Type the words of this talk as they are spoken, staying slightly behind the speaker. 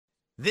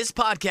This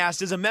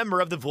podcast is a member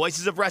of the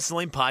Voices of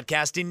Wrestling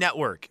Podcasting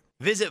Network.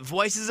 Visit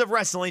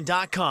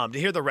voicesofwrestling.com to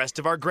hear the rest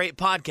of our great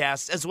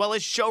podcasts, as well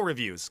as show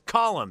reviews,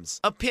 columns,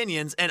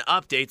 opinions, and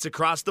updates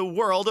across the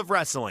world of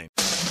wrestling.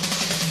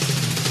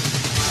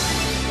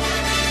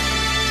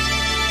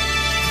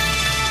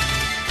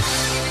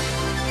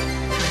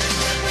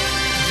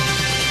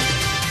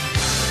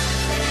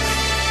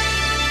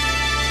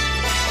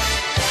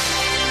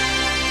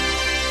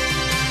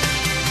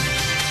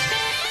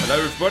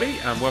 Hello everybody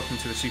and welcome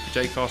to the Super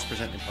J-Cast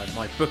presented by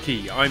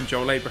MyBookie. I'm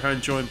Joel Abraham,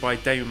 joined by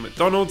Damon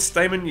McDonald.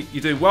 Damon,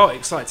 you're doing well,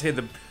 excited to hear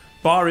the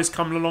bar is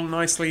coming along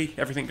nicely,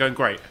 everything going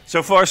great.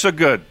 So far so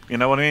good, you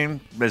know what I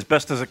mean? As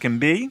best as it can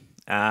be.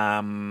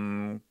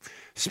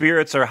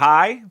 Spirits are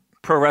high.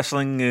 Pro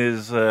wrestling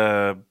is,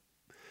 let's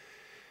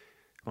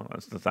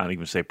not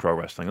even say pro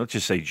wrestling, let's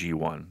just say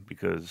G1,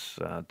 because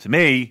to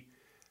me,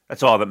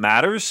 that's all that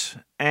matters,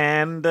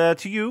 and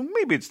to you,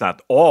 maybe it's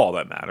not all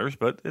that matters,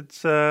 but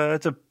it's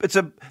an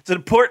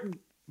important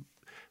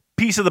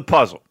piece of the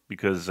puzzle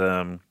because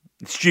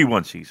it's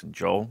G1 season,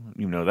 Joel.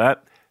 You know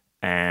that,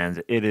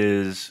 and it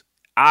is.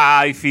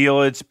 I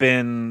feel it's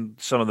been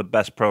some of the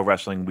best pro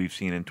wrestling we've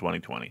seen in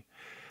 2020,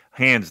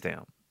 hands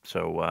down.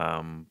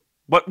 So,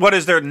 what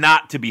is there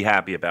not to be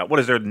happy about? What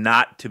is there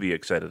not to be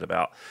excited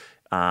about?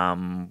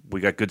 We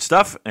got good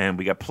stuff, and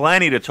we got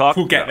plenty to talk about.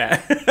 We'll get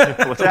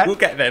there. What's that? We'll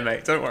get there,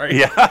 mate. Don't worry.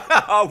 Yeah.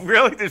 Oh,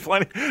 really? There's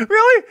plenty.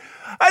 Really?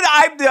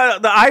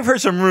 I've heard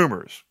some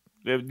rumors,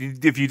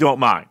 if you don't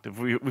mind,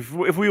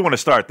 if we want to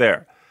start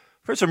there.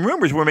 I've heard some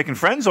rumors we're making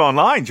friends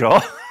online,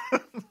 Joel.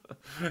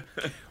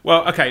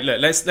 Well, okay,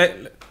 look,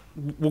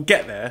 we'll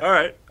get there. All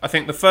right. I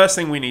think the first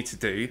thing we need to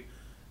do,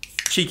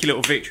 cheeky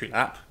little victory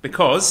lap,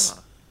 because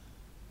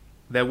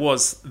there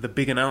was the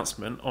big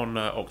announcement on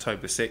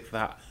October 6th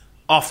that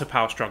after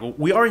Power Struggle,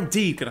 we are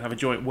indeed going to have a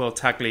joint World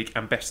Tag League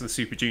and Best of the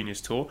Super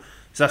Juniors tour.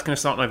 So that's going to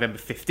start November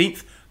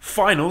 15th.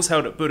 Finals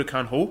held at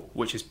Budokan Hall,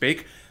 which is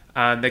big.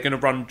 And they're going to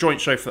run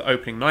joint show for the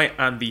opening night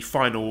and the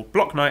final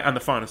block night and the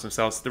finals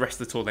themselves. The rest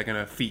of the tour they're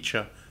going to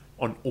feature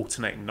on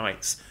alternating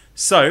nights.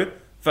 So,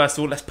 first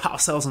of all, let's pat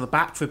ourselves on the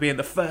back for being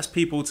the first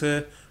people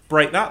to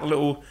break that. A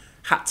little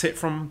hat tip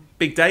from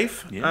Big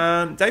Dave.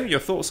 Yeah. David,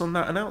 your thoughts on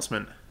that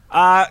announcement?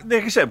 Like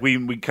I said,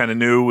 we kind of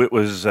knew it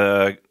was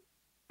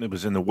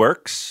in the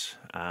works.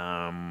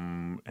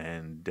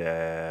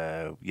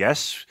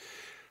 Yes,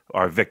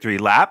 our victory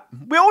lap.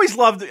 We always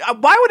loved.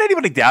 Why would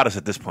anybody doubt us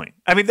at this point?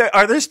 I mean,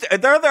 are there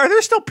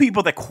still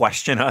people that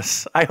question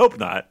us? I hope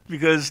not,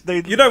 because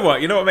they. You know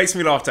what? You know what makes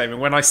me laugh, Damon?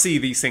 When I see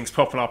these things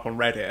popping up on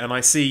Reddit and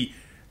I see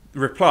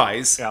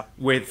replies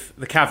with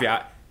the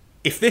caveat,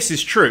 "If this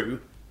is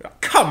true."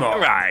 Come on.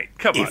 Right,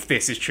 come on. If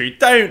this is true,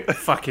 don't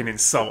fucking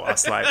insult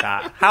us like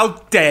that. How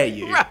dare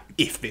you? Right.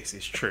 If this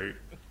is true.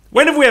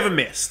 When have we ever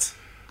missed?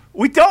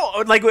 We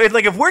don't like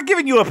if we're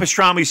giving you a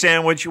pastrami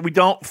sandwich, we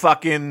don't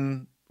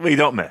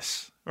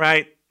miss,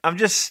 right? I'm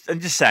just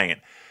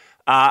saying.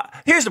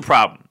 Here's the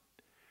problem: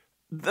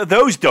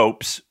 those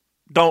dopes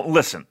don't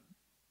listen.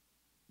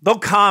 They'll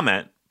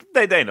comment.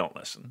 They don't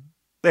listen.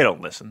 They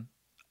don't listen.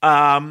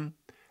 And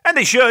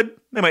they should.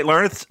 They might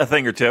learn a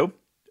thing or two.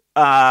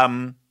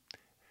 The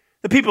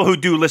people who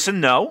do listen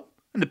know,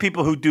 and the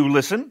people who do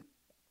listen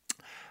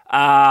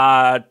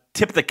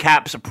tip the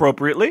caps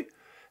appropriately.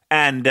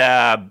 And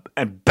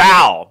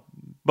bow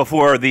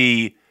before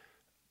the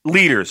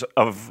leaders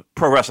of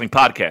pro wrestling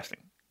podcasting.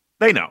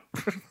 They know.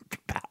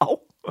 Bow.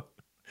 All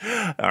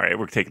right,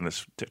 we're taking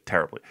this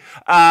terribly.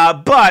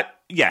 But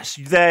yes,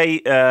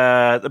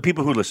 the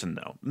people who listen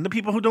know. And the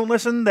people who don't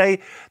listen,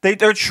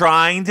 they're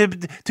trying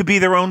to be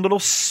their own little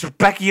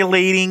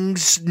speculating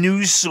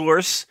news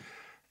source,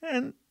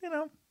 and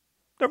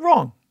they're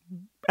wrong.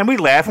 And we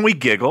laugh and we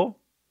giggle.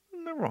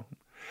 And they're wrong.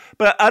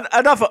 But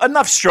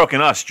enough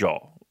stroking us,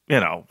 Joel.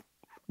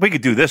 We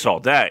could do this all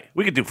day.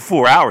 We could do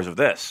 4 hours of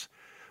this.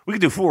 We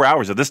could do 4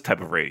 hours of this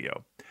type of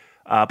radio.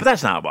 But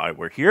that's not why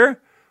we're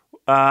here.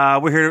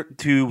 We're here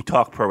to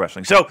talk pro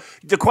wrestling. So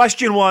the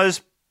question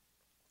was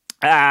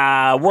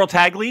World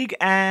Tag League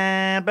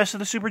and Best of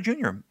the Super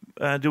Junior.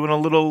 Doing a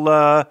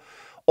little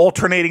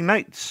alternating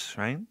nights,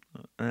 right?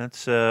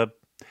 That's they're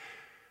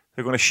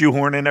going to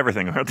shoehorn in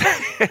everything, aren't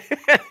they?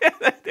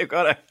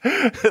 We're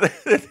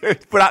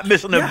not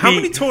missing a beat. How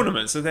many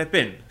tournaments have there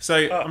been? So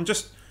I'm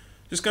just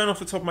going off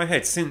the top of my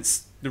head,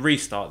 since the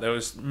restart, there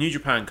was New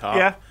Japan Cup.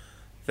 Yeah.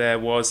 There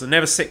was the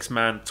Never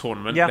Six-Man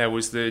tournament. Yeah. There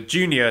was the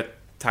Junior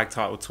Tag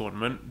Title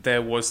tournament.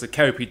 There was the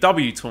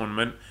KOPW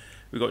tournament.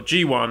 We got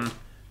G1,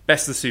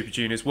 Best of the Super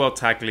Juniors, World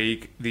Tag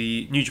League,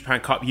 the New Japan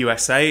Cup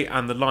USA,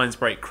 and the Lions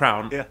Break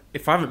Crown. Yeah.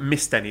 If I haven't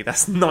missed any,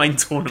 that's 9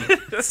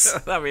 tournaments.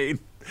 I mean,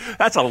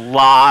 that's a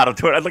lot of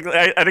tournaments.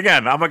 And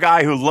again, I'm a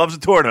guy who loves a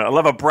tournament. I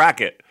love a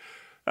bracket.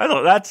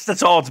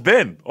 That's all it's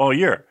been all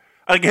year.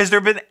 Has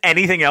there been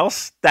anything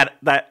else that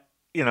not?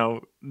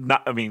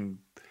 I mean,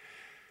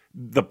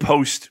 the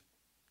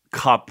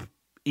post-Cup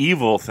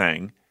evil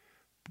thing,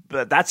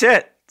 but that's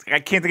it.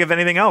 I can't think of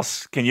anything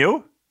else. Can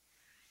you?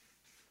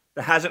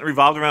 That hasn't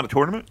revolved around a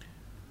tournament?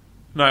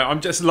 No, I'm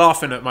just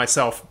laughing at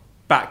myself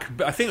back.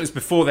 I think it was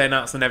before they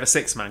announced the Never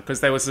Six Man,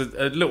 because there was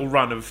a little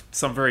run of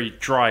some very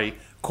dry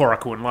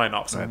Korakuen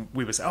lineups, and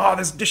we were saying, "Oh,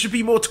 there should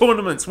be more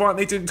tournaments. Why aren't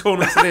they doing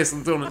tournaments of this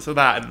and tournaments of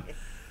that?" And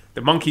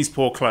the Monkeys'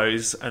 poor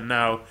clothes, and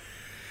now.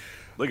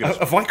 Look at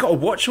Have I got to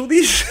watch all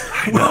these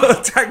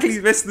World Tag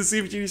League Best of the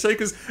Super Junior show?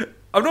 Because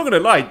I'm not going to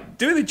lie,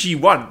 doing the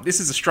G1, this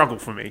is a struggle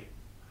for me.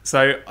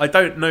 So I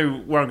don't know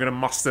where I'm going to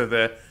muster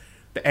the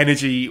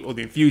energy or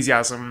the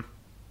enthusiasm,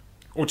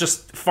 or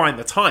just find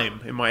the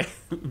time in my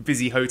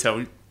busy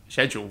hotel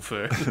schedule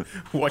for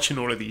watching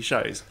all of these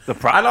shows. And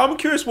I'm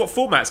curious what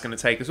format it's going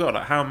to take as well.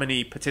 Like, how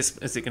many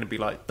participants? Is it going to be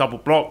like double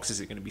blocks? Is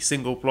it going to be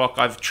single block?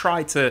 I've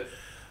tried to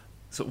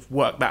sort of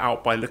work that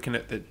out by looking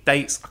at the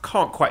dates. I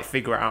can't quite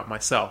figure it out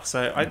myself,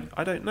 so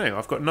I don't know.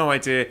 I've got no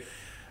idea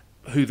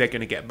who they're going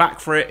to get back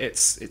for it.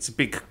 It's a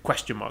big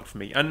question mark for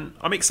me, and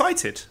I'm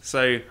excited.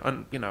 So,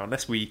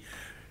 unless we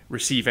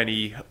receive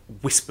any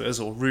whispers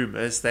or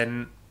rumours,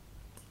 then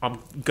I'm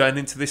going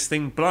into this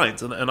thing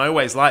blind. And I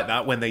always like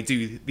that when they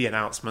do the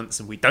announcements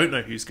and we don't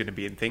know who's going to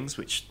be in things,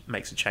 which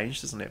makes a change,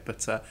 doesn't it?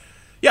 But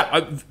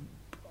I'm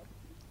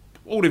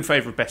all in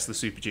favour of Best of the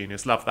Super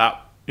Juniors. Love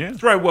that. Yeah.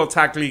 Throw World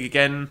Tag League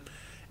again.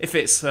 If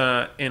it's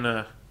in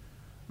a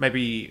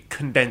maybe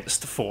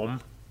condensed form.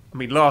 I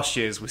mean, last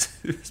year's was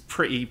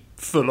pretty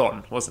full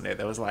on, wasn't it?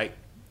 There was like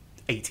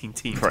 18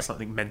 teams or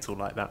something mental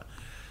like that.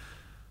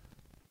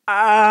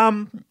 I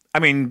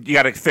mean, you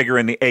got to figure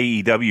in the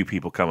AEW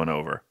people coming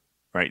over,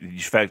 right? You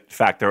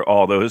factor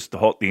all those,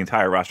 the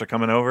entire roster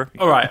coming over.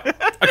 All right.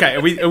 Okay.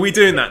 Are we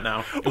doing that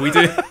now? Are we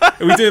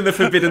doing the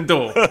Forbidden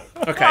Door?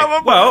 Okay.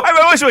 Well,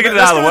 I wish we could get it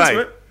out of the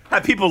way.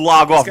 Have people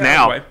log off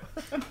now.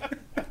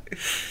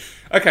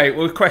 Okay,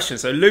 well, question.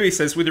 So Louis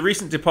says, with the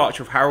recent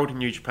departure of Harold in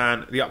New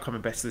Japan, the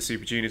upcoming Best of the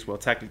Super Juniors World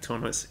Tag League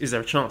tournaments, is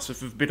there a chance the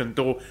Forbidden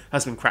Door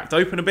has been cracked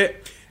open a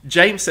bit?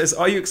 James says,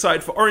 are you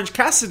excited for Orange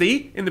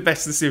Cassidy in the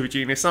Best of the Super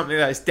Juniors? Something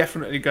that is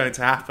definitely going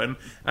to happen.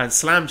 And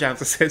Slam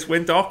Jamster says,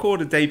 when Dark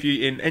Order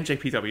debut in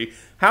NJPW,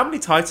 how many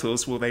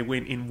titles will they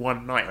win in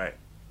one night? Right.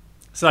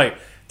 So,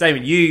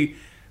 Damon, you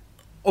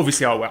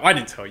obviously are aware, I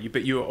didn't tell you,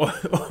 but you're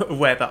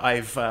aware that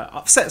I've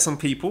upset some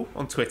people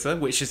on Twitter,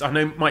 which is, I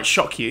know, might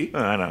shock you.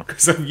 I know.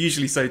 Because I'm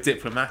usually so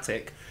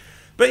diplomatic.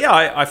 But yeah,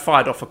 I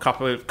fired off a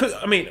couple of... Cause,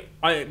 I mean,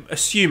 I'm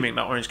assuming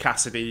that Orange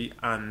Cassidy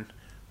and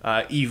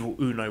Evil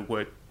Uno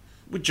were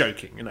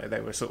joking. You know,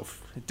 they were sort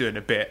of doing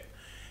a bit,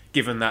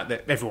 given that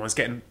everyone's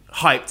getting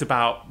hyped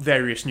about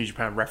various New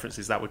Japan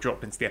references that were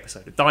dropped into the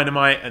episode of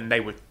Dynamite, and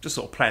they were just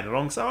sort of playing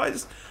along. So I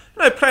just...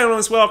 playing along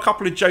as well, a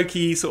couple of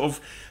jokey, sort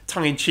of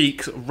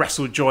tongue-in-cheek, sort of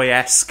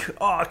WrestleJoy-esque.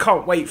 Oh, I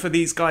can't wait for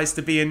these guys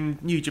to be in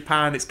New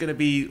Japan. It's going to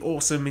be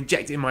awesome.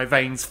 Inject it in my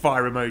veins,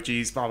 fire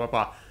emojis, blah, blah,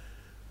 blah.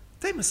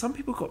 Damon, some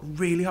people got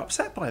really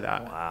upset by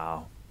that.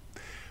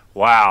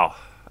 Wow.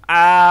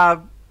 I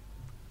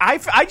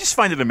just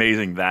find it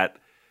amazing that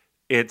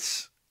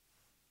it's...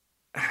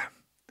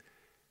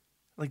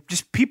 like,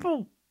 just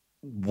people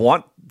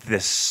want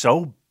this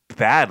so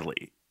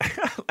badly.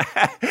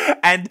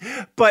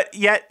 But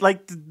yet,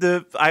 like,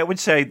 I would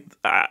say,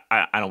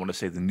 I don't want to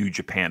say the New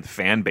Japan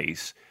fan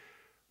base,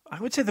 I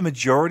would say the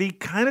majority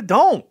kind of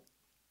don't,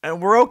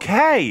 and we're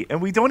okay,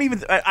 and we don't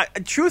even,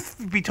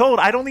 truth be told,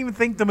 I don't even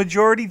think the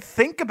majority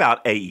think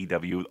about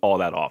AEW all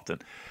that often.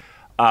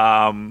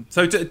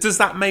 So does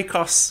that make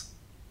us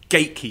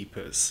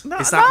gatekeepers?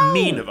 Is that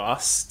mean of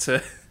us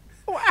to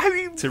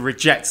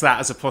reject that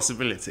as a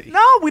possibility?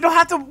 No, we don't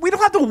have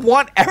to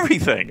want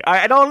everything.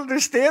 I don't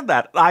understand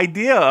that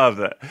idea of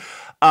it.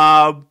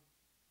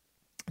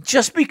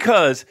 Just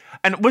because,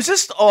 and was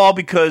this all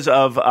because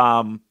of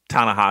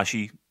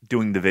Tanahashi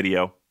doing the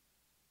video?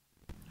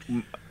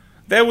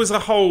 There was a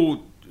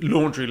whole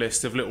laundry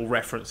list of little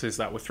references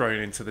that were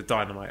thrown into the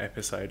Dynamite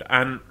episode,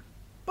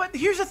 but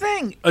here's the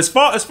thing: as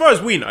far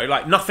as we know,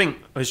 like, nothing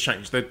has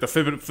changed. The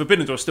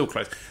Forbidden Door is still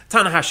closed.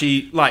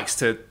 Tanahashi likes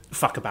to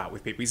fuck about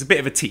with people. He's a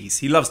bit of a tease.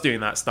 He loves doing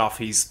that stuff.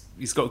 He's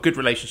got a good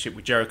relationship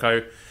with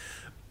Jericho,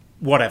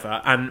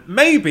 whatever. And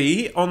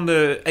maybe on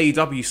the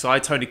AEW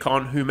side, Tony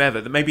Khan,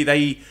 whomever, that maybe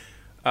they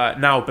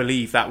now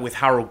believe that with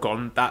Harold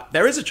gone, that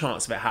there is a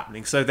chance of it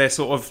happening. So they're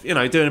sort of,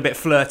 doing a bit of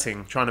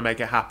flirting, trying to make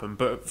it happen.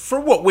 But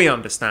from what we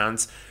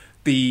understand,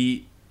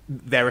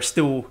 there are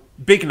still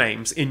big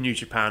names in New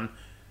Japan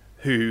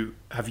who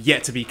have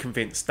yet to be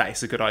convinced that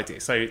it's a good idea.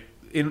 So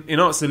in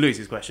answer to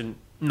Louis's question,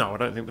 no, I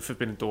don't think the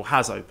Forbidden Door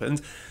has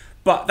opened.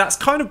 But that's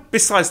kind of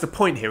besides the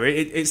point here.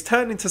 It's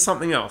turned into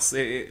something else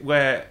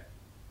where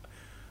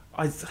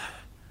I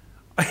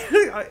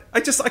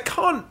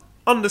can't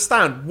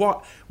understand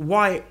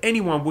why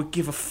anyone would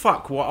give a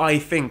fuck what I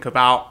think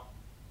about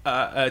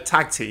a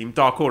tag team,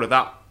 Dark Order,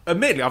 that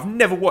admittedly I've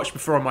never watched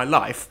before in my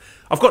life.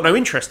 I've got no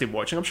interest in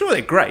watching. I'm sure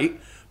they're great,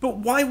 but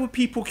why would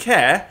people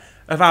care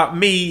about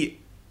me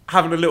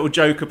having a little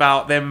joke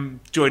about them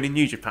joining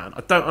New Japan?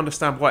 I don't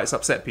understand why it's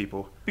upset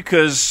people.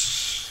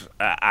 Because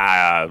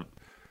I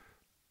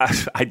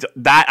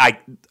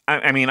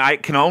mean, I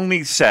can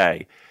only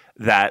say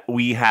that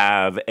we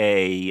have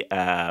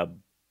I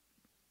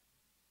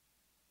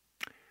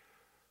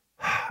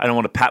don't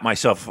want to pat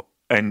myself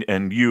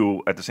and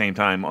you at the same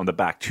time on the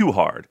back too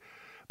hard.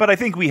 But I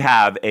think we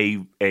have a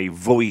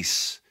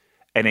voice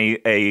and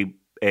an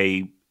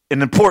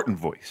important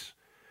voice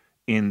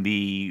in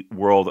the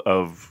world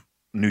of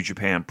New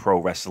Japan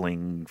Pro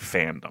Wrestling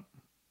fandom,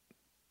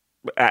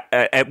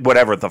 at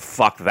whatever the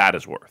fuck that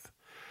is worth.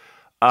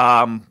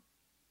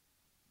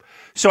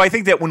 So I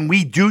think that when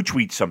we do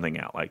tweet something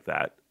out like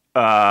that,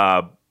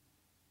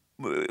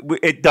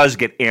 it does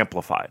get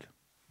amplified,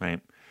 right?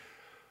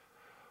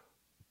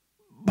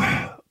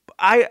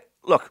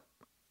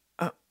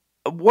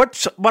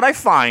 What I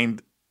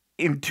find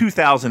in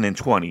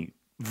 2020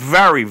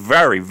 very,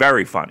 very,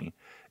 very funny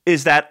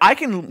is that I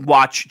can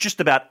watch just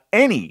about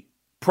any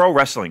pro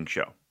wrestling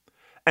show,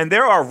 and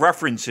there are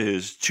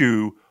references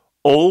to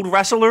old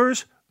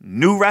wrestlers,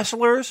 new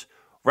wrestlers,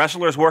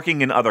 wrestlers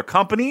working in other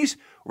companies,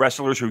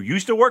 wrestlers who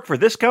used to work for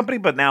this company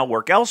but now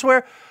work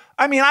elsewhere.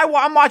 I mean,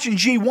 I'm watching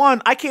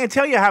G1. I can't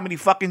tell you how many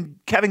fucking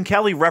Kevin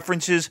Kelly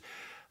references,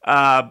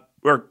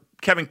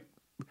 Kevin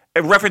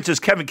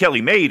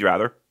Kelly made,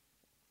 rather,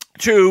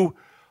 to,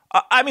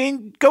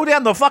 go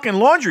down the fucking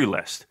laundry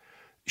list.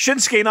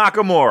 Shinsuke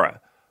Nakamura,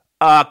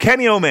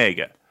 Kenny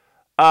Omega,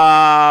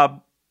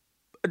 Bob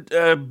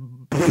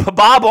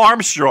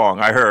Armstrong,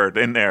 I heard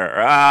in there.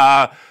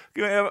 A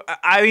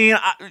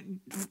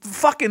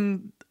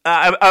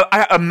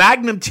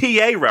Magnum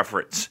TA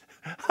reference.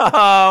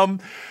 Are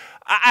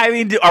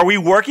we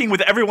working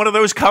with every one of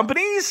those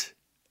companies?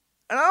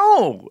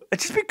 No,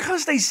 it's just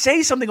because they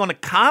say something on a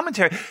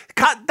commentary.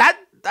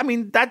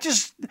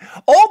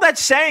 All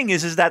that's saying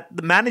is that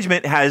the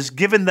management has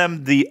given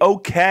them the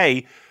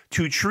okay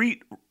to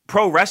treat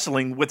pro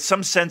wrestling with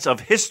some sense of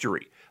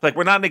history. Like,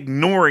 we're not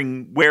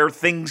ignoring where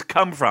things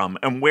come from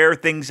and where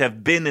things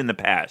have been in the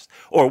past,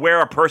 or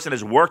where a person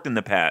has worked in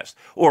the past,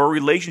 or a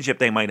relationship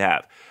they might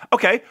have.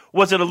 Okay,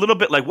 was it a little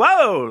bit like,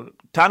 whoa,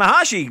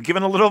 Tanahashi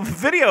giving a little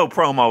video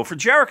promo for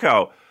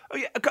Jericho? Oh,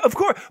 yeah, of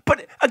course.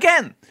 But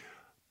again,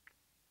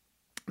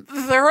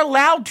 they're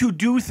allowed to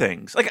do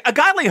things. Like a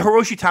guy like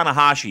Hiroshi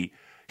Tanahashi,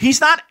 he's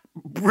not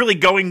really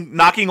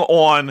knocking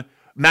on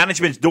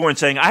management's door and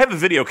saying, I have a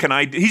video,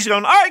 he's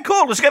going, all right,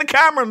 cool, let's get a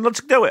camera and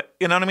let's do it.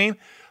 You know what I mean?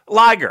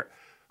 Liger,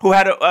 who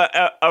had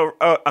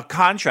a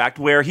contract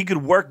where he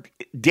could work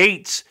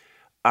dates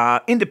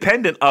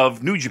independent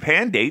of New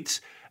Japan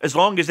dates as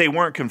long as they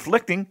weren't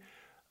conflicting.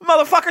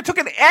 Motherfucker took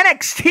an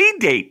NXT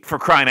date, for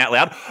crying out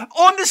loud,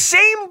 on the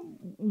same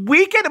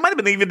weekend. It might have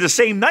been even the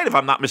same night, if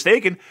I'm not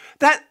mistaken,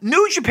 that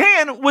New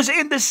Japan was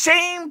in the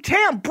same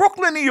town,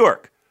 Brooklyn, New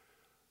York.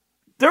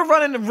 They're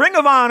running Ring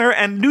of Honor,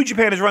 and New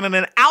Japan is running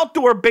an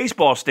outdoor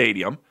baseball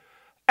stadium.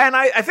 And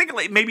I think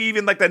maybe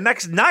even like the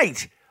next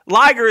night,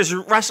 Liger is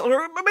wrestling,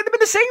 or it might have been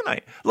the same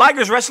night.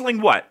 Liger's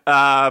wrestling what?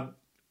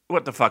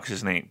 What the fuck's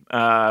his name?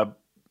 In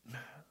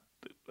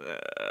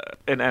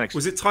NXT.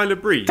 Was it Tyler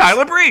Breeze?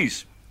 Tyler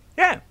Breeze.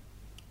 Yeah.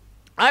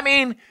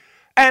 And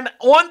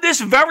on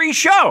this very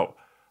show,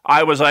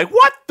 I was like,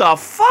 what the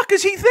fuck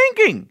is he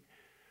thinking?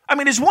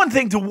 It's one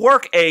thing to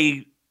work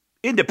a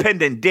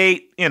independent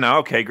date.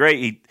 Okay,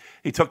 great.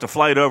 He took the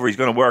flight over. He's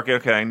going to work.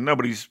 Okay,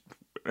 everybody's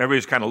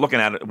kind of looking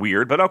at it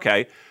weird, but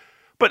okay.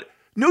 But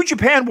New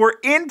Japan were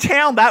in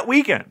town that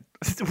weekend,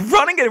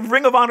 running a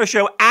Ring of Honor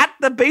show at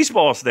the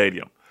baseball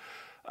stadium.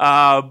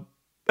 And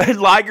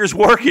Liger's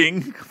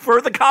working for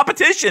the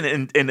competition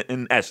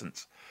in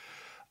essence.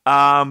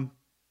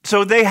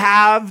 So they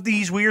have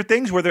these weird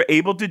things where they're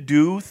able to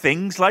do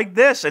things like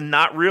this and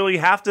not really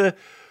have to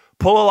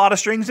pull a lot of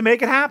strings to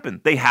make it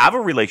happen. They have a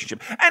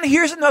relationship. And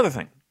here's another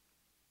thing.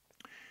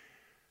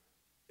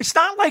 It's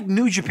not like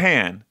New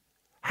Japan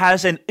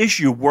has an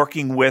issue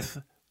working with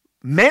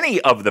many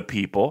of the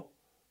people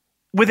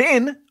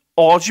within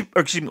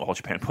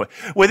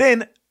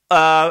within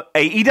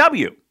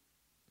AEW,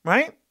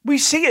 right? We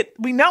see it,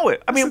 we know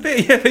it.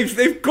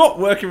 They've got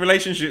working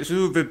relationships with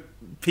all the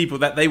people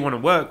that they want to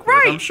work with.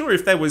 Right. I'm sure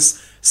if there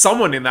was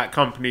someone in that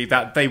company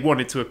that they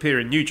wanted to appear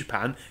in New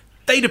Japan,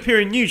 they'd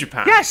appear in New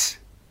Japan. Yes.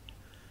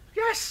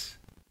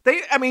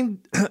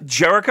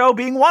 Jericho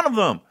being one of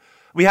them.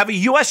 We have a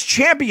U.S.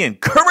 champion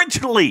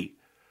currently,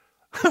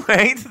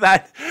 right?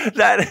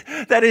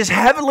 That is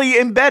heavily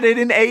embedded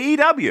in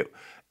AEW.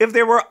 If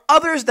there were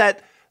others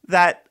that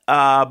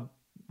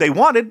they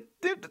wanted,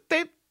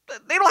 they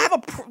don't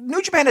have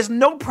New Japan has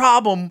no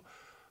problem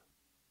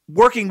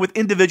working with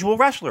individual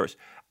wrestlers.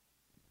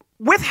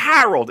 With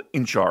Harold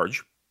in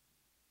charge,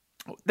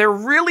 there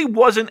really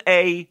wasn't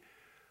an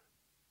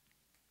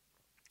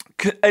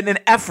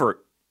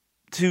effort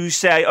to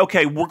say,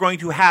 okay, we're going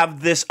to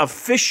have this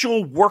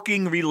official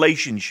working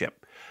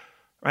relationship,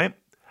 right?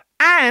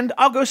 And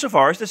I'll go so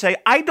far as to say,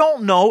 I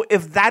don't know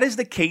if that is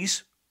the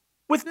case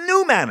with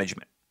new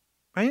management,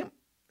 right?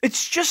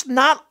 It's just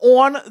not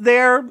on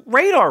their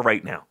radar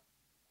right now.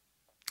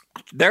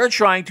 They're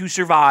trying to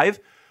survive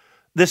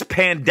this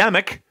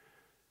pandemic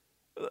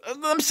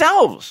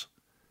themselves.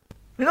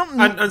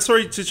 And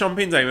sorry to jump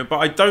in, Damon,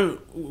 but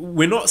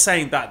we're not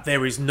saying that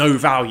there is no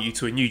value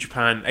to a New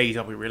Japan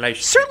AEW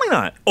relationship. Certainly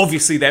not.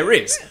 Obviously there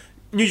is.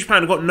 New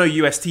Japan have got no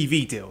US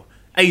TV deal.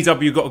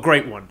 AEW got a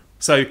great one.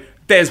 So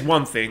there's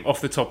one thing off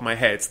the top of my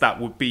head that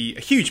would be a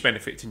huge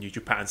benefit to New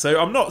Japan. So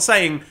I'm not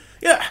saying,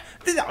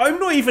 I'm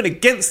not even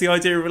against the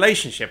idea of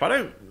relationship.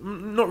 I'm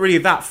not really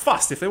that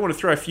fussed. If they want to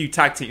throw a few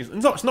tag teams,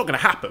 it's not going to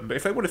happen, but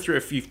if they want to throw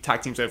a few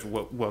tag teams over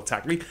World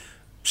Tag League,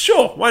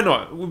 sure, why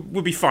not? It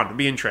would be fun, it'd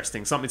be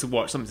interesting, something to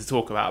watch, something to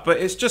talk about. But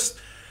it's just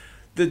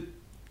the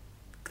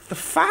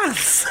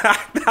fans.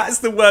 That's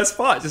the worst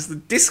part. Just the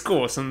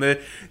discourse and the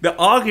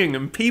arguing,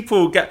 and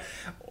people get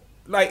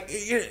like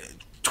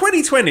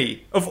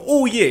 2020 of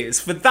all years,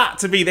 for that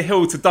to be the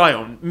hill to die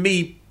on.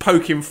 Me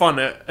poking fun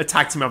at a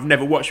tag team I've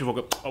never watched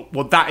before. Oh,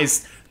 well, that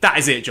is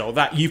it, Joel.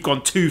 That you've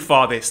gone too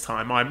far this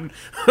time. I'm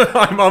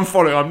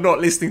unfollowing. I'm not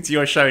listening to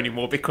your show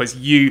anymore because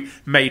you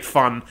made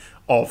fun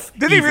of.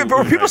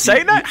 Were people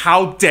saying that?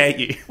 How dare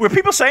you? Were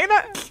people saying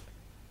that?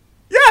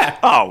 Yeah.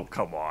 Oh,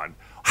 come on.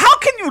 How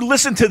can you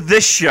listen to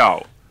this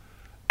show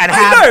and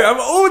I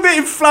know, all the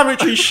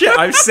inflammatory shit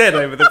I've said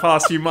over the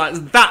past few months,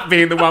 that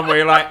being the one where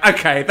you're like,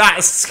 okay,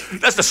 that's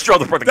the straw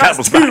that brought the that's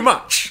camel's too back.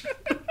 much.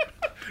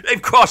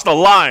 They've crossed the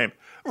line.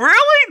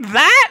 Really?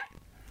 That?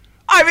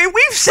 I mean,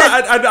 we've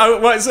said...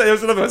 There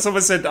was another one.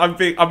 Someone said, I'm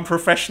being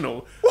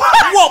unprofessional.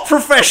 What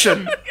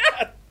profession?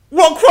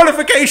 What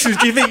qualifications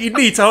do you think you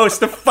need to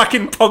host a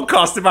fucking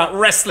podcast about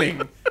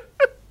wrestling?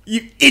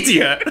 You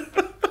idiot.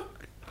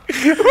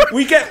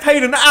 We get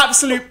paid an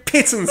absolute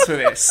pittance for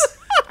this.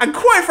 And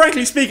quite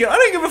frankly speaking, I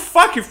don't give a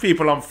fuck if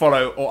people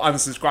unfollow or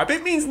unsubscribe.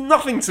 It means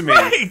nothing to me.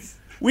 Right.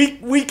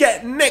 We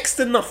get next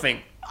to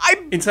nothing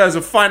in terms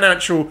of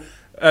financial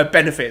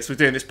benefits with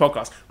doing this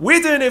podcast.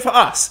 We're doing it for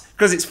us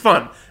because it's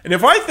fun. And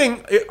if I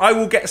think I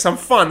will get some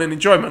fun and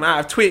enjoyment out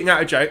of tweeting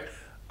out a joke,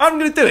 I'm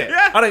going to do it.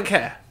 Yeah. I don't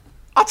care.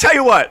 I'll tell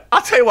you what.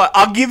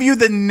 I'll give you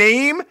the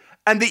name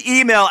and the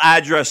email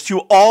address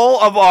to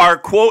all of our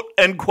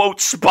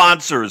quote-unquote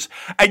sponsors,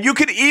 and you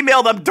can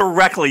email them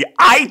directly.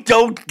 I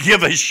don't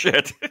give a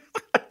shit.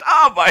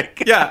 Oh, my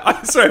God. Yeah,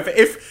 I'm sorry,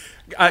 if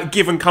a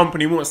given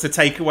company wants to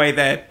take away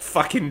their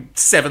fucking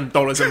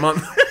 $7 a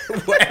month,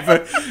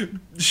 whatever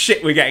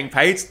shit we're getting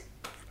paid,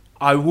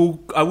 I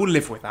will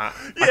live with that.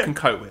 Yeah. I can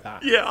cope with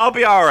that. Yeah, I'll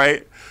be all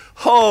right.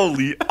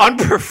 Holy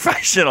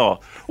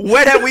unprofessional.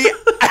 When have we...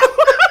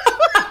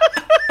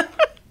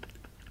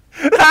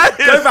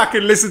 Go back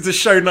and listen to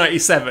show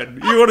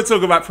 97. You want to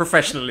talk about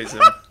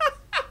professionalism.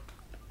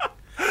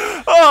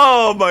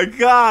 Oh, my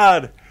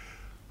God.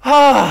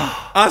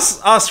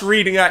 Us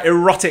reading out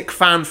erotic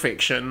fan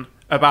fiction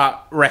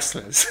about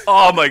wrestlers.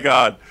 Oh, my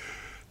God.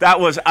 That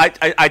was... I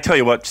tell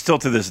you what, still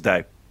to this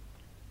day,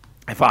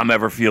 if I'm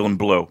ever feeling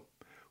blue,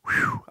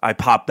 I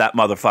pop that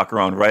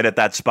motherfucker on right at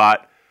that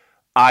spot.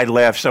 I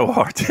laugh so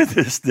hard to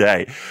this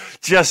day.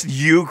 Just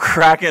you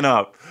cracking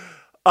up.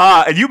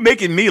 And you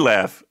making me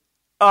laugh.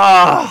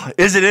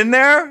 Is it in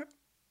there?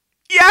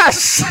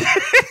 Yes!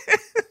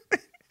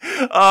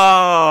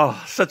 Oh,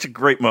 such a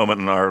great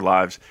moment in our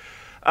lives.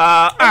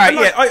 All right,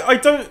 yeah. I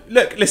don't...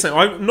 Look, listen,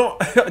 I'm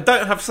not... I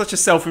don't have such a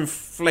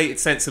self-inflated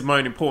sense of my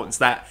own importance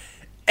that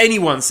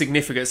anyone's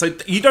significant. So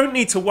you don't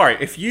need to worry.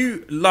 If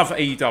you love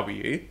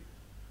AEW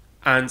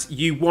and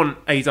you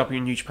want AEW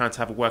and New Japan to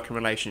have a working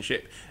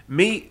relationship,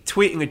 me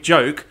tweeting a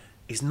joke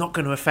is not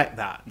going to affect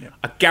that. Yeah.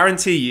 I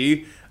guarantee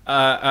you,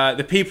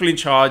 the people in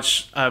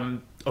charge...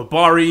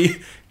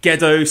 Obari,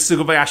 Gedo,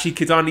 Sugabayashi,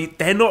 Kidani,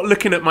 they're not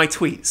looking at my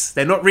tweets.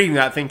 They're not reading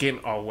that thinking,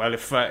 oh, well,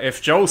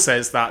 if Joel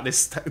says that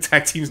this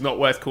tag team's not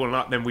worth calling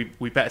up, then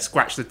we better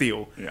scratch the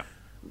deal.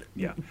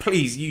 Yeah.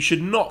 Please, you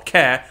should not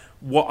care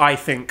what I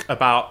think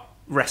about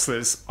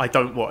wrestlers I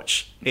don't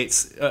watch.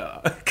 It's...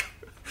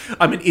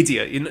 I'm an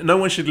idiot. No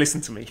one should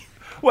listen to me.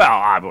 Well,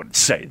 I wouldn't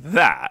say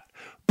that.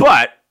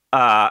 But...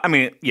 I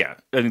mean, yeah,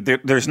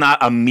 there's not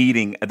a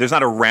meeting, there's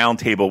not a round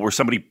table where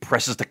somebody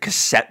presses the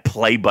cassette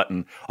play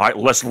button. All right,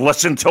 let's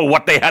listen to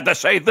what they had to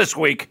say this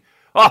week.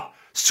 Oh,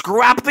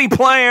 scrap the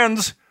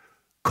plans.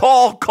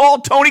 Call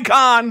Tony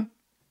Khan.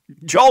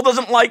 Joel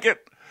doesn't like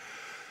it.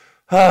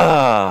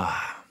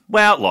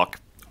 Well, look.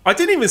 I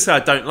didn't even say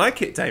I don't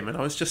like it, Damon.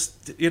 I was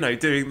just, doing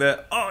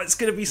it's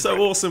going to be so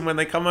awesome when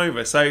they come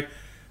over. So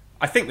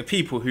I think the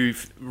people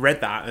who've read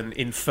that and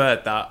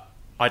inferred that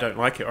I don't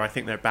like it, or I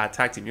think they're a bad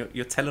tag team,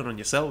 you're telling on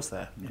yourselves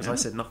there, because I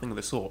said nothing of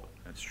the sort.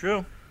 That's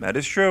true. That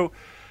is true.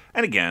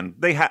 And again,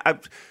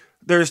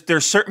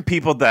 there's certain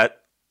people that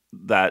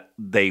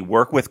they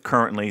work with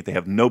currently, they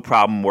have no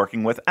problem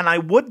working with, and I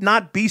would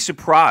not be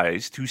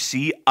surprised to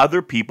see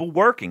other people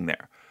working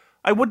there.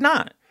 I would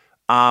not.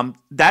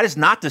 That is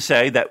not to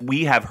say that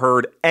we have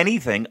heard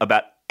anything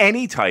about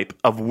any type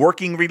of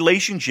working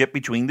relationship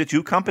between the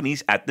two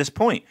companies at this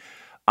point.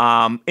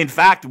 In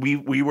fact,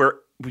 we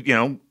were,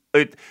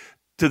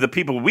 to the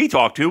people we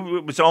talked to,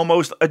 it was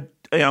almost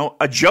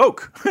a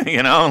joke,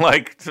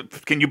 like,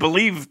 can you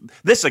believe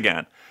this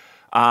again?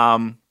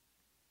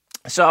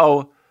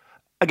 So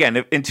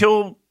again,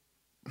 until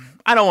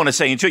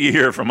you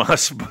hear from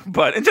us,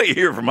 but until you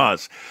hear from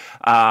us,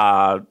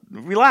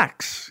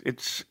 relax.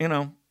 It's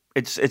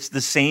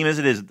the same as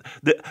it is.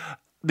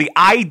 The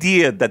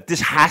idea that this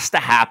has to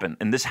happen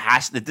and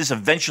that this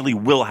eventually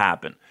will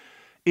happen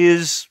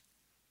is,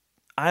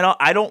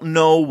 I don't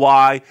know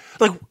why.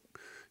 Like,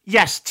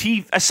 yes,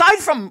 TV. Aside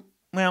from,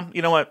 well,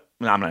 you know what?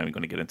 I'm not even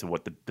going to get into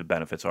what the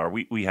benefits are.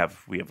 We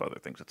have other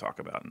things to talk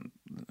about, and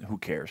who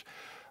cares?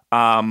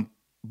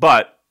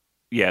 But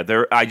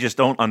yeah, I just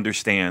don't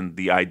understand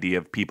the idea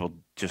of people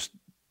just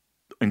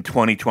in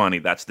 2020.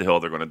 That's the hill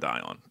they're going to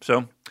die on.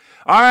 So,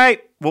 all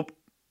right, well,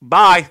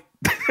 bye.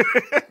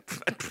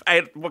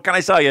 What can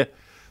I tell you?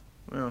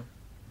 Well.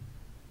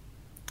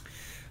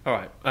 All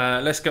right,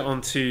 let's get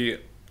on to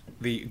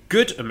the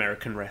good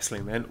American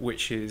wrestling then,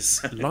 which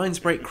is Lions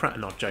Break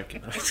Crown. No, I'm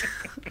joking.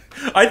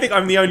 I think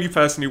I'm the only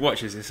person who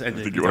watches this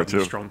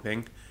NJPW Strong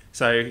thing.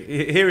 So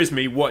here is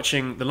me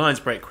watching the Lions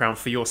Break Crown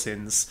for your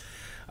sins.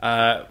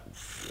 It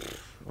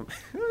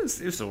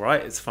was all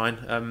right. It's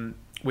fine.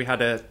 We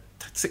had a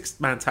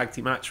 6-man tag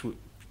team match.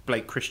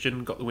 Blake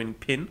Christian got the winning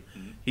pin.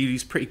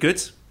 He's pretty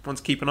good. One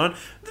to keep an eye on.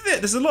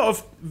 There's a lot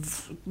of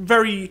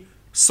very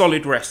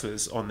solid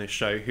wrestlers on this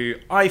show who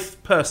I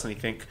personally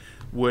think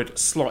would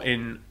slot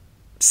in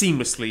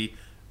seamlessly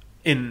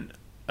in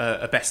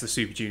a Best of the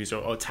Super Juniors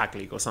or Tag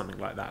League or something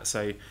like that. So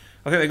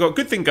I think they've got a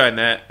good thing going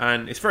there,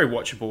 and it's very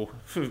watchable,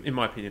 in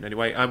my opinion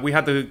anyway. We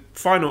had the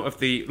final of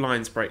the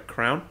Lions Break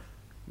Crown,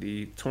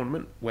 the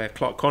tournament, where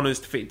Clark Connors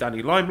defeated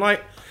Danny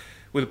Limelight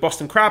with a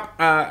Boston Crab.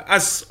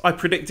 As I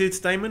predicted,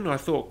 Damon, I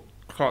thought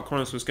Clark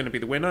Connors was going to be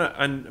the winner,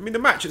 and I mean the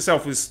match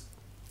itself was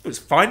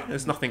fine.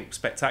 There's nothing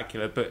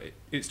spectacular, but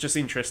it's just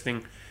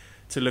interesting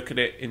to look at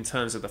it in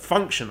terms of the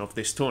function of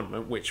this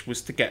tournament, which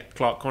was to get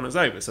Clark Connors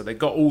over. So they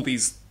got all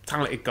these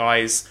talented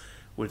guys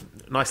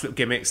with nice little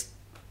gimmicks,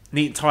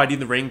 neat and tidy in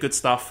the ring, good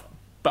stuff.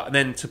 But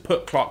then to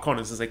put Clark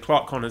Connors and say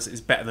Clark Connors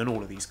is better than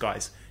all of these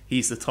guys.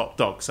 He's the top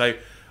dog. So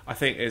I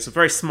think it's a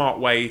very smart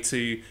way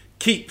to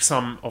keep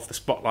some of the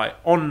spotlight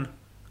on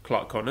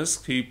Clark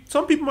Connors, who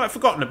some people might have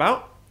forgotten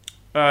about,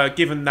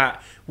 given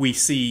that we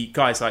see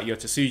guys like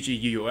Yota Tsuji,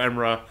 Yuya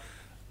Uemura,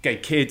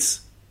 Gabe Kidd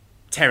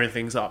tearing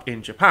things up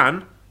in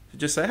Japan. To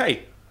just say,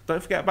 hey,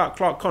 don't forget about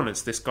Clark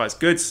Connors. This guy's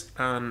good,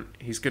 and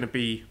he's going to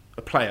be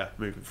a player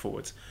moving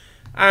forward.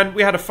 And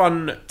we had a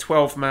fun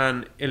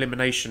 12-man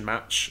elimination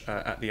match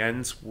at the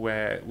end,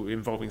 where we were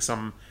involving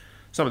some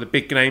of the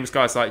big names,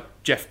 guys like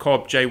Jeff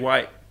Cobb, Jay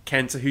White,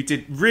 Kenta, who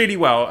did really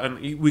well, and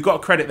we got to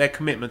credit their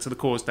commitment to the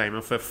cause,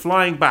 Damon, for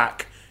flying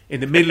back in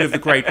the middle of the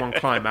Grade 1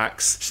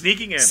 climax,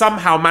 sneaking in,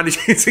 somehow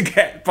managing to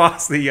get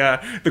past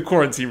the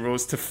quarantine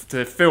rules to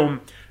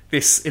film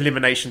this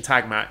elimination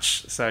tag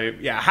match. So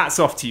yeah, hats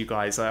off to you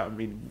guys. I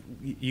mean,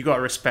 you got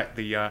to respect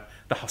the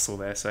hustle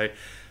there. So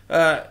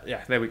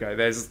yeah, there we go.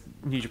 There's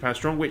New Japan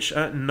Strong, which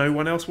no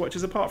one else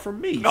watches apart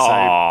from me.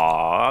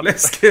 Aww.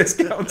 So let's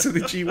get on to the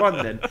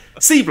G1 then.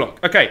 C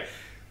Block. Okay.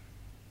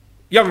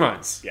 Young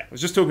Lions. Yeah. I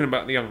was just talking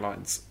about the Young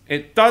Lions.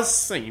 It does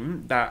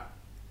seem that,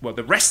 well,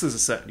 the wrestlers are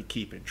certainly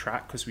keeping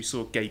track, because we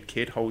saw Gabe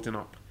Kidd holding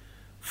up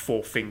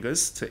 4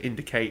 fingers to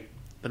indicate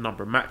the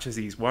number of matches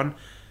he's won.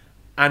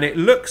 And it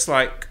looks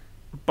like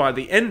by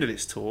the end of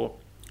this tour,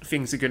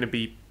 things are going to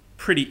be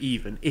pretty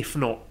even, if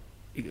not,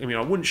 I mean,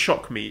 it wouldn't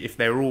shock me if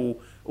they're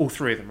all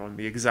 3 of them on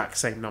the exact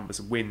same numbers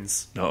of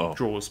wins,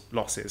 draws,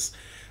 losses.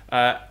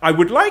 I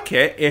would like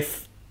it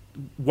if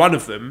one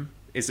of them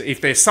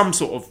if there's some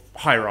sort of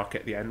hierarchy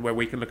at the end where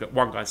we can look at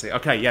one guy and say,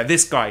 okay, yeah,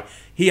 this guy,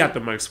 he had the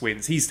most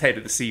wins, he's head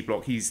of the C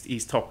Block,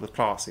 he's top of the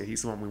class here,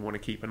 he's the one we want to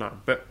keep an eye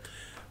on. But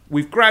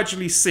we've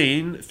gradually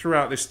seen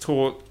throughout this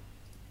tour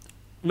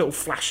little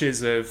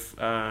flashes of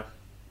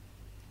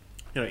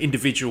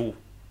individual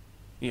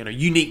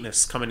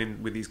uniqueness coming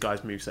in with these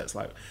guys' movesets.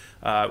 Like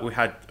we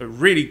had a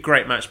really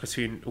great match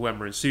between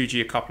Uemura and Tsuji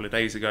a couple of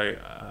days ago,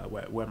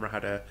 where Uemura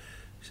had a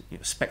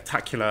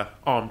spectacular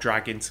arm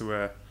drag into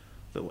a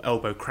little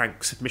elbow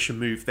crank submission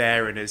move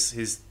there, and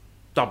his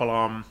double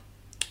arm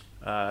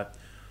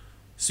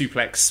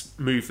suplex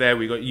move there.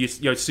 We got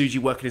Yota Tsuji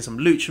working in some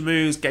lucha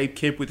moves, Gabe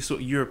Kidd with the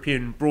sort of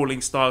European brawling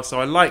style. So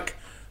I like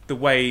the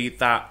way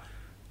that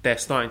they're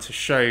starting to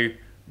show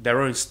their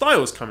own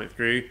styles coming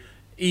through,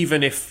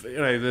 even if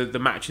the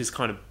matches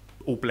kind of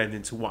all blend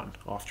into one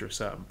after a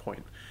certain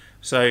point.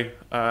 So,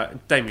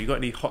 Damon, you got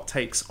any hot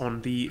takes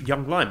on the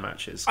Young Lion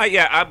matches?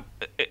 I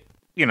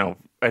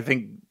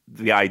think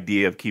the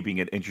idea of keeping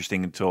it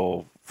interesting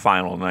until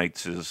final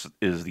nights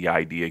is the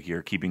idea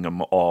here, keeping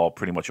them all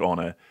pretty much on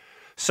a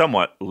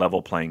somewhat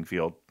level playing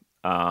field,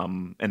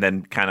 and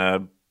then kind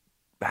of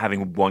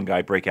having one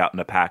guy break out in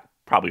the pack,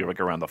 probably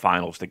like around the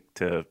finals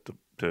to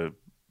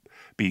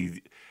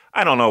be,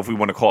 I don't know if we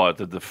want to call it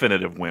the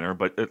definitive winner,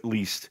 but at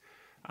least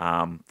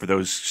for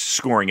those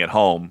scoring at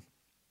home,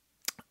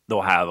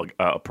 they'll have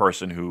a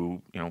person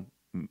who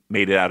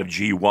made it out of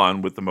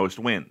G1 with the most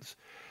wins.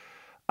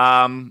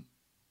 The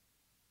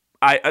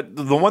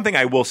one thing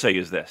I will say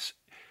is this: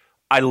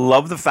 I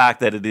love the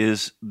fact that it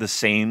is the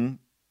same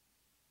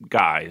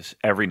guys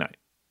every night,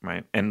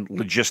 right? And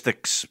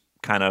logistics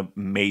kind of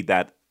made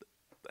that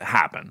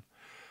happen.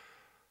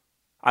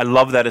 I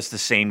love that it's the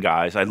same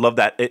guys. I love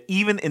that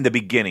even in the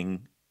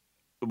beginning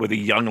with a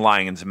Young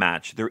Lions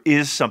match, there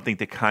is something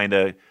to kind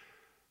of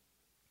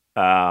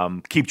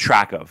keep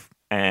track of,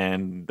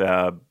 and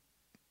a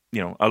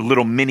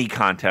little mini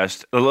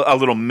contest, a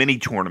little mini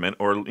tournament,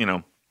 or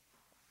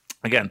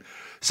again,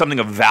 something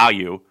of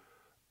value,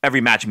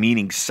 every match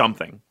meaning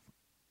something.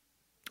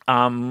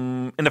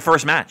 In the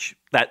first match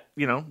that,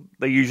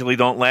 they usually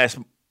don't last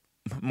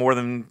more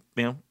than,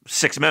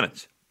 6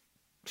 minutes,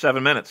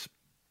 7 minutes.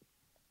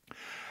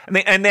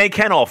 And they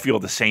can all feel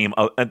the same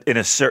in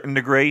a certain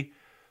degree.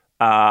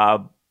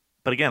 But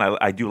again,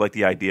 I do like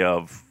the idea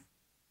of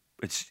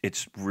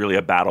it's really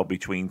a battle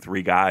between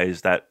three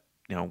guys that,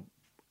 in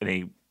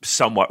a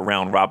somewhat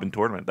round robin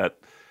tournament that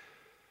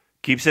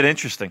keeps it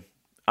interesting.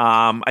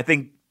 I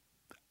think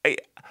there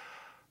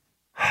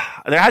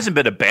hasn't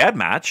been a bad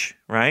match,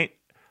 right?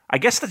 I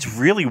guess that's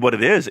really what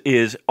it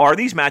is are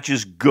these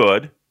matches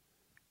good?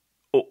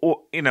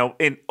 Or in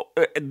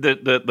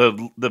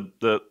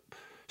the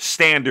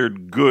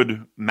standard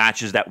good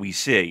matches that we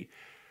see.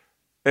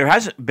 There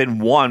hasn't been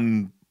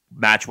one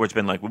match where it's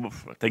been like,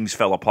 oof, things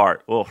fell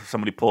apart. Oh,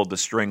 somebody pulled the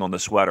string on the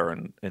sweater,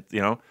 and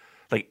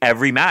like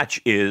every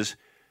match can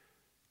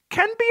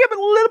be a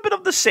little bit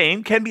of the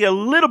same, can be a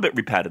little bit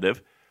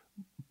repetitive,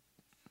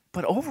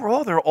 but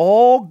overall they're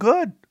all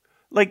good.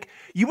 Like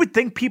you would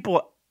think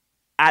people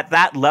at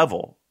that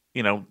level,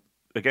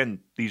 again,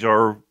 these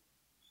are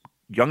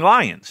young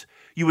lions.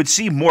 You would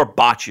see more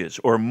botches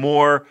or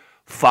more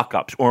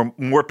fuck-ups or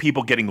more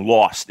people getting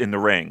lost in the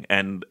ring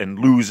and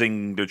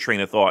losing their train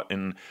of thought.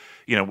 And,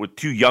 with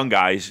two young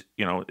guys,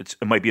 it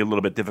might be a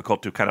little bit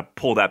difficult to kind of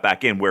pull that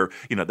back in where,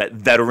 that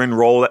veteran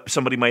role that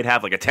somebody might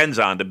have, like a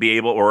Tenzan to be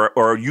able, or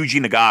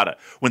Yuji Nagata,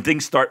 when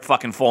things start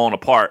fucking falling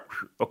apart,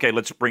 okay,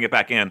 let's bring it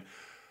back in.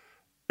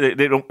 We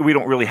don't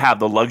really have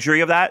the luxury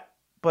of that,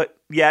 but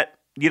yet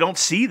you don't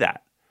see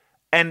that.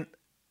 And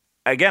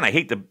again, I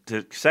hate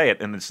to say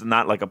it, and it's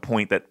not like a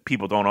point that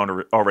people don't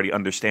already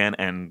understand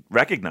and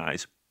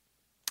recognize.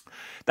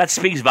 That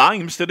speaks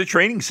volumes to the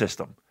training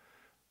system.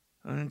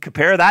 And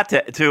compare that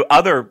to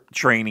other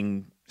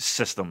training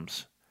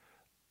systems,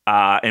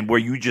 and where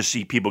you just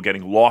see people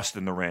getting lost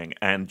in the ring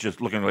and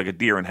just looking like a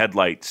deer in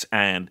headlights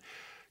and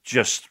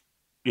just,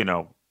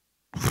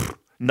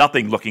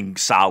 nothing looking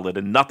solid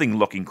and nothing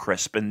looking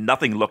crisp and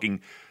nothing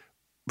looking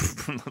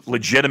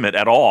legitimate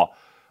at all.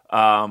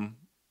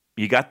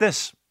 You got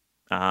this.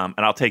 And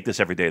I'll take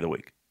this every day of the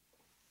week.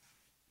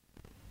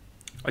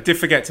 I did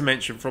forget to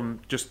mention,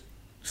 from just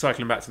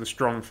cycling back to the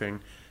Strong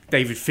thing,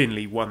 David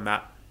Finlay won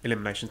that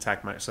elimination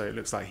tag match, so it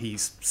looks like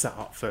he's set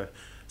up for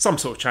some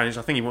sort of challenge.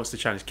 I think he wants to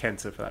challenge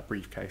Kenta for that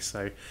briefcase.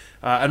 So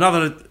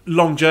another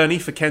long journey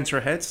for Kenta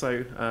ahead.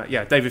 So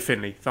David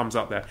Finlay, thumbs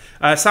up there.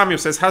 Samuel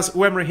says, has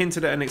Uemura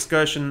hinted at an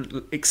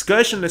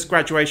excursionless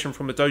graduation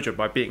from the dojo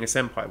by beating a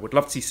senpai? Would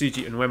love to see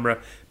Tsuji and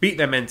Uemura beat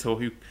their mentor,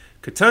 who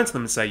could turn to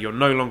them and say, you're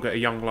no longer a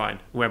young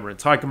lion. Uemura and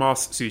Tiger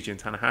Mask, Tsuji and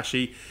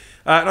Tanahashi.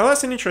 Now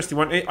that's an interesting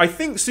one. I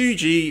think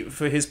Tsuji,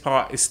 for his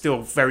part, is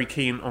still very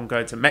keen on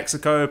going to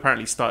Mexico.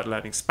 Apparently started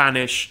learning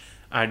Spanish,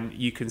 and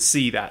you can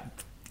see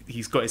that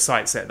he's got his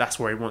sights set. That's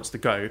where he wants to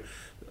go.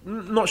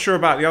 Not sure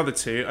about the other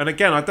two. And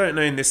again, I don't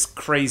know in this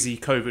crazy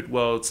COVID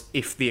world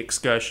if the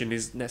excursion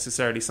is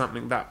necessarily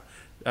something that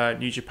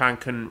New Japan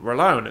can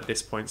rely on at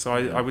this point. So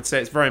I would say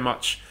it's very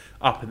much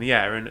up in the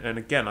air. And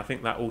again, I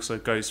think that also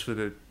goes for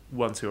the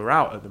ones who are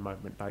out at the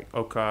moment, like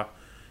Oka,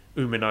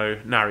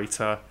 Umino,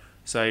 Narita.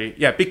 So,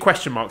 yeah, big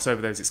question marks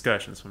over those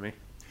excursions for me.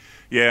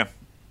 Yeah,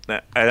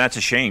 and that's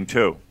a shame,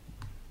 too.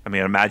 I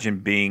mean, imagine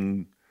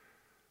being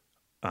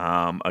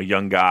a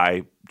young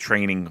guy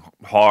training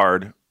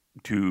hard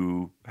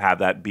to have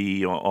that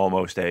be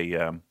almost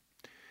you're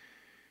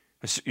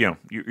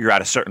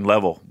at a certain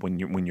level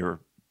when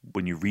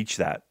you reach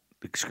that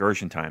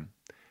excursion time,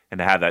 and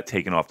to have that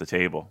taken off the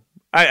table.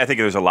 I think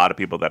there's a lot of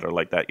people that are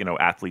like that,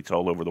 athletes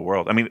all over the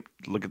world. I mean,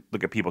 look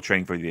at people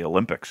training for the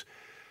Olympics,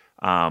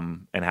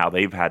 and how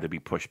they've had to be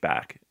pushed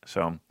back.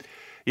 So,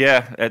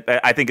 yeah,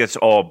 I think it's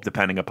all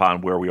depending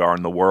upon where we are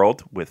in the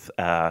world with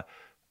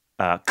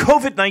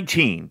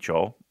COVID-19,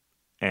 Joel.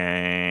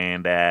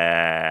 And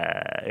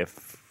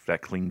if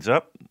that cleans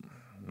up,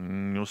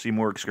 you'll see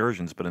more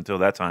excursions. But until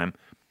that time,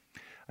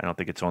 I don't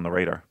think it's on the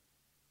radar.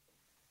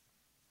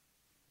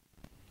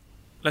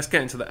 Let's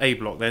get into the A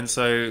block then.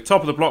 So,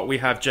 top of the block, we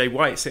have Jay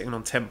White sitting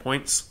on 10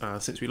 points.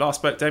 Since we last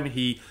spoke to him,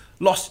 he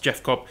lost to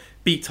Jeff Cobb,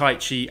 beat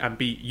Taichi, and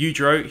beat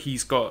Yujiro.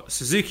 He's got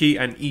Suzuki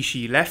and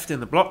Ishii left in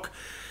the block.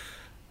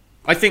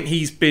 I think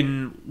he's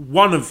been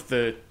one of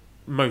the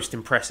most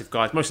impressive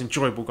guys, most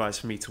enjoyable guys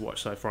for me to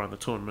watch so far in the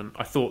tournament.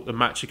 I thought the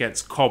match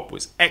against Cobb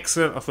was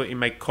excellent. I thought he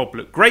made Cobb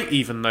look great,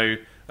 even though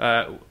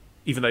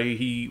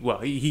he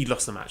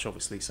lost the match,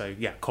 obviously. So,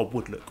 yeah, Cobb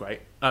would look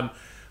great.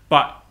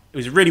 But it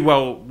was a really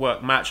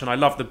well-worked match, and I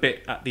love the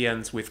bit at the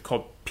end with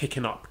Cobb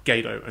picking up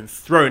Gedo and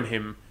throwing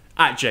him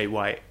at Jay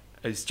White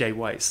as Jay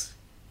White's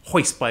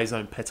hoist by his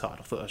own petard.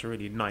 I thought that was a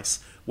really nice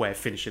way of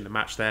finishing the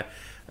match there.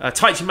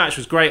 Taichi match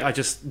was great.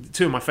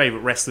 Two of my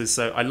favourite wrestlers,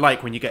 so I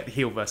like when you get the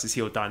heel versus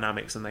heel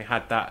dynamics, and they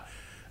had that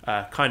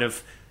kind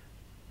of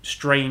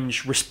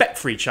strange respect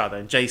for each other.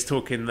 And Jay's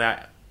talking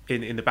that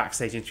in the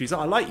backstage interviews,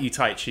 I like you,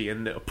 Taichi,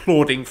 and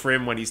applauding for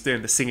him when he's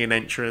doing the singing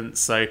entrance.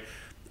 So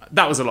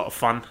that was a lot of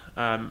fun,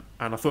 and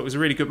I thought it was a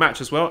really good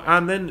match as well.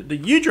 And then the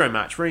Yujiro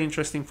match, very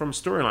interesting from a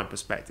storyline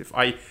perspective.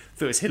 I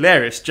thought it was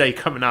hilarious, Jay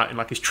coming out in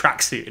like his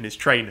tracksuit and his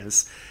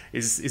trainers,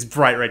 his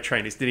bright red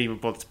trainers, didn't even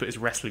bother to put his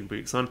wrestling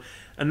boots on.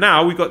 And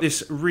now we've got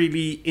this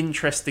really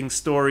interesting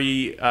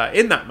story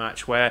in that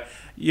match where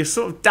you're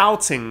sort of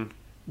doubting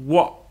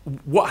what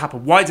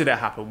happened. Why did it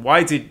happen?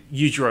 Why did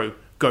Yujiro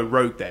go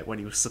rogue there when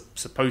he was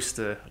supposed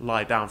to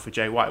lie down for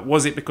Jay White?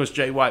 Was it because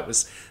Jay White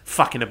was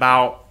fucking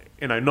about,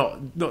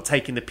 not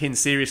taking the pin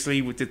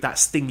seriously? Did that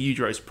sting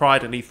Yujiro's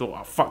pride and he thought,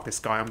 oh, fuck this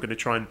guy, I'm going to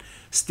try and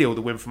steal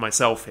the win for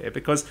myself here?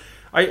 Because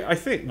I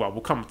think, well,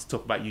 we'll come to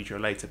talk about Yujiro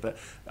later, but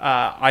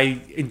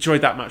I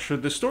enjoyed that match for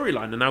the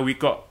storyline. And now we've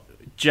got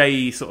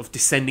Jay sort of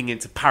descending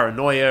into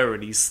paranoia,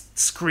 and he's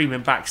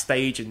screaming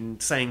backstage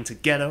and saying to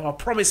Gedo, oh,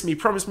 promise me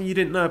you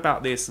didn't know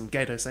about this. And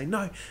Gedo saying,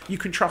 no, you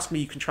can trust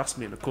me.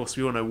 And of course,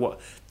 we all know what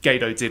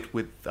Gedo did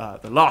with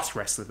the last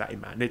wrestler that he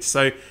managed.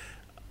 So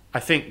I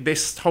think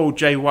this whole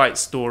Jay White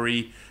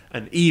story,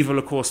 and Evil,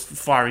 of course,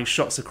 firing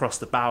shots across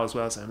the bow as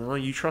well, saying, oh,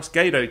 you trust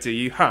Gedo, do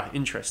you?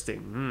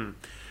 Interesting.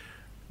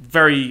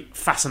 Very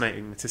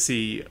fascinating to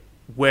see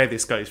where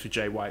this goes for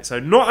Jay White. So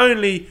not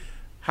only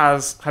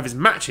have his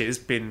matches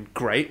been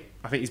great,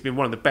 I think he's been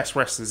one of the best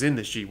wrestlers in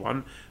this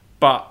G1,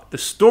 but the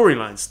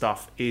storyline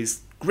stuff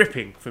is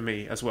gripping for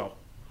me as well.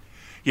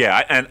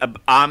 Yeah, and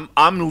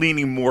I'm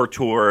leaning more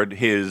toward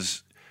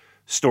his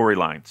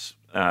storylines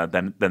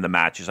than the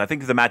matches. I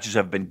think the matches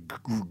have been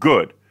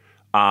good.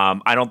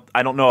 I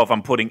don't know if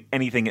I'm putting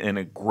anything in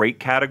a great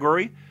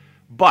category,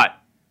 but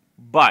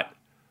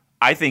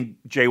I think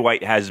Jay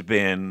White has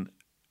been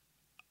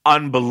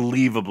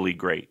unbelievably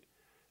great,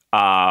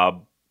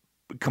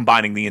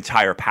 combining the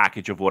entire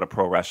package of what a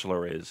pro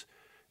wrestler is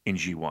in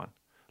G1.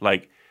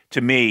 Like, to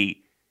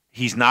me,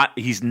 he's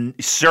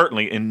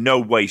certainly in no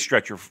way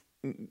stretch of.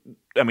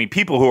 I mean,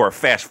 people who are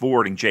fast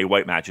forwarding Jay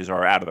White matches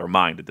are out of their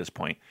mind at this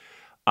point.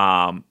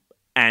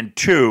 And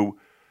two,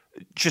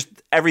 just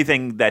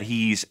everything that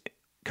he's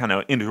kind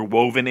of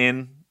interwoven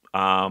in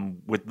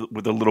with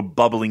the little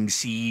bubbling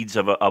seeds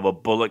of a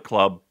Bullet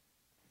Club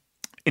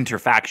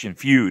interfaction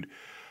feud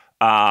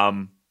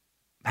have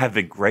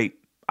been great.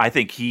 I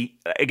think he,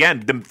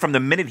 again, from the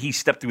minute he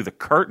stepped through the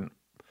curtain,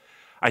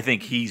 I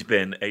think he's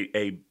been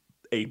a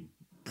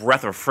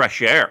breath of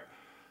fresh air.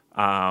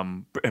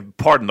 And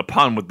pardon the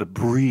pun with the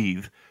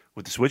breathe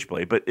with the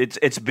Switchblade, but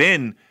it's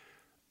been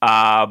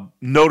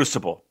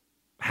noticeable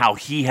how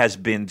he has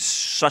been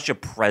such a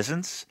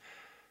presence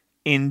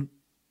in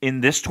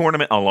this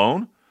tournament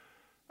alone.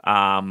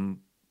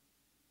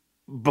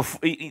 Before,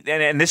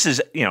 and this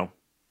is,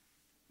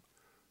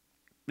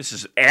 this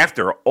is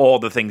after all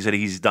the things that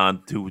he's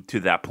done to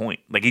that point.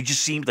 Like, he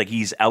just seems like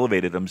he's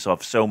elevated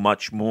himself so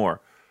much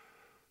more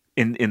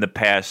in the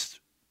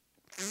past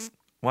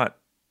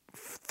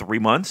 3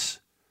 months.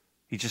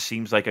 He just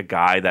seems like a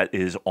guy that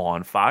is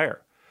on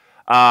fire.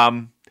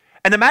 And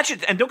the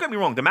matches, and don't get me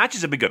wrong, the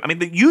matches have been good. I mean,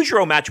 the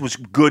Yujiro match was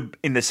good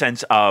in the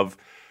sense of,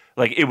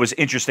 like, it was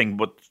interesting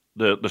what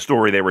the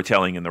story they were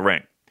telling in the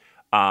ring.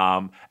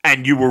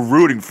 And you were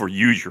rooting for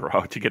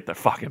Yujiro to get the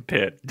fucking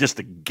pin, just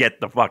to get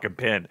the fucking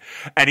pin.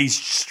 And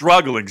he's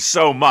struggling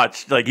so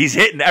much. Like, he's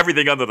hitting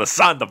everything under the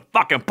sun to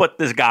fucking put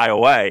this guy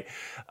away.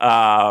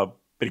 But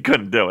he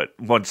couldn't do it.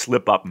 One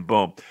slip up and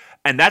boom.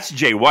 And that's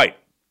Jay White.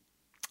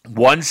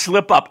 One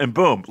slip up and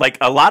boom. Like,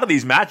 a lot of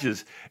these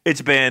matches,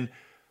 it's been,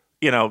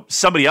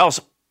 somebody else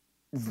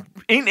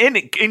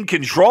in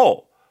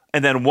control.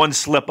 And then one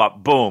slip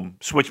up, boom,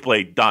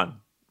 Switchblade done.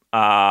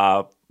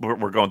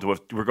 We're going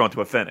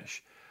to a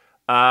finish.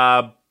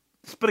 But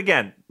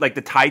again, like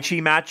the Tai Chi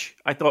match,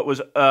 I thought was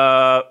good.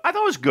 I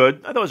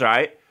thought it was all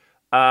right.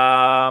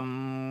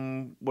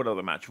 What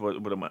other match? What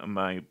am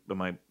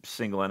I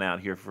singling out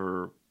here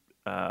for?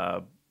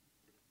 There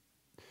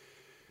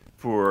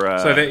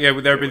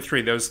have been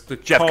three. There was the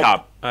Jeff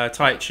Cobb,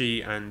 Tai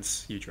Chi, and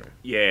Yujiro.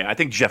 Yeah, I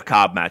think Jeff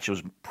Cobb match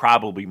was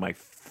probably my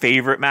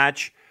favorite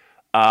match.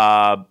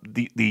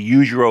 The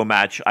Yujiro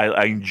match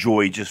I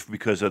enjoy just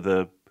because of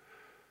the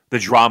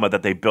drama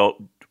that they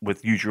built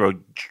with Yujiro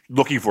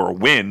looking for a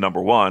win,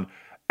 number one,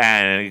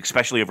 and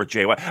especially over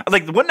Jay White.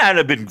 Like, wouldn't that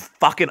have been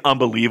fucking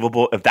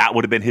unbelievable if that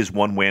would have been his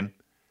one win?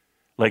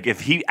 Like,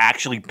 if he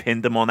actually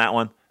pinned him on that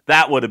one,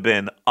 that would have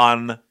been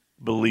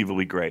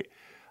unbelievably great.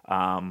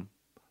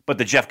 But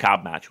the Jeff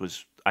Cobb match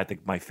was, I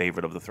think, my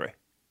favorite of the three.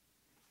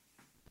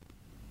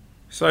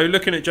 So,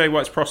 looking at Jay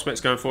White's prospects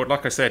going forward,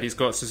 like I said, he's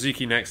got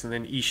Suzuki next and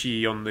then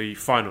Ishii on the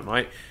final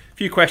night. A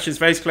few questions.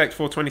 Vase Collect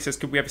 420 says,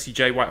 could we ever see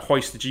Jay White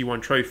hoist the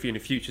G1 trophy in a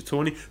future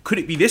tourney? Could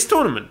it be this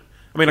tournament?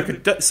 I mean, I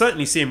could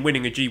certainly see him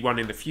winning a G1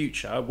 in the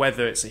future,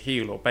 whether it's a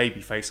heel or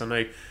babyface.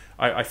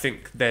 I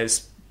think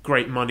there's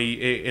great money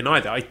in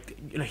either.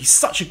 He's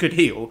such a good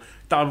heel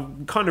that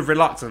I'm kind of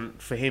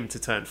reluctant for him to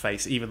turn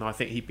face, even though I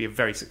think he'd be a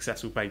very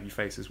successful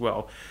babyface as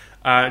well.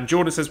 And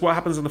Jordan says, what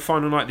happens on the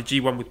final night of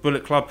the G1 with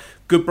Bullet Club?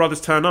 Good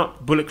Brothers turn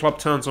up, Bullet Club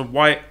turns on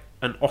White,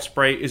 and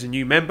Ospreay is a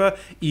new member.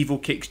 Evil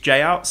kicks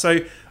Jay out. So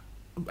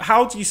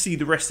how do you see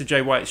the rest of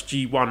Jay White's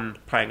G1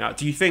 playing out?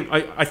 Do you think...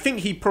 I think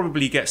he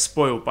probably gets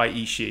spoiled by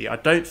Ishii. I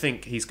don't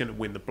think he's going to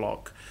win the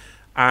block.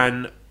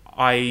 And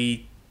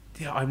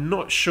I'm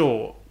not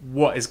sure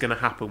what is going to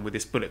happen with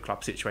this Bullet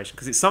Club situation,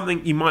 because it's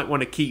something you might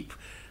want to keep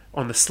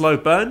on the slow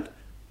burn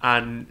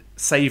and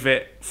save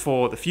it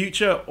for the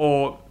future,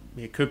 or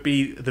it could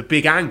be the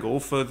big angle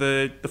for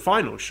the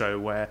final show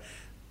where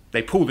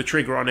they pull the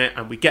trigger on it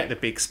and we get the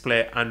big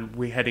split and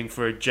we're heading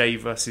for a Jay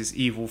versus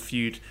Evil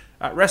feud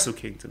at Wrestle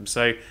Kingdom.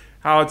 So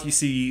how do you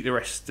see the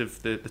rest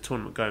of the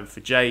tournament going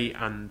for Jay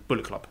and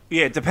Bullet Club?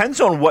 Yeah, it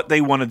depends on what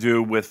they want to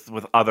do with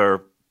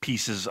other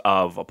pieces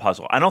of a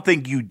puzzle. I don't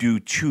think you do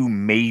two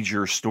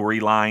major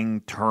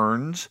storyline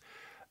turns.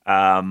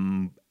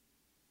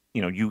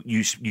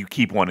 You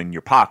keep one in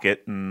your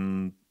pocket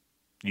and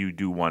you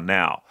do one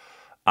now.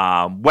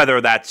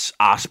 Whether that's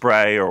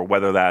Ospreay or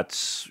whether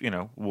that's,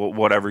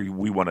 whatever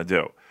we want to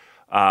do.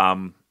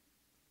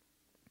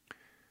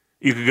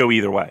 You could go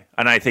either way.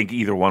 And I think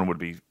either one would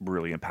be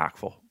really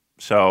impactful.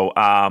 So,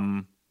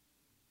 I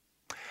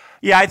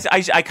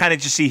kind of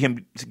just see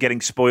him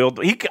getting spoiled.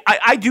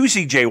 I do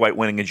see Jay White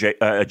winning a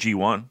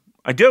G1.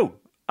 I do.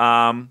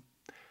 I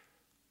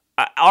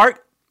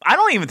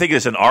don't even think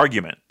it's an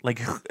argument.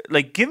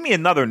 Like, give me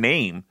another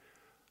name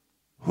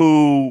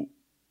who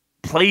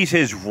plays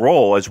his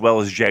role as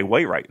well as Jay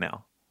White right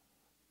now.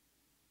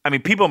 I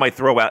mean, people might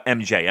throw out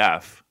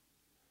MJF.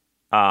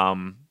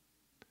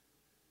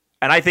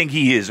 And I think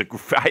he is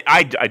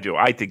I do.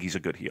 I think he's a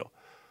good heel.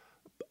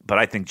 But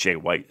I think Jay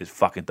White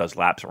does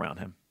laps around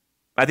him.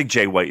 I think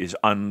Jay White is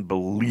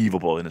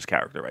unbelievable in his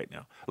character right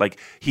now. Like,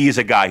 he is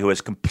a guy who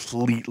has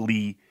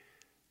completely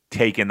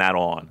taken that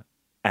on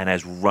and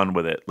has run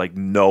with it like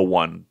no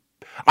one.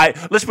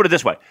 Let's put it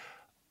this way.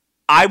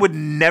 I would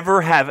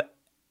never have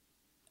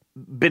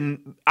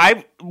been...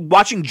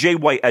 watching Jay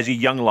White as a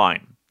young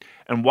lion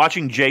and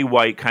watching Jay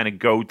White kind of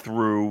go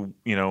through,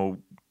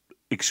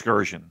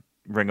 Excursion,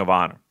 Ring of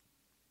Honor.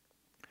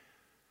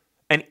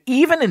 And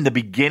even in the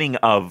beginning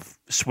of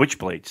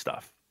Switchblade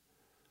stuff,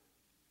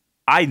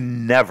 I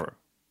never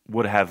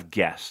would have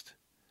guessed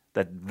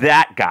that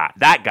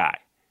guy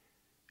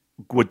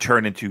would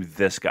turn into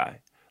this guy.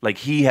 Like,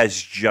 he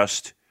has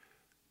just...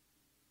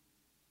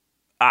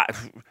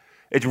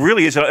 it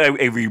really is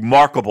a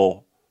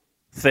remarkable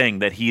thing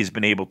that he has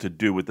been able to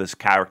do with this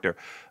character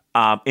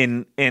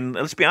in,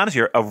 let's be honest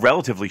here, a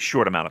relatively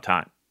short amount of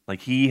time. Like,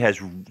 he has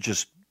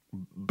just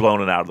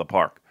blown it out of the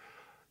park.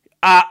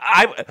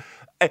 And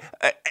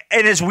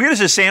as weird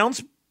as it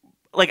sounds,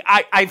 like,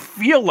 I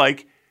feel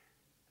like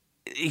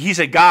he's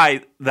a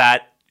guy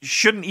that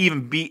shouldn't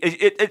even be.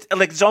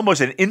 It's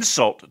almost an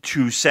insult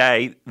to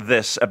say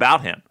this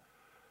about him.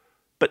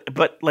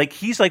 But like,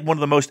 he's like one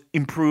of the most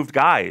improved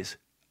guys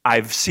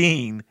I've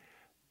seen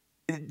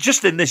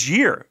just in this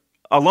year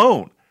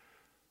alone.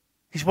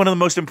 He's one of the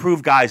most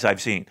improved guys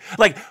I've seen.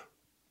 Like,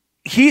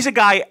 he's a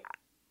guy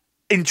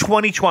in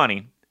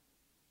 2020.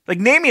 Like,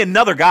 name me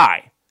another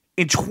guy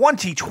in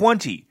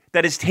 2020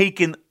 that has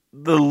taken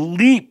the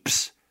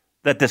leaps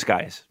that this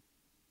guy is.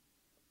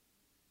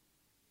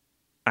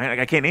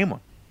 I can't name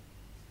one.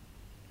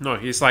 No,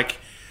 he's like...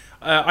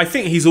 I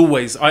think he's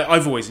always...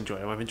 I've always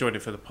enjoyed him. I've enjoyed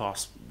him for the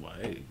past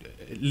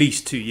at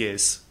least 2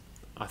 years.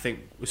 I think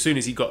as soon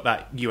as he got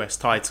that US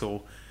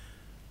title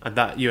and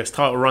that US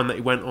title run that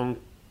he went on,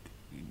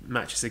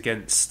 matches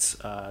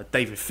against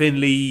David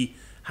Finlay,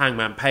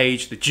 Hangman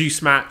Page, the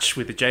Juice match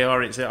with the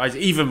JR.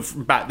 Even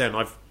from back then,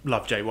 I've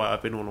loved Jay White.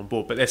 I've been all on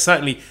board. But there's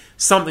certainly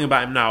something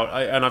about him now.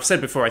 And I've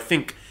said before, I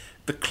think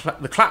the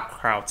clap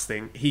crowds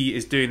thing, he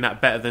is doing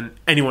that better than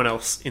anyone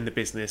else in the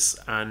business.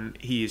 And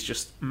he is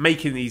just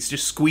he's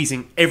just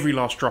squeezing every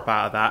last drop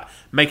out of that,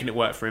 making it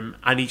work for him.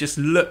 And he just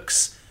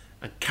looks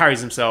and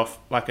carries himself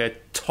like a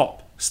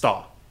top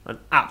star, an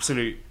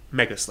absolute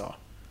megastar.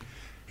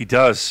 He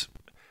does.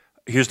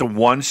 Here's the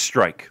one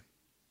strike.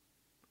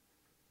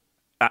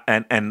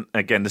 And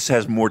again, this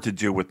has more to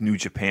do with New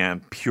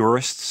Japan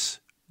purists,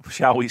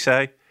 shall we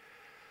say.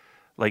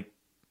 Like,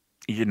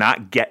 you're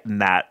not getting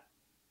that.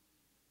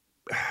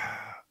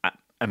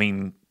 I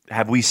mean,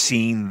 have we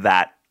seen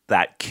that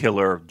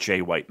killer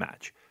Jay White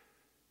match?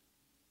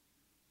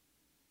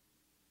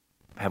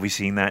 Have we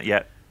seen that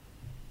yet?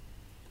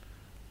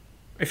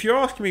 If you're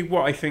asking me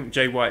what I think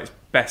Jay White's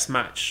best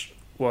match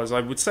was,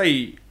 I would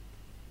say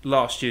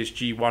last year's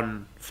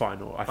G1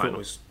 final. I thought it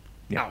was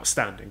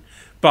outstanding.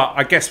 But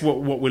I guess what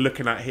we're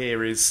looking at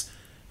here is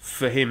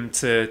for him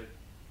to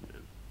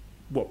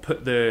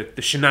put the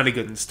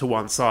shenanigans to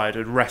one side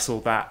and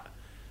wrestle that,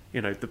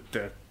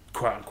 the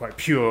quote unquote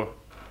pure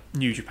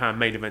New Japan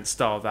main event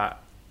style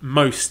that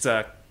most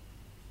of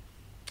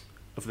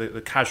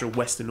the casual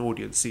Western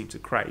audience seem to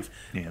crave.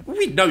 Yeah.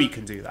 We know he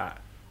can do that.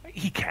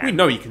 He can. We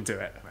know he can do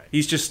it.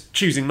 He's just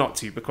choosing not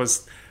to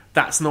because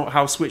that's not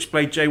how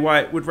Switchblade Jay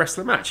White would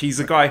wrestle a match. He's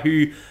a guy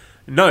who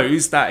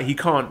knows that he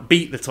can't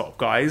beat the top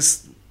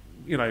guys,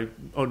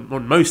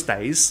 on most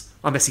days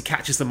unless he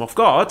catches them off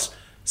guard.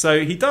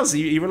 So he does.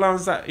 He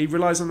relies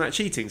on that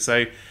cheating.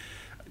 So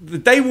the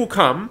day will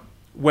come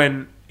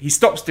when he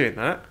stops doing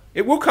that.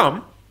 It will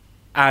come,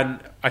 And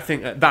I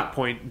think at that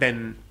point,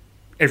 then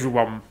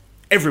everyone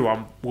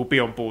will be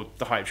on board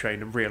the hype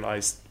train and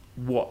realise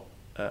what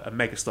a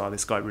megastar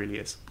this guy really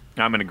is.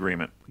 I'm in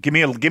agreement. Give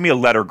me a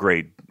letter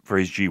grade for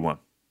his G1.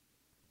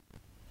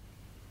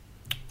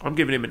 I'm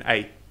giving him an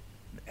A.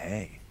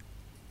 A.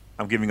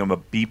 I'm giving him a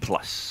B+.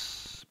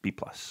 B+.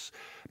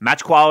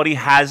 Match quality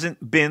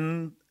hasn't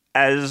been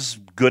as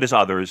good as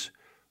others,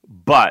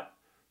 but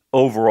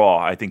overall,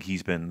 I think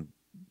he's been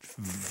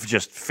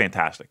just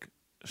fantastic.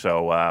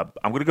 So I'm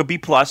going to go B+,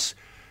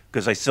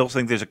 because I still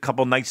think there's a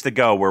couple nights to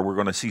go where we're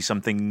going to see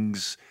some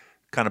things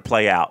kind of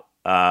play out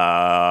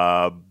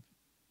that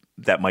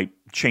might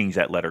change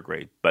that letter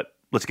grade. But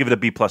let's give it a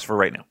B+ for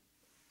right now.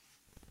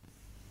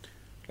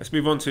 Let's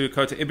move on to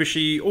Kota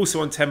Ibushi,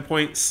 also on 10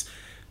 points,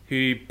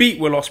 who beat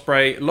Will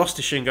Ospreay, lost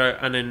to Shingo,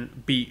 and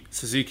then beat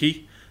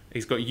Suzuki.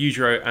 He's got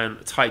Yujiro and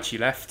Taichi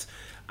left.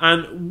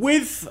 And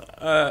with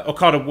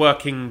Okada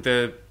working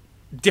the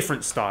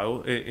different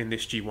style in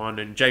this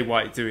G1 and Jay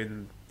White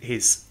doing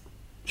his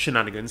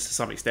shenanigans to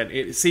some extent,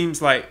 it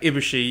seems like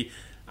Ibushi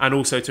and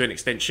also to an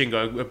extent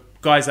Shingo are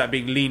guys that are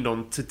being leaned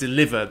on to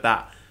deliver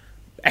that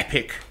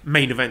epic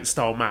main event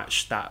style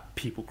match that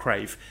people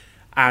crave.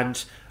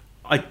 And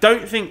I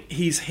don't think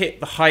he's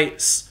hit the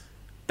heights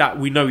that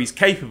we know he's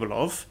capable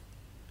of,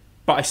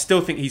 but I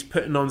still think he's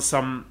putting on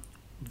some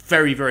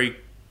very, very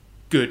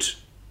good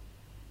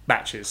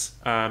matches.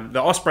 The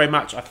Ospreay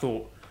match I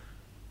thought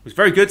was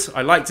very good.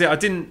 I liked it. I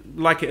didn't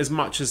like it as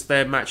much as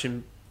their match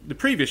in the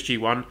previous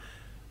G1,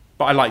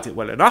 but I liked it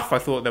well enough. I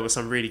thought there were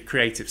some really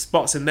creative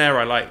spots in there.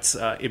 I liked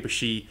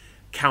Ibushi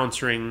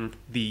countering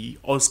the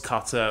Oz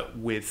Cutter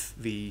with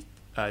the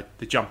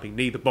jumping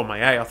knee, the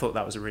Bomaye. I thought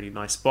that was a really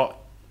nice spot.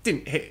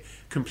 Didn't hit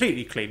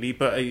completely cleanly,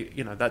 but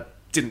that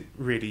didn't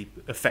really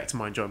affect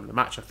my enjoyment of the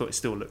match. I thought it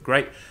still looked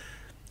great.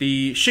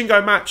 The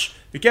Shingo match,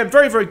 again,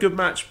 very, very good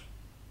match.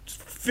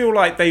 Feel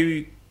like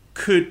they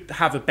could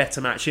have a better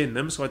match in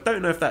them, so I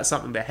don't know if that's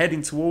something they're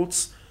heading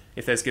towards,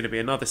 if there's going to be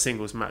another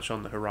singles match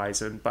on the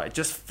horizon, but it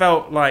just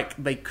felt like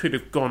they could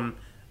have gone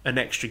an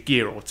extra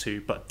gear or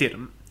two, but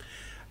didn't.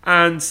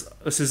 And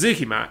a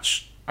Suzuki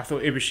match, I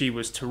thought Ibushi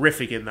was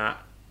terrific in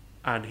that,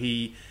 and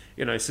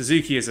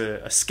Suzuki is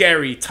a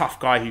scary, tough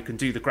guy who can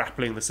do the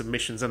grappling, the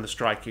submissions, and the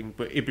striking.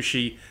 But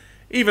Ibushi,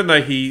 even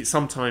though he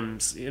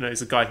sometimes,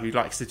 is a guy who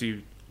likes to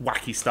do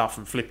wacky stuff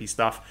and flippy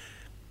stuff,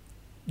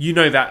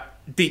 that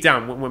deep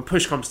down, when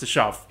push comes to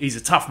shove, he's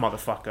a tough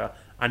motherfucker,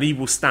 and he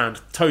will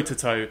stand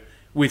toe-to-toe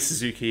with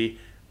Suzuki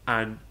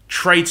and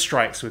trade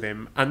strikes with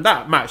him. And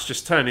that match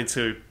just turned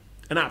into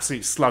an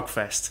absolute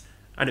slugfest,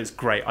 and it was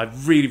great. I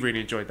really, really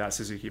enjoyed that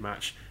Suzuki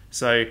match.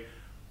 So...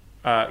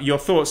 your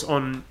thoughts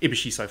on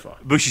Ibushi so far?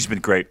 Ibushi's been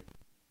great.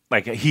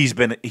 Like he's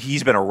been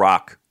a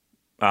rock.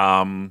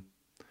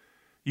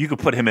 You could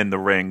put him in the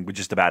ring with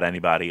just about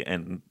anybody,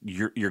 and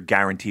you're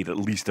guaranteed at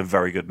least a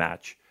very good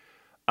match.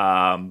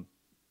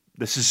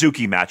 The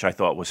Suzuki match I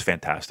thought was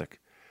fantastic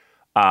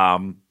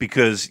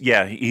because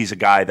he's a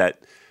guy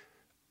that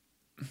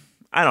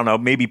I don't know.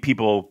 Maybe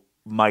people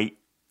might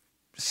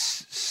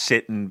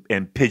sit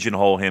and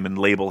pigeonhole him and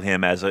label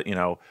him as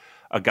a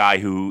guy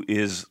who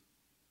is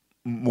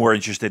more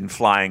interested in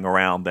flying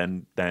around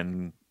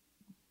than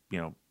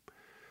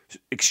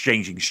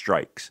exchanging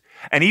strikes.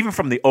 And even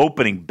from the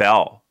opening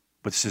bell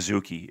with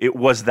Suzuki, it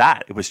was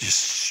just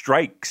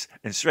strikes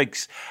and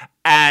strikes.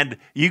 And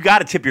you got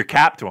to tip your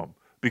cap to him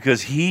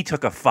because he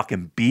took a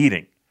fucking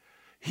beating.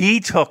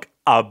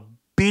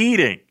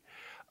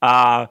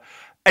 And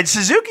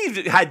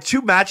Suzuki had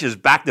two matches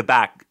back to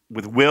back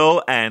with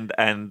Will and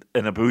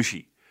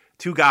Ibushi,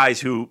 two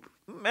guys who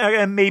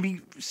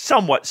maybe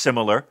somewhat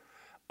similar.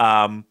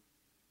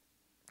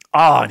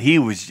 And he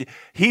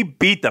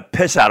beat the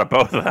piss out of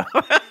both of them.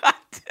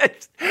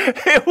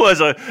 It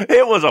was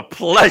a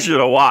pleasure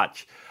to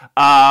watch.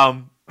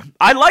 I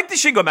liked the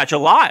Shingo match a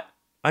lot.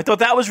 I thought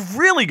that was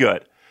really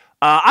good.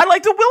 I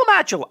liked the Will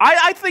match a lot.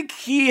 I think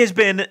he has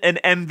been an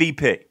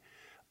MVP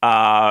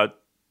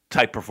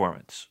type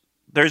performance.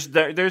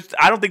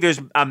 I don't think there's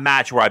a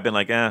match where I've been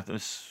like,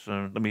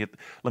 let me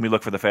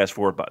look for the fast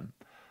forward button.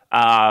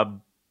 But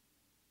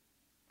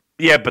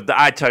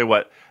I tell you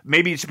what,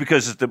 maybe it's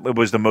because it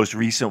was the most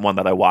recent one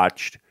that I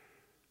watched.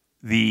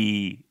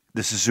 The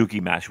Suzuki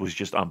match was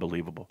just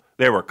unbelievable.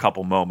 There were a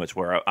couple moments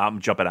where I'm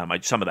jumping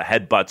on some of the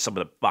headbutts, some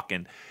of the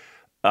fucking,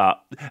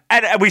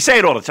 and we say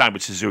it all the time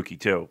with Suzuki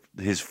too.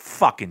 His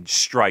fucking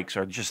strikes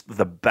are just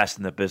the best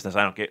in the business.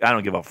 I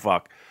don't give a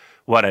fuck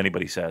what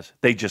anybody says.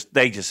 They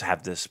just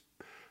have this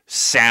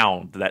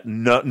sound that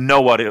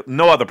no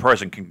other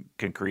person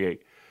can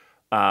create.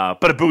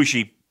 But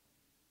Ibushi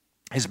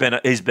he's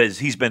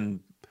been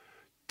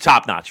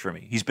top notch for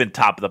me. He's been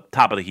top of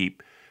the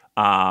heap.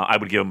 I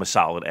would give him a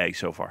solid A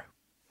so far.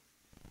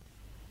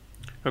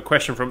 A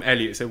question from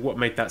Elliot said, what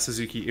made that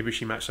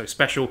Suzuki-Ibushi match so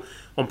special?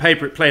 On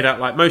paper, it played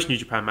out like most New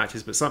Japan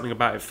matches, but something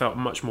about it felt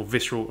much more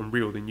visceral and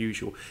real than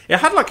usual. It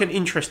had like an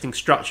interesting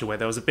structure where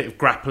there was a bit of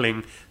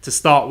grappling to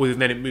start with,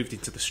 and then it moved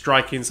into the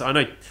striking. So I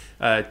know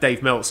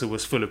Dave Meltzer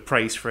was full of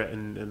praise for it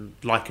and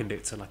likened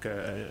it to like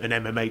an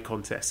MMA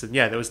contest. And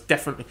yeah, there was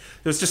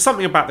just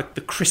something about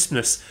the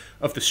crispness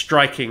of the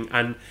striking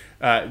and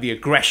the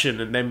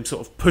aggression and them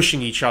sort of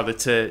pushing each other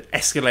to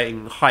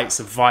escalating heights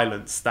of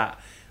violence that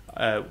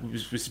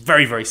was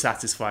very, very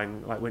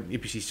satisfying. Like when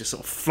Ibushi's just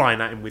sort of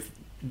flying at him with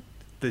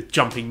the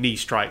jumping knee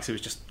strikes. It was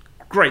just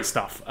great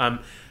stuff.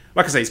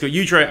 Like I say, he's got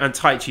Yujiro and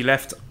Taichi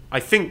left. I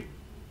think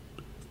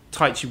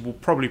Taichi will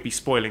probably be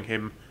spoiling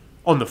him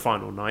on the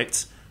final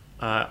night.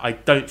 I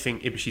don't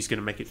think Ibushi's going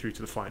to make it through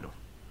to the final.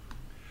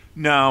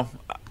 No.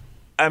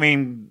 I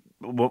mean,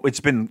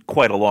 it's been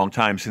quite a long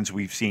time since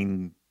we've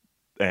seen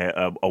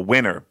a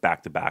winner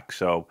back-to-back,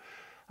 so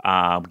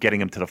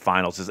getting him to the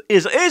finals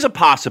is a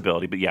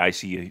possibility. But yeah, I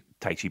see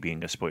Taichi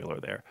being a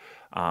spoiler there.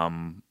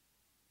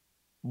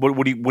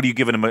 What are you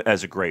giving him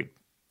as a grade?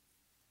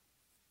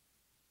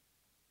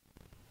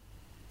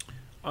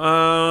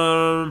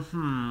 I'm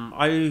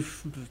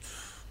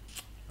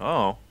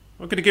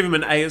going to give him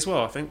an A as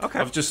well, I think. Okay.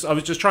 I was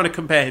just trying to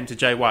compare him to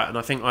Jay White, and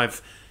I think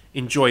I've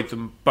enjoyed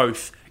them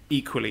both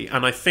equally.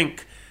 And I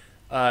think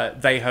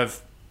they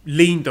have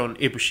leaned on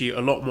Ibushi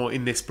a lot more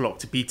in this block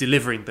to be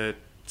delivering the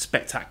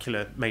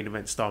spectacular main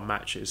event style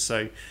matches.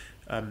 So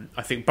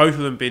I think both of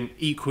them have been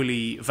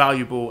equally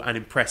valuable and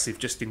impressive,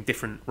 just in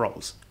different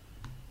roles.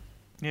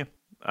 Yeah.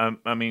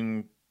 I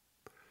mean,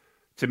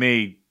 to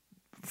me,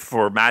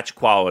 for match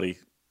quality,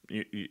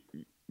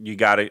 you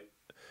got to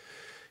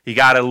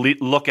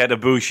look at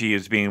Ibushi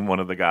as being one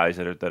of the guys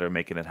that are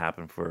making it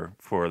happen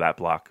for that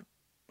block.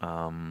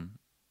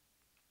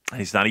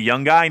 He's not a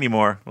young guy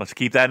anymore. Let's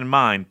keep that in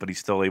mind, but he's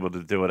still able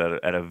to do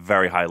it at a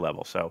very high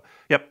level. So,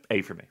 yep,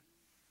 A for me.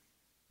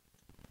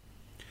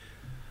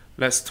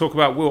 Let's talk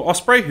about Will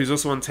Ospreay, who's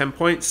also on 10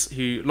 points,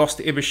 who lost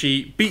to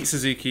Ibushi, beat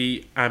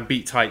Suzuki, and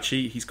beat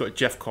Taichi. He's got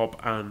Jeff Cobb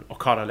and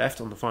Okada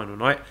left on the final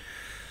night.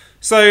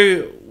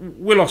 So,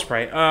 Will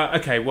Ospreay.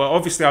 Okay, well,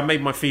 obviously I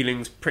made my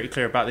feelings pretty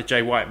clear about the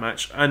Jay White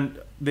match. And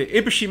the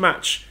Ibushi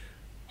match,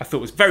 I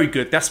thought was very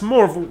good. That's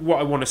more of what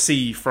I want to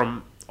see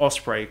from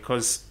Ospreay,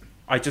 because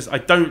I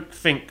don't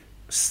think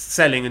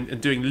selling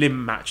and doing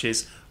limb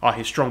matches are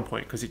his strong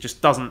point, because it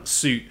just doesn't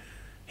suit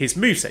his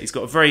moveset. He's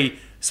got a very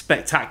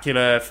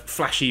spectacular,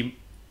 flashy,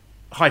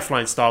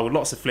 high-flying style with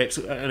lots of flips.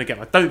 And again,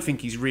 I don't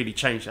think he's really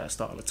changed that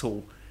style at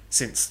all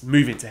since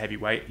moving to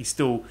heavyweight. He's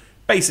still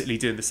basically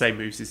doing the same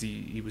moves as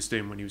he was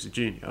doing when he was a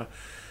junior.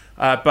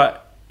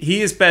 But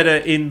he is better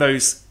in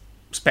those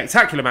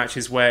spectacular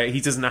matches where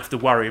he doesn't have to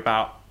worry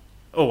about,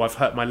 oh, I've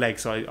hurt my leg,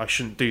 so I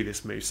shouldn't do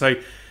this move. So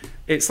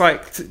it's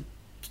like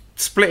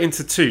split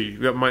into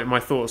two, my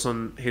thoughts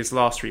on his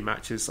last three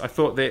matches. I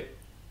thought the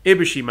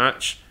Ibushi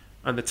match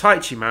and the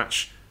Taichi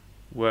match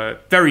were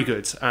very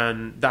good,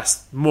 and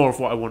that's more of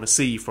what I want to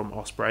see from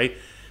Ospreay.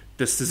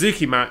 The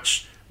Suzuki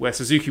match, where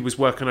Suzuki was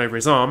working over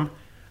his arm,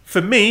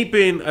 for me,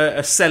 being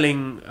a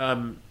selling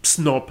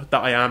snob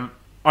that I am,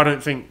 I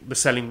don't think the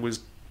selling was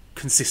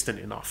consistent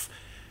enough.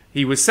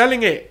 He was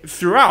selling it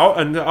throughout,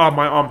 and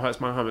my arm hurts,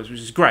 which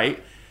is great.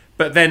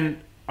 But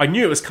then I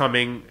knew it was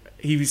coming.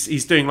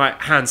 He's doing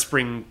like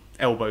handspring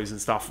elbows and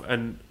stuff,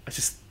 and I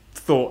just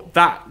thought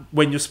that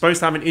when you're supposed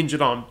to have an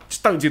injured arm,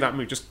 just don't do that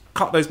move. Just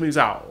cut those moves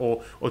out,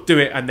 or do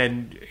it and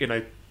then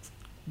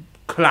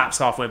collapse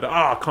halfway. But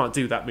I can't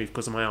do that move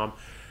because of my arm.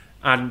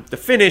 And the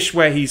finish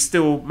where he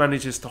still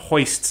manages to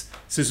hoist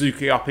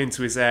Suzuki up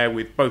into his air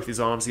with both his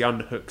arms, the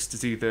underhooks to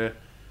do the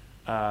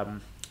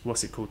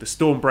what's it called, the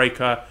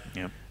Stormbreaker.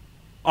 Yeah.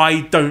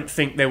 I don't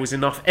think there was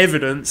enough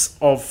evidence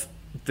of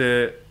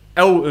the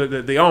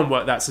arm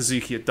work that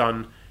Suzuki had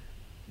done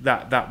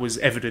that was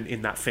evident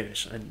in that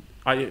finish. And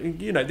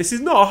this is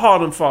not a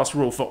hard and fast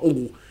rule for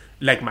all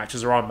leg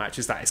matches or arm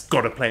matches that it's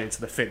got to play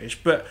into the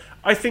finish. But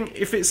I think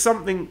if it's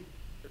something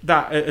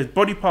that a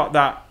body part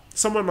that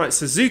someone like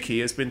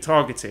Suzuki has been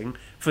targeting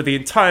for the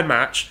entire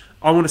match,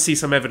 I want to see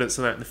some evidence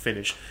of that in the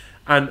finish.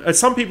 And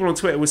some people on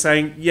Twitter were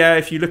saying, yeah,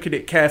 if you look at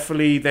it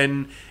carefully,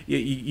 then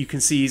you can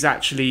see he's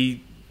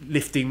actually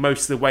lifting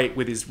most of the weight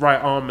with his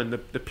right arm, and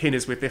the pin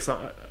is with this.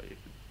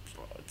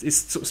 It's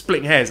sort of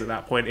splitting hairs at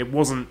that point. It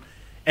wasn't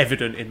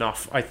evident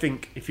enough. I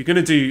think if you're going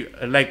to do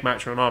a leg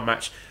match or an arm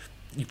match,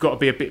 you've got to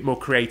be a bit more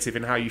creative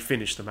in how you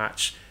finish the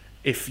match.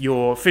 If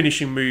your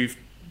finishing move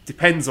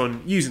depends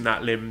on using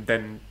that limb,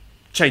 then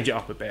change it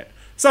up a bit.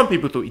 Some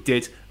people thought he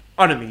did.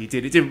 I don't think he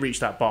did. It didn't reach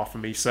that bar for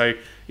me. So,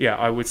 yeah,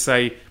 I would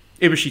say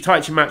Ibushi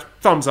Taichi match,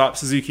 thumbs up.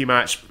 Suzuki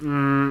match,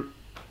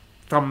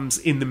 thumbs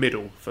in the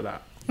middle for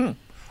that.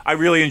 I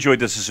really enjoyed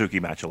the Suzuki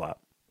match a lot.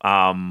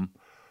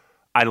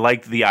 I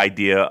liked the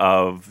idea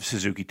of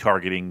Suzuki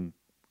targeting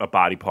a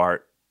body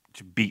part,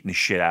 beating the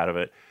shit out of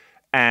it.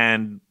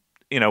 And,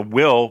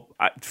 Will,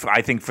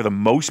 I think for the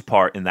most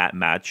part in that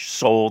match,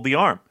 sold the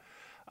arm.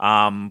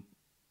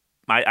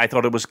 I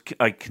thought it was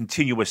a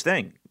continuous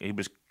thing. He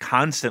was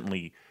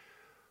constantly,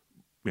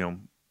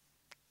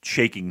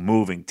 shaking,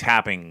 moving,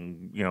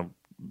 tapping,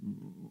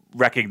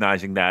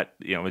 recognizing that,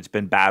 it's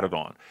been battered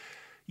on.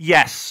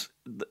 Yes.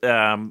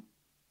 And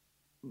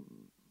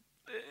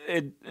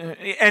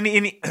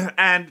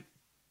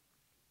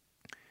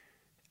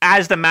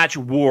as the match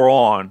wore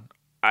on,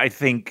 I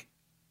think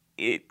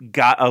it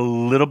got a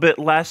little bit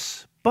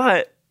less,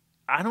 but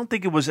I don't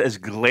think it was as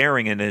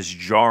glaring and as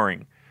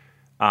jarring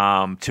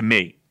to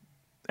me,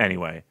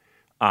 anyway,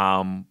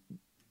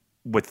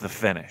 with the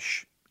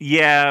finish.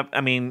 Yeah,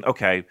 I mean,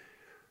 okay.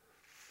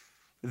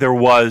 There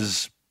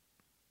was...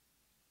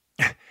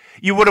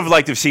 You would have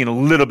liked to have seen a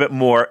little bit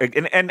more,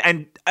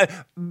 and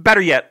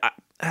better yet,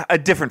 a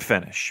different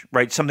finish,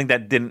 right? Something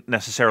that didn't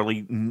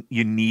necessarily...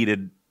 You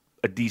needed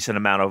a decent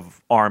amount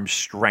of arm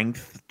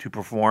strength to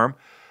perform.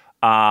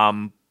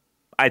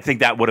 I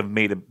think that would have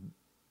made it...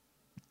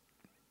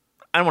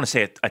 I don't want to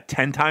say a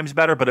 10 times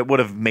better, but it would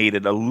have made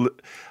it I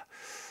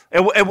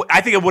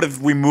think it would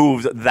have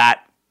removed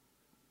that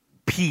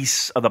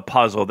piece of the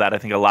puzzle that I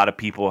think a lot of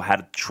people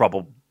had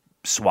trouble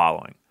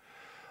swallowing.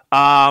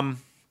 That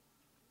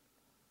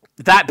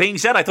being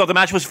said, I thought the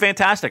match was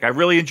fantastic. I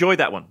really enjoyed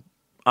that one.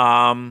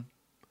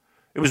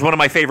 It was one of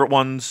my favorite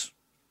ones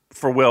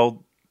for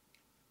Will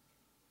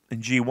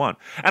in G1.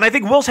 And I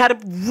think Will's had a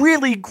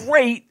really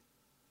great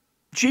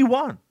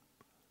G1.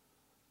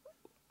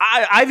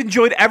 I've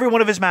enjoyed every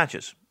one of his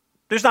matches.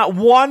 There's not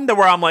one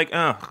where I'm like,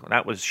 oh,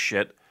 that was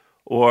shit.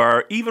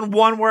 Or even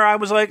one where I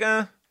was like,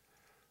 that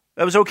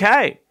was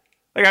okay.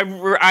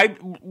 Like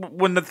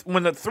when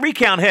the 3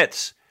 count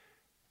hits,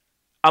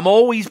 I'm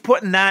always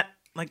putting that,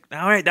 like,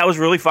 all right, that was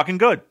really fucking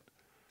good.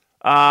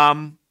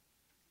 Give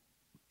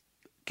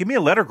me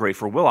a letter grade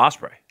for Will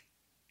Ospreay.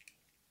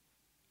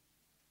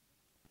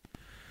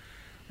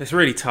 It's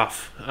really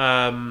tough.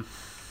 I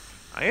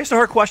asked the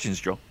hard questions,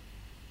 Joe.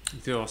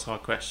 You do ask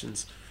hard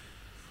questions.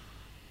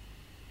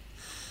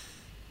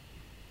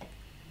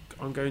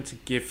 I'm going to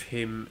give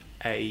him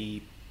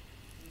a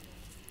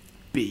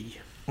B.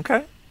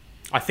 Okay.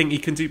 I think he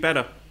can do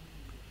better.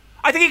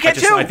 I think he can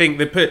too. I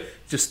think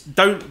just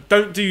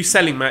don't do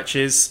selling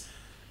matches,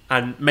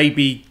 and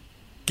maybe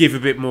give a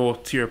bit more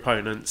to your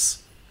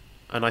opponents.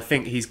 And I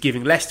think he's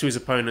giving less to his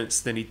opponents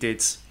than he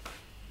did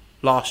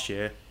last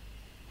year.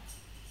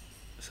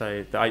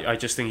 So I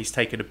just think he's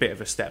taken a bit of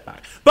a step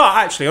back. But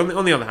actually,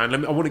 on the other hand,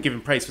 I want to give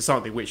him praise for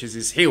something, which is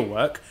his heel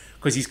work,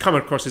 because he's come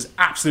across as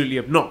absolutely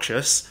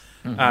obnoxious.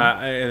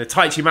 Mm-hmm. In the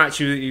Taichi match,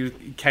 he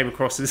came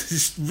across as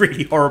this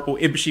really horrible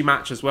Ibushi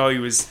match as well. He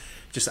was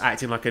just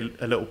acting like a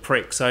little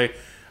prick. So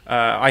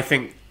I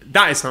think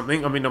that is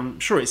something. I mean, I'm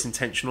sure it's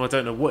intentional. I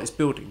don't know what it's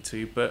building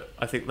to, but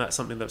I think that's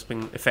something that's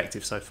been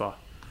effective so far.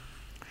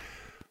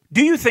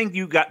 Do you think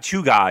you got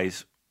two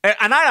guys,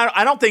 and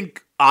I don't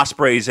think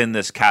Ospreay's in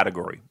this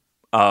category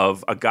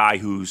of a guy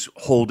who's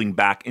holding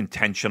back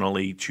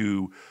intentionally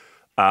to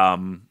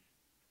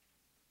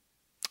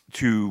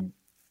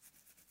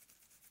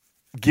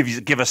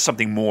give us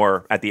something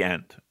more at the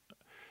end.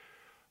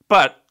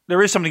 But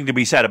there is something to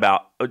be said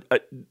about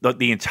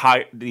the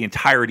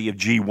entirety of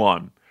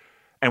G1,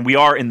 and we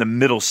are in the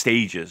middle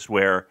stages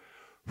where,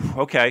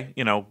 okay,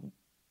 you don't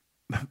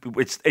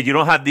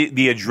have the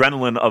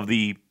adrenaline of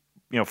the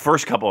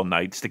first couple of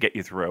nights to get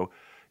you through.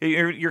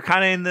 You're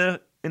kind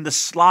of in the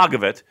slog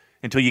of it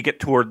until you get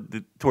toward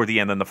the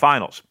end in the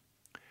finals.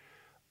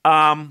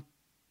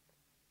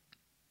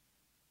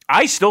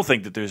 I still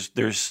think that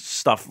there's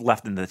stuff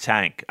left in the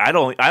tank. I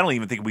don't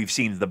even think we've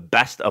seen the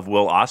best of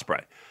Will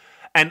Ospreay,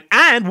 and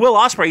Will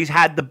Ospreay's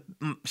had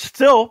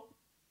still,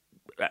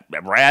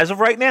 as of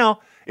right now,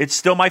 it's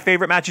still my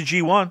favorite match in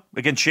G1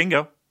 against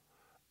Shingo.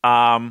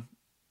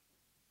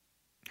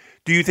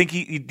 Do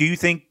you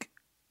think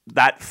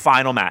that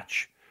final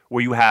match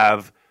where you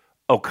have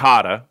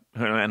Okada,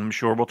 and I'm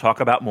sure we'll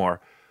talk about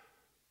more,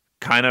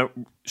 kind of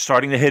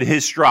starting to hit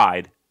his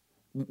stride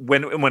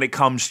when it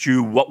comes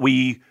to what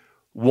we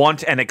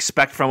want and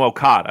expect from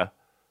Okada,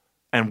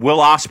 and Will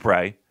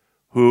Ospreay,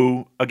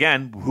 who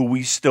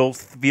we still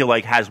feel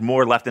like has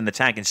more left in the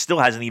tank and still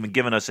hasn't even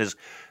given us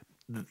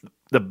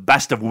the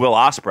best of Will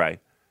Ospreay?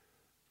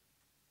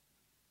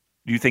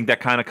 Do you think that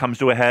kind of comes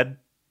to a head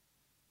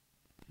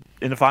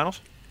in the finals?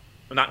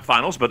 Not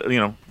finals, but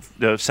the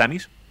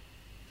semis?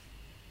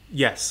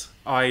 Yes,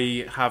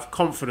 I have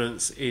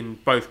confidence in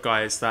both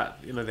guys that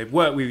they've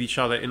worked with each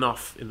other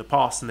enough in the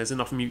past, and there's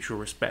enough mutual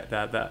respect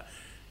there that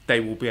they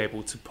will be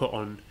able to put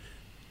on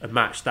a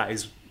match that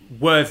is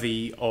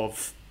worthy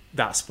of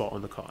that spot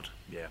on the card.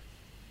 Yeah.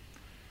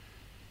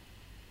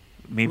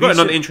 We've got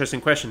another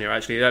interesting question here,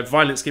 actually.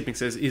 Violent Skipping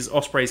says, is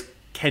Ospreay's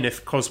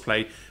Kenneth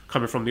cosplay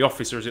coming from The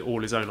Office, or is it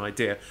all his own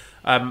idea?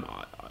 I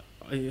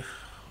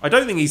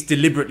don't think he's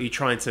deliberately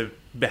trying to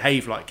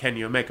behave like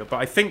Kenny Omega, but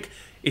I think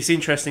it's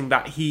interesting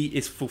that he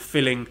is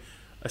fulfilling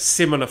a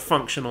similar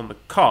function on the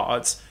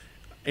cards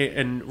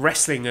and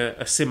wrestling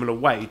a similar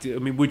way. I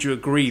mean, would you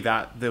agree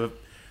that the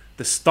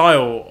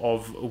style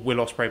of a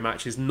Will Ospreay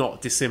match is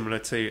not dissimilar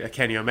to a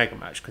Kenny Omega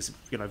match? Because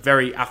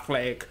very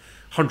athletic,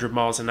 100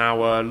 miles an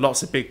hour,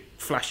 lots of big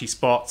flashy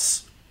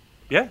spots.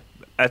 Yeah,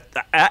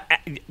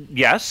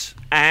 Yes,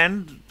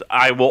 and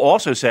I will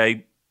also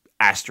say,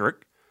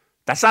 asterisk,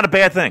 that's not a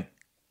bad thing.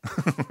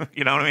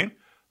 You know what I mean?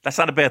 That's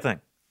not a bad thing.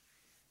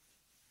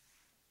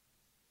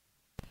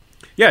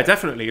 Yeah,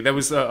 definitely. There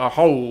was a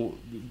hole.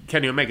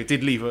 Kenny Omega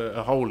did leave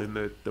a hole in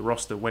the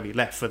roster when he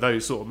left for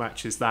those sort of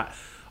matches that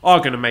are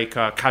going to make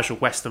casual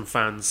Western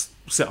fans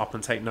sit up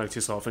and take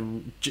notice of.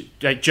 And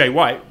Jay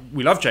White,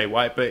 we love Jay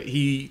White, but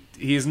he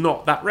is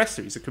not that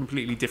wrestler. He's a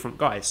completely different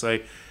guy. So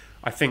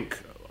I think,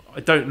 I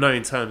don't know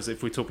in terms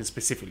if we're talking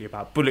specifically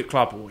about Bullet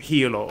Club or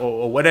heel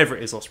or whatever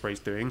it is Ospreay's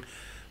doing,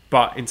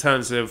 but in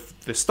terms of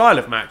the style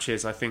of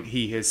matches, I think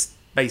he has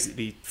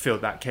basically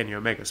filled that Kenny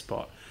Omega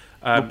spot.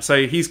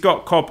 So he's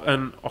got Cobb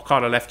and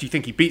Okada left. Do you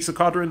think he beats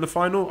Okada in the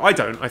final? I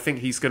don't. I think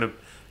he's going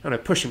to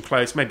push him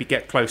close, maybe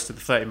get close to the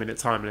 30-minute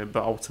time limit,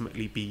 but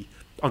ultimately be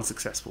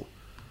unsuccessful.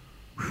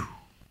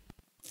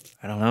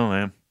 I don't know,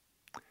 man.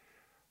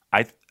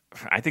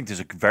 I think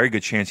there's a very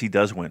good chance he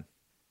does win.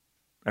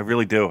 I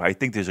really do. I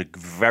think there's a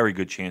very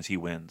good chance he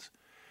wins.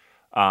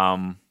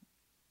 To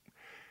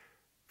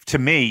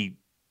me,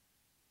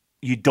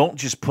 you don't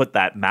just put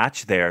that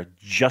match there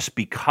just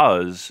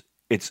because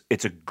it's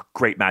a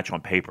great match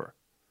on paper.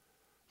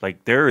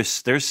 Like there's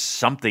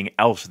something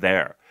else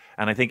there.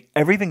 And I think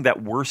everything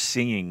that we're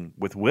seeing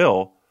with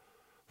Will,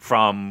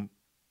 from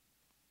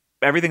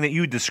everything that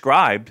you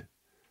described,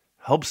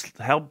 helps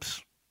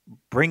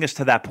bring us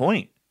to that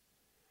point.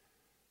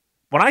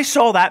 When I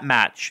saw that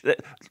match,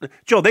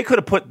 Joe, they could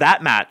have put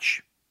that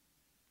match,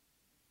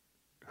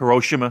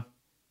 Hiroshima,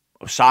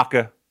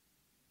 Osaka,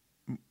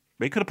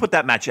 they could have put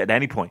that match at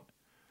any point.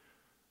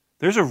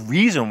 There's a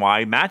reason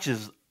why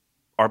matches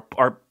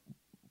are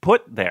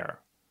put there.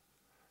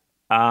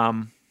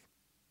 I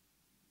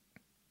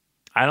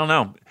don't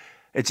know.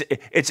 It's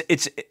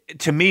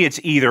to me, it's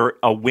either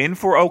a win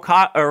for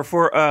Okada or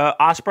for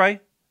Ospreay,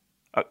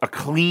 a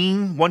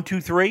clean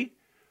 1-2-3,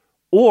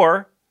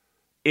 or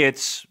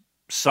it's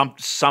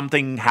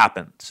something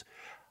happens.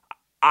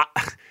 I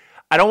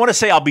don't want to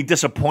say I'll be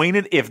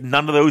disappointed if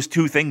none of those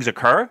two things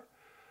occur,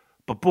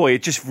 but boy,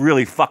 it just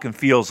really fucking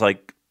feels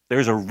like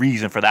there's a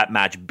reason for that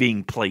match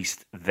being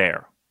placed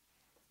there.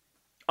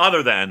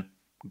 Other than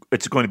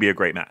it's going to be a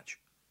great match.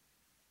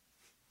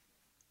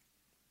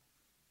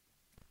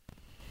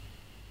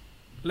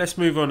 Let's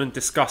move on and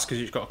discuss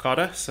Kazuchika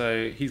Okada.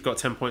 So he's got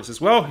 10 points as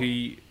well.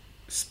 He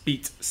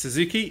beat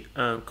Suzuki,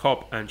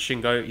 Cobb and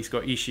Shingo. He's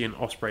got Ishii and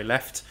Ospreay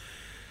left.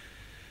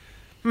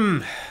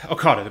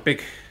 Okada, the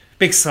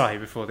big sigh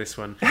before this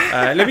one.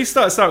 Let me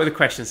start with the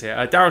questions here.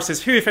 Daryl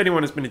says, who, if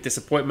anyone, has been a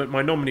disappointment?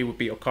 My nominee would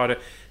be Okada.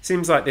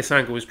 Seems like this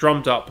angle was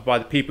drummed up by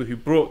the people who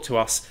brought to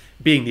us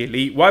being the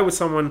elite. Why would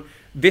someone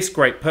this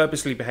great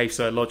purposely behave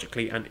so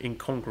illogically and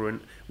incongruent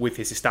with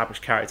his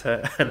established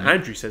character? And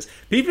Andrew says,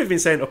 people have been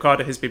saying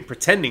Okada has been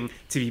pretending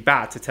to be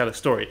bad to tell a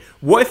story.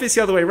 What if it's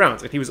the other way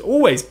around and he was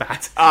always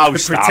bad,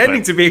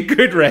 pretending to be a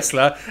good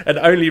wrestler and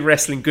only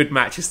wrestling good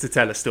matches to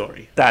tell a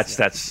story? Go it's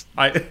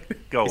away.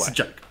 A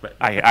joke. But,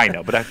 I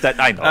know, but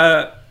I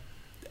know.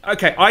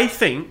 Okay, I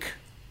think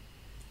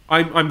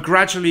I'm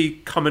gradually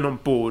coming on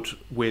board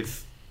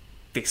with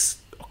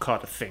this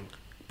Okada thing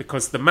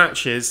because the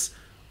matches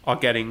are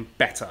getting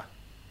better.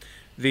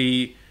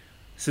 The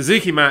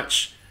Suzuki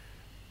match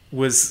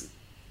was,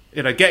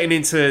 getting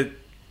into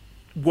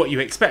what you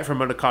expect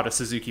from an Okada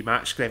Suzuki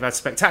match. They've had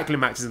spectacular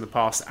matches in the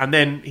past, and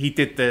then he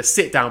did the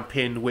sit-down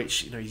pin,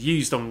 which he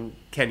used on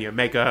Kenny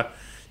Omega,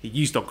 he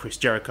used on Chris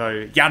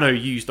Jericho, Yano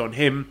used on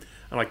him,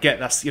 and I get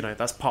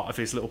that's part of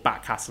his little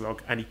back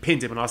catalogue, and he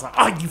pinned him, and I was like,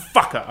 oh, you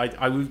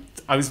fucker!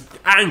 I was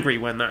angry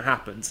when that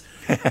happened.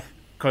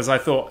 Because I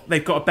thought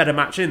they've got a better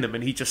match in them,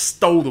 and he just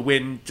stole the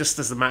win just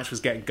as the match was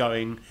getting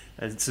going,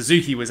 and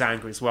Suzuki was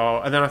angry as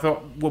well. And then I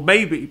thought, well,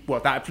 maybe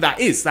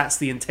that's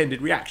the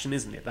intended reaction,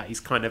 isn't it? That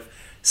he's kind of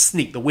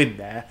sneaked the win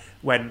there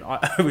when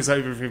I was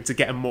over for him to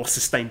get a more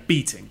sustained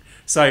beating.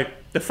 So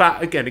the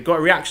fact, again, it got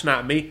a reaction out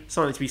of me.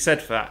 Something to be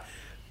said for that.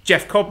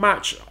 Jeff Cobb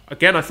match,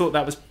 again, I thought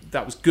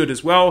that was good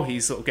as well.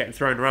 He's sort of getting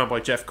thrown around by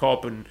Jeff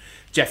Cobb, and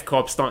Jeff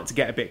Cobb starting to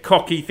get a bit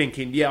cocky,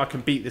 thinking, yeah, I can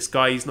beat this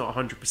guy. He's not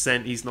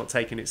 100%. He's not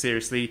taking it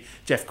seriously.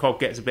 Jeff Cobb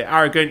gets a bit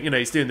arrogant.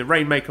 He's doing the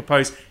Rainmaker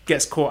pose,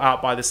 gets caught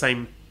out by the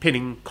same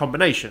pinning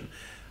combination.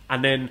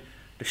 And then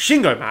the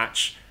Shingo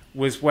match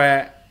was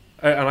where,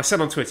 and I said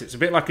on Twitter, it's a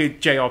bit like a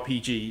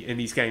JRPG in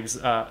these games.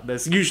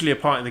 There's usually a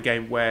part in the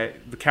game where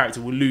the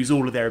character will lose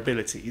all of their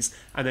abilities,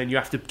 and then you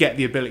have to get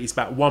the abilities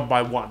back one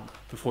by one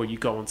before you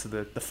go on to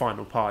the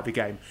final part of the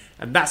game.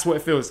 And that's what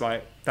it feels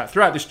like, that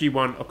throughout this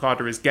G1,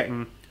 Okada is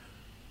getting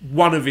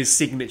one of his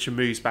signature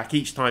moves back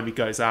each time he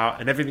goes out,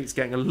 and everything's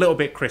getting a little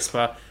bit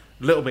crisper,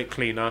 a little bit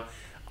cleaner.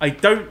 I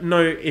don't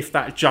know if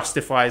that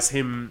justifies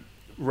him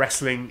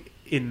wrestling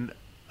in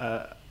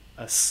a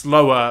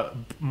slower,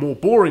 more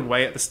boring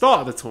way at the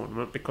start of the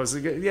tournament, because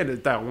at the end of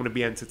the day, I want to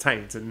be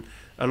entertained, and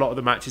a lot of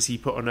the matches he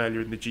put on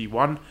earlier in the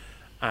G1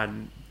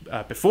 and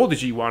before the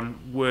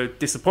G1 were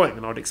disappointing,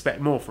 and I'd expect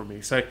more from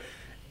me. So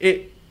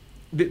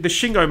the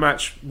Shingo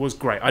match was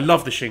great. I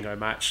love the Shingo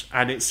match,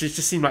 and it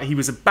just seemed like he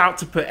was about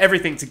to put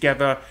everything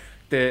together,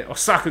 the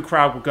Osaka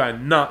crowd were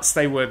going nuts.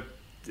 They were,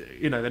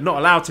 they're not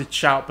allowed to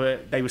shout,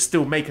 but they were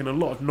still making a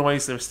lot of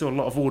noise. There was still a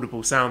lot of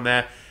audible sound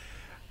there.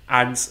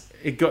 And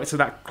it got to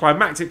that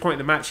climactic point in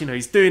the match.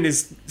 He's doing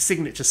his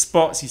signature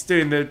spots. He's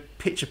doing the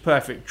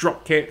picture-perfect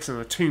drop kicks and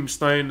a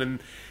tombstone. And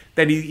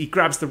then he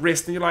grabs the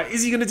wrist and you're like,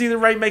 is he going to do the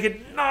Rainmaker?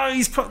 No,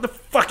 he's put the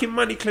fucking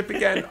money clip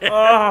again.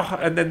 Oh,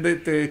 and then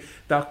the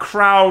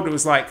crowd, it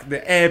was like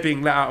the air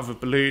being let out of a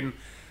balloon.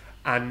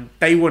 And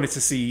they wanted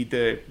to see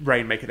the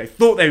Rainmaker. They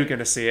thought they were going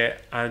to see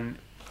it. And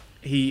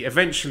he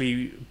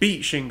eventually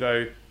beat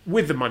Shingo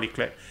with the money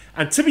clip.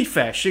 And to be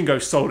fair, Shingo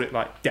sold it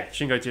like death.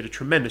 Shingo did a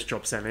tremendous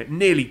job selling it.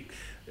 Nearly,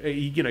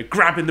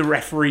 grabbing the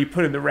referee,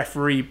 putting the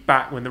referee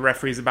back when the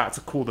referee is about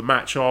to call the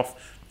match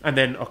off. And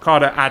then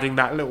Okada adding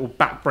that little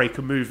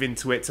backbreaker move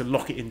into it to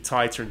lock it in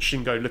tighter. And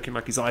Shingo looking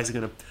like his eyes are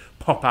going to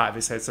pop out of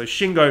his head. So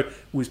Shingo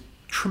was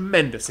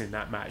tremendous in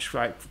that match.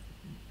 Right?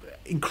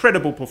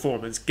 Incredible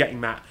performance,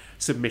 getting that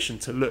submission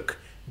to look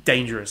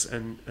dangerous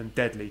and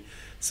deadly.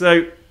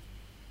 So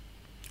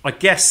I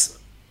guess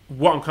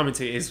what I'm coming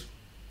to is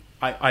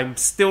I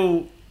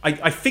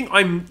think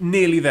I'm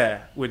nearly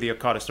there with the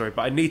Okada story,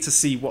 but I need to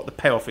see what the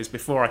payoff is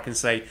before I can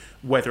say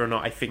whether or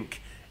not I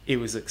think it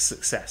was a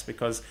success.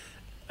 Because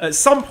at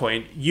some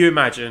point, you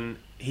imagine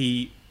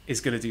he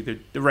is going to do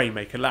the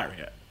Rainmaker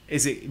Lariat.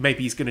 Is it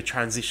maybe he's going to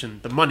transition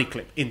the money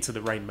clip into the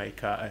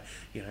Rainmaker?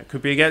 It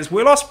could be against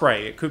Will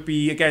Ospreay. It could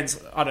be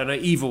against, I don't know,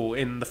 Evil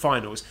in the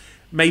finals.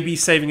 Maybe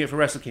saving it for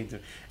Wrestle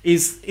Kingdom.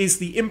 Is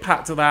the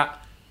impact of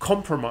that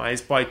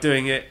compromised by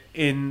doing it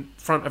in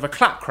front of a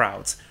clap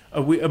crowd?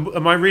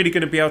 Am I really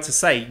going to be able to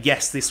say,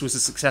 yes, this was a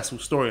successful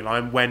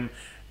storyline when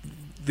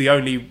the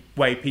only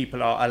way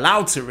people are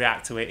allowed to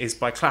react to it is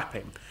by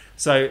clapping?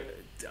 So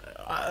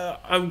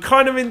I'm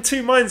kind of in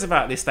two minds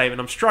about this, Dave,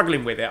 and I'm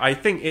struggling with it. I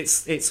think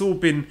it's all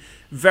been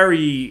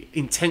very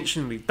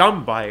intentionally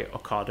done by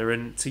Okada,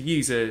 and to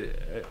use a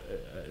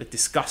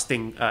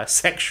disgusting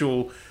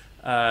sexual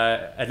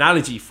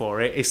analogy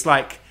for it, it's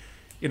like,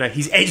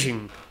 he's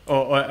edging,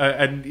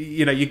 and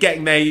you're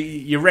getting there,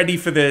 you're ready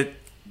for the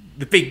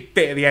big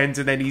bit at the end,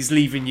 and then he's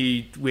leaving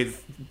you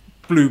with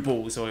blue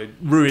balls or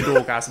ruined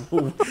orgasm,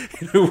 or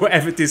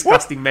whatever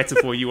disgusting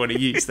metaphor you want to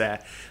use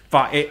there.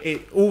 But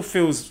it all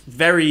feels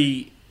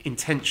very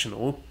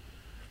intentional,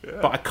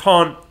 but I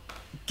can't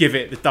give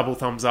it the double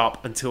thumbs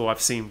up until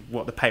I've seen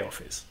what the payoff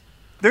is.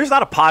 There's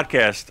not a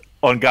podcast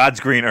on God's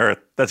green earth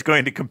that's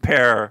going to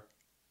compare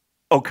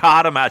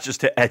Okada matches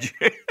to Edge.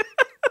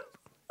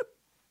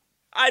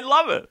 I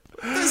love it.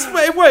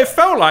 That's what it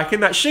felt like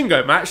in that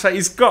Shingo match. Like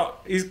he's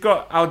got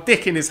our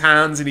dick in his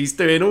hands and he's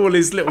doing all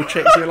his little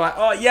tricks. You're like,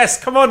 oh yes,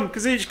 come on,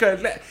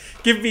 Kazuchika,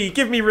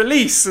 give me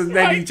release, and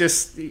then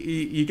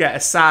you get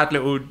a sad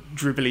little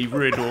dribbly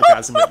ruined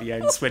orgasm at the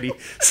end when he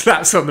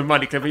slaps on the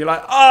money clip. You're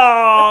like,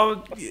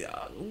 oh,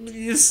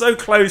 you're so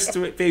close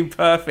to it being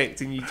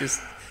perfect, and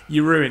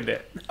you ruined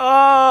it.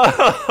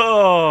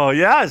 Oh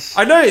yes.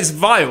 I know it's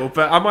vile,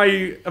 but am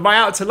I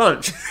out to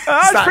lunch?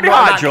 It's pretty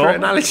hot, Joel.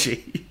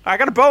 Analogy. I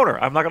got a boner.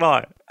 I'm not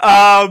gonna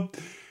lie.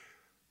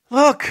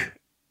 Look,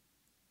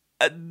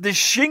 the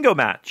Shingo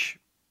match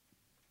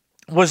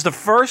was the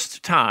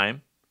first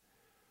time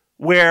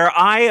where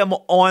I am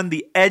on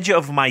the edge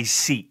of my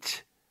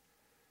seat,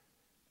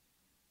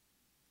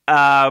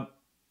 and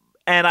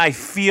I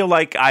feel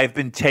like I've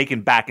been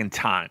taken back in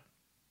time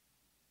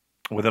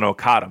with an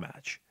Okada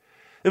match.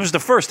 It was the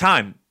first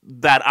time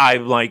that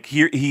I'm like,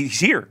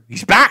 he's here.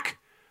 He's back.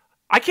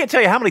 I can't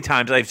tell you how many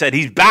times I've said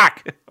he's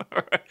back.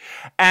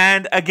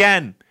 And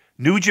again,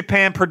 New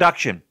Japan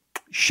production,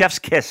 chef's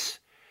kiss.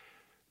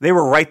 They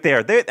were right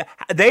there.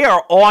 They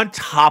are on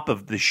top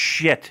of the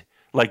shit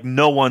like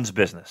no one's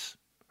business,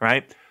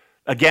 right?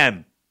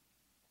 Again,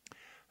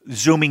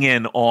 zooming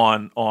in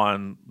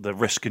on the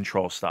risk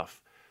control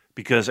stuff,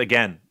 because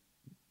again,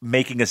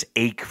 making us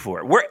ache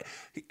for it.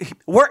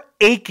 We're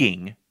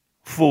aching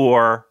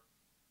for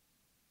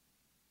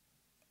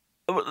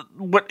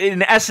what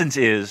in essence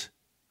is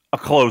a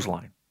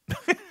clothesline.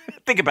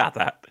 Think about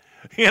that.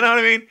 You know what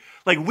I mean?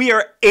 Like, we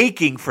are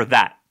aching for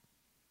that.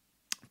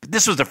 But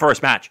this was the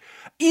first match.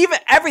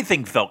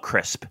 Everything felt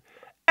crisp.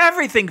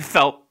 Everything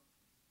felt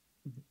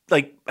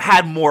like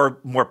had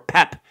more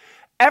pep.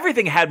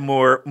 Everything had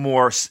more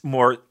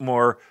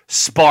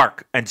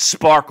spark and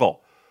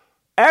sparkle.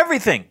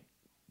 Everything.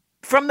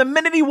 From the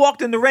minute he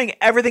walked in the ring,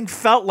 everything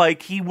felt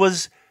like he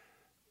was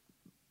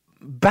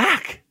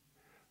back.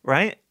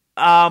 Right?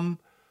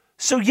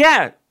 So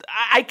yeah,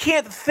 I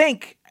can't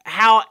think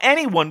how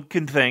anyone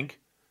can think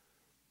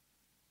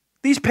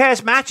these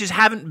past matches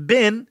haven't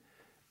been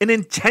an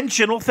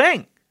intentional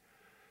thing.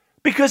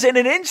 Because in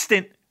an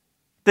instant,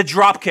 the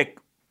dropkick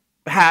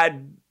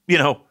had,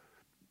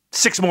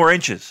 6 more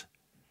inches.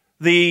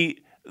 The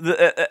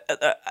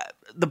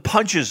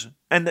punches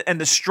and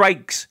the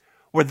strikes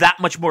were that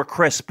much more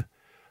crisp.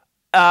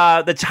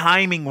 The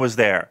timing was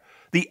there.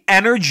 The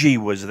energy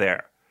was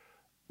there.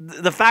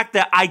 The fact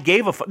that I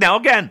gave a now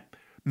again,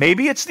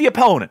 maybe it's the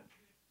opponent.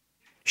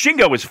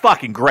 Shingo was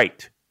fucking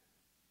great.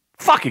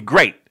 Fucking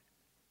great.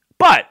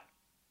 But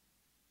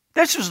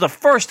This was the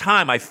first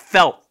time I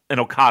felt an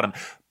Okada.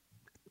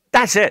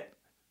 That's it.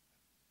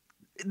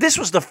 This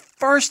was the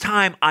first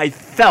time I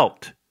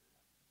felt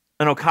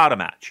an Okada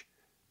match.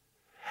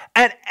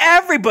 And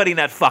everybody in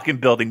that fucking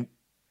building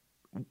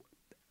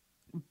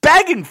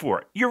begging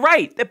for it. You're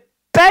right. They're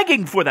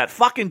begging for that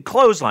fucking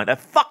clothesline, that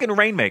fucking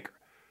Rainmaker.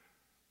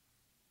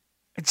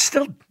 And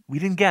still, we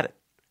didn't get it.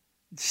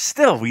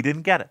 Still, we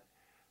didn't get it.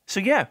 So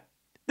yeah,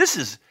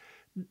 this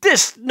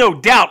no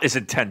doubt is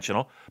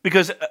intentional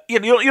because you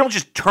don't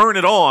just turn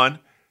it on.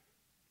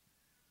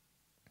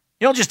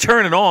 You don't just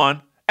turn it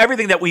on.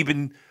 Everything that we've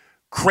been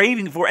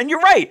craving for, and you're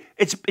right.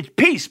 It's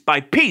piece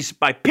by piece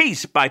by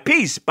piece by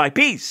piece by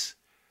piece.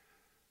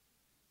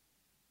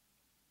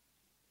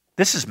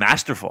 This is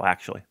masterful,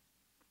 actually.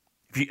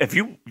 If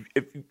you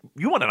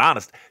want it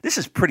honest, this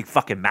is pretty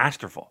fucking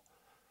masterful.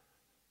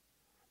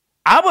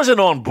 I wasn't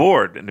on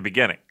board in the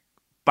beginning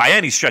by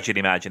any stretch of the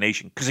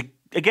imagination because,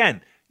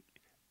 again,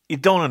 you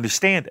don't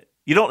understand it.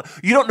 You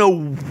don't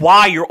know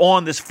why you're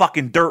on this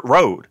fucking dirt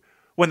road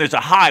when there's a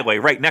highway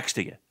right next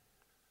to you.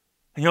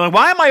 And you're like,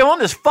 why am I on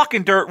this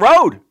fucking dirt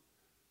road?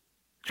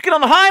 Just get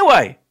on the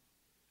highway.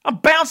 I'm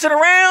bouncing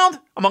around.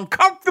 I'm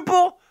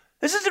uncomfortable.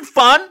 This isn't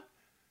fun.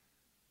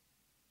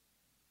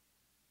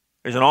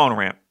 There's an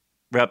on-ramp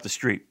right up the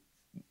street.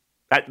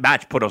 That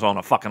match put us on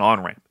a fucking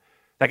on-ramp.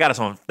 That got us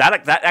on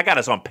that got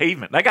us on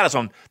pavement. That got us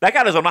on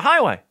the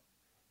highway.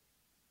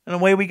 And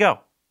away we go.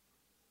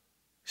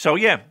 So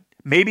yeah,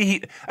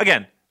 maybe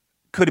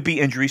could it be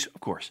injuries? Of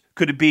course.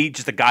 Could it be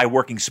just a guy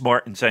working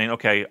smart and saying,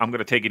 okay, I'm going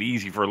to take it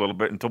easy for a little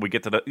bit until we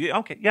get to the... Yeah,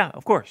 okay, yeah,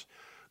 of course.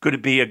 Could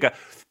it be a guy...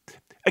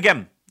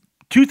 Again,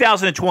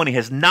 2020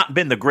 has not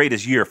been the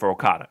greatest year for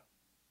Okada.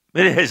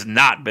 It has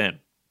not been.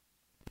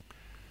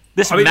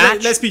 This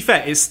match... Let's be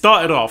fair. It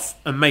started off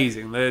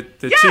amazing. The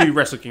two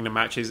Wrestle Kingdom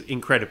matches,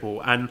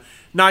 incredible. And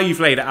now you've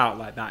laid it out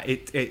like that.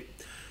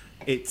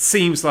 It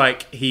seems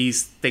like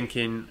he's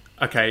thinking,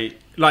 okay,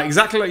 like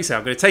exactly like you said,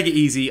 I'm going to take it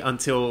easy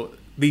until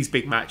these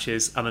big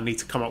matches, and I need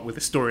to come up with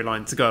a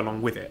storyline to go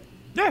along with it.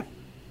 Yeah.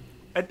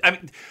 I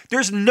mean,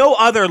 there's no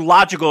other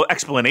logical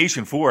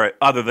explanation for it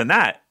other than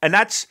that. And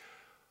that's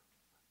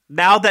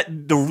now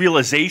that the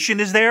realization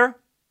is there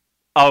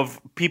of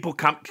people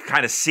kind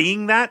of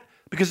seeing that.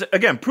 Because,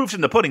 again, proof's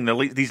in the pudding,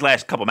 these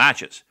last couple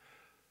matches.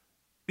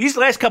 These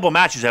last couple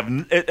matches have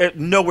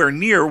nowhere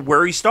near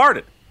where he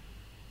started.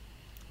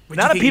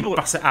 Now that people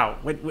bust it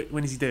out,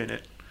 when is he doing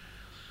it?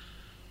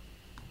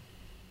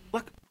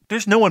 Look,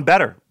 there's no one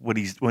better when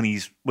he's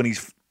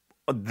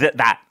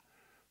that.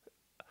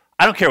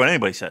 I don't care what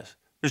anybody says.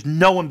 There's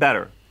no one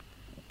better.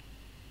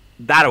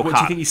 That Okada. What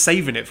do you think he's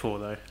saving it for,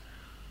 though?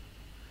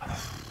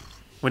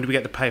 When do we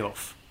get the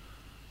payoff?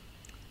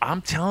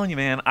 I'm telling you,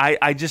 man.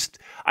 I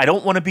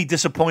don't want to be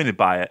disappointed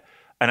by it,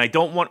 and I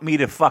don't want me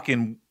to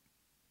fucking,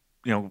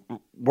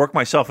 work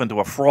myself into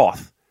a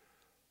froth.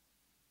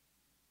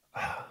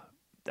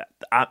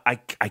 I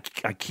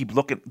keep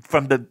looking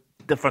from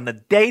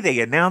the day they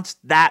announced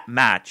that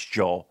match,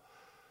 Joel.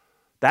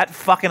 That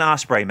fucking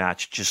Ospreay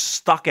match just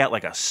stuck out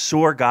like a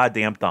sore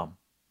goddamn thumb.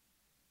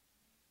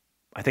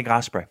 I think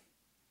Ospreay.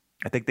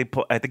 I think he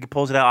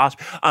pulls it out.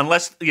 Ospreay,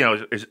 unless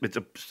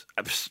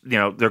it's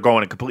they're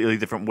going a completely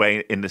different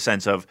way in the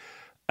sense of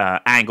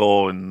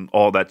angle and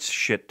all that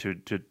shit to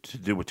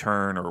do a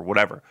turn or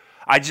whatever.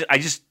 I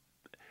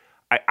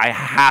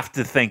have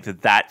to think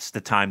that that's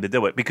the time to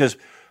do it because.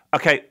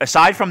 Okay,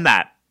 aside from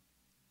that,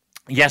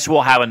 yes,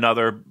 we'll have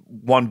another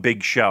one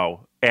big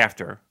show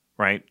after,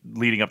 right,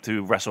 leading up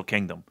to Wrestle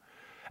Kingdom.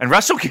 And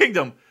Wrestle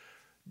Kingdom,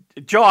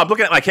 Joe, I'm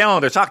looking at my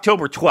calendar. It's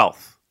October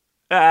 12th.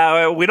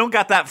 We don't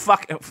got that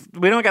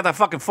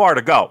fucking far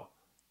to go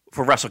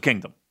for Wrestle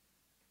Kingdom,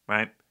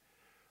 right?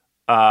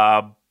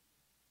 I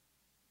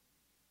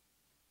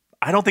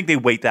don't think they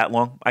wait that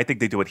long. I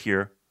think they do it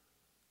here.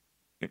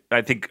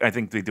 I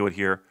think they do it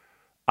here,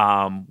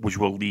 which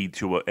will lead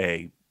to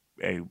a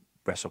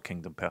Wrestle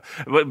Kingdom.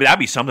 That'd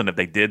be something if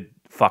they did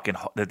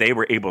that they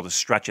were able to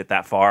stretch it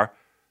that far,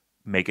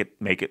 make it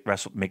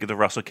the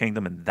Wrestle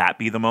Kingdom, and that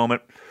be the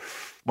moment.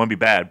 Wouldn't be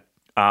bad.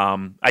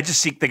 I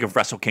just think of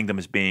Wrestle Kingdom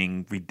as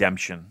being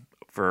redemption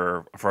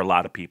for a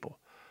lot of people,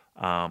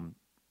 and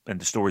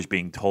the stories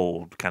being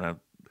told. Kind of,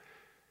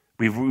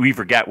 we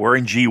forget we're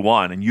in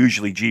G1, and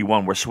usually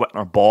G1 we're sweating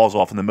our balls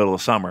off in the middle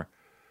of summer.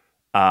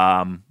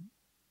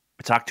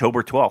 It's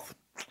October 12th.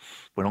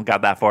 We don't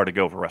got that far to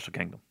go for Wrestle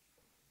Kingdom.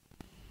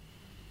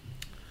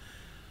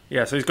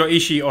 Yeah, so he's got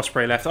Ishii,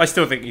 Ospreay left. I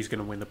still think he's going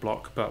to win the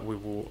block, but we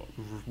will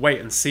wait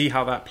and see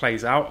how that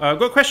plays out. I've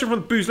got a question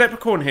from Booze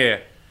Leprechaun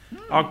here.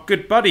 Our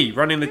good buddy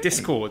running the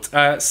Discord.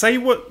 Say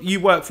what you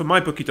work for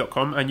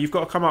mybookie.com and you've got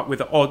to come up with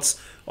the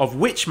odds of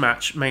which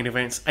match main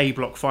events A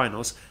block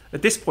finals.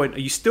 At this point,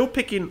 are you still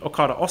picking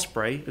Okada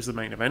Ospreay as the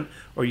main event,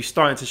 or are you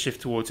starting to shift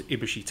towards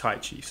Ibushi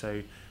Taichi?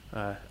 So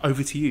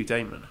over to you,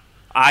 Damon.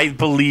 I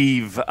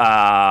believe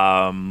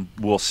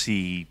we'll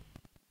see.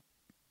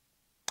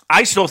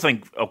 I still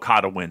think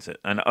Okada wins it,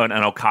 and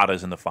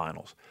Okada's in the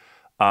finals.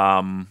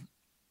 Do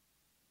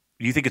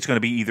you think it's going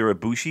to be either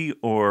Ibushi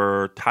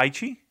or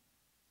Taichi?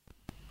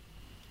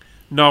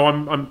 No,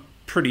 I'm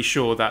pretty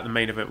sure that the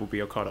main event will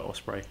be Okada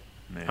Ospreay,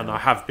 Yeah. and I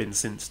have been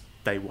since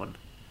day one.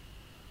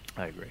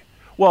 I agree.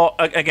 Well,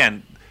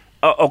 again,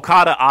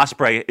 Okada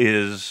Ospreay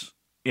is,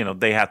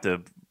 they have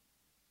to,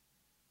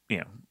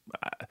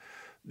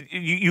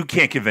 you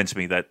can't convince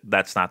me that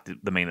that's not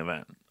the main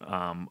event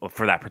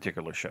for that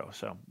particular show.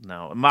 So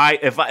no,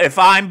 if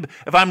I'm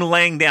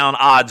laying down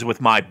odds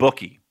with my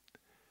bookie,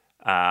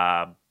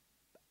 that's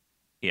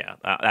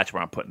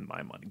where I'm putting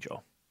my money,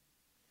 Joe.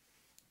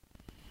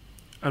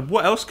 And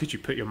what else could you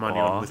put your money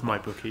on with my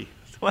bookie?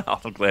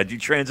 Well, I'm glad you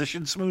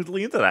transitioned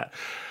smoothly into that.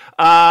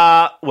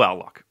 Well,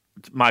 look,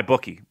 my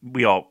bookie.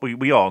 We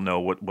all know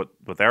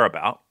what they're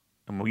about,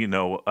 and we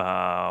know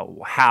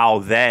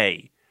how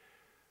they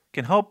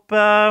can help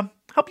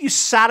you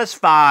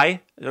satisfy,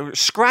 or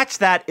scratch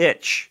that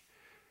itch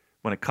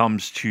when it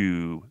comes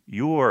to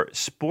your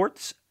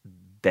sports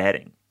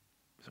betting.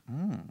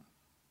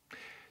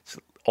 It's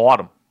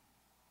autumn.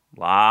 A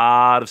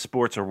lot of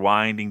sports are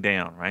winding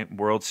down, right?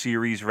 World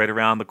Series right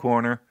around the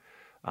corner.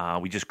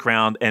 We just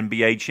crowned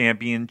NBA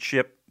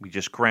championship. We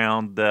just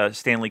crowned the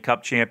Stanley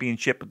Cup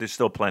championship, but there's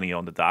still plenty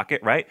on the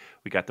docket, right?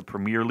 We got the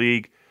Premier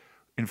League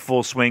in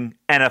full swing.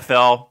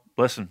 NFL,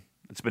 listen,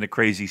 it's been a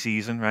crazy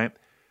season, right?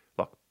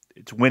 Look,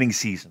 it's winning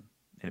season,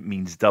 and it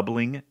means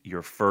doubling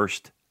your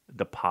first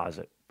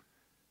deposit.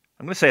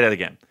 I'm going to say that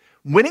again.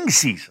 Winning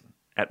season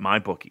at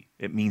MyBookie.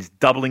 It means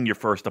doubling your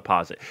first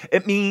deposit.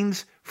 It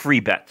means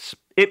free bets.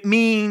 It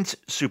means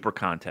super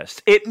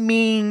contests. It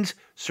means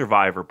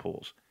survivor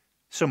pools.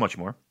 So much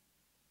more.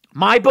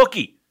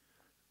 MyBookie.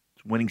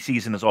 Winning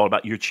season is all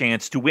about your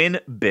chance to win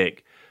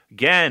big.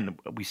 Again,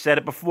 we said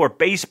it before,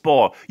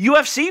 baseball,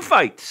 UFC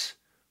fights,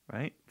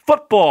 right?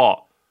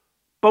 Football,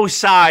 both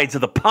sides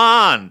of the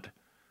pond.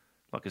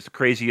 Look, it's the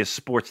craziest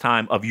sports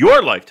time of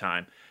your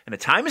lifetime, and the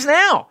time is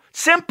now.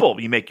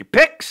 Simple. You make your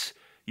picks,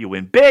 you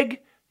win big,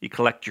 you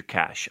collect your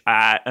cash.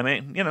 I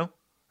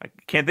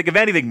can't think of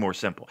anything more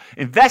simple.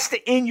 Invest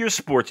in your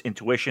sports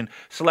intuition.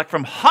 Select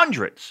from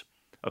hundreds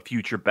of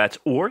future bets,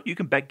 or you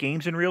can bet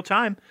games in real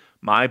time.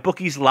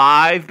 MyBookie's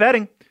live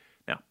betting.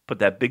 Now, put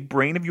that big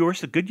brain of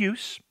yours to good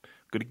use.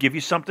 I'm going to give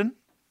you something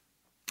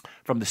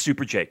from the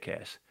Super J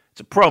Cast.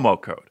 It's a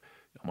promo code.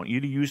 I want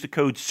you to use the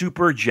code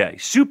Super J.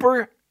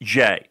 Super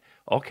J.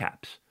 All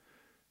caps.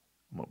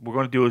 What we're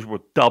going to do is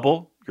we'll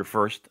double your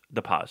first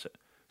deposit.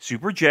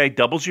 Super J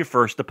doubles your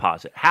first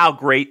deposit. How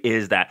great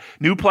is that?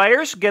 New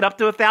players get up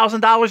to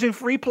 $1,000 in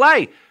free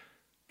play.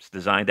 It's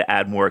designed to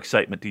add more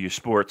excitement to your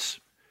sports.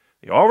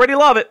 You already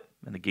love it,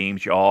 and the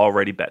games you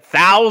already bet.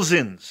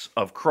 Thousands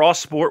of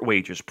cross-sport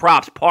wagers,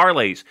 props,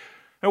 parlays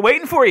are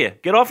waiting for you.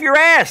 Get off your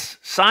ass.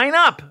 Sign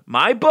up.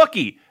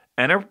 MyBookie.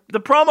 Enter the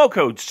promo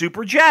code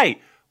SuperJ.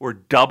 We're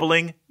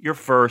doubling your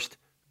first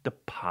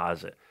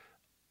deposit.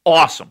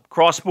 Awesome.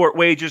 Cross-sport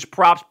wagers,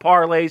 props,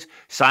 parlays.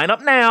 Sign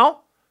up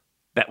now.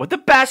 Bet with the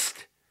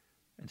best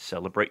and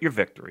celebrate your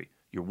victory.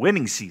 Your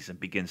winning season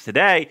begins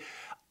today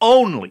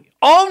only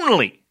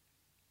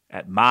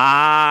at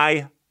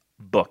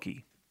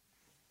MyBookie.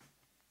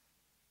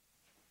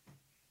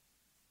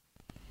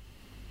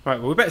 Right,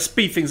 well, we better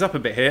speed things up a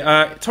bit here.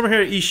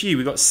 Tomohiro Ishii,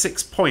 we got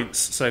 6 points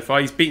so far.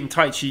 He's beaten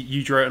Taichi,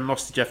 Yujiro, and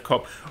lost to Jeff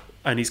Cobb,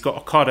 and he's got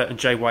Okada and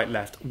Jay White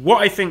left.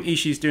 What I think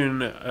Ishii's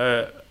doing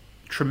a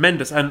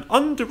tremendous and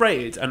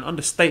underrated and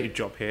understated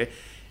job here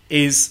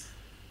is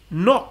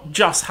not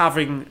just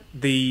having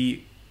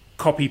the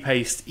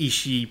copy-paste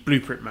Ishii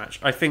blueprint match.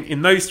 I think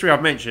in those three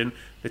I've mentioned,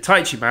 the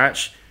Taichi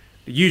match,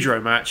 the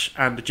Yujiro match,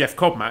 and the Jeff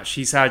Cobb match,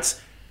 he's had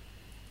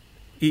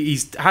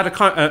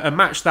a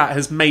match that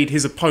has made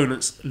his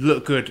opponents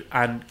look good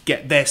and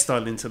get their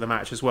style into the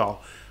match as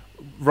well,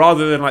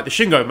 rather than like the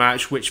Shingo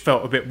match, which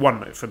felt a bit one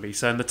note for me.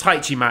 So in the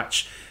Taichi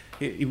match,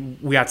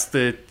 we had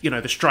the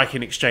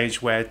striking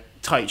exchange where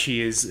Taichi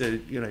is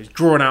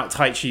drawing out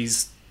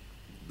Taichi's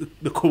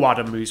the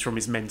Kawada moves from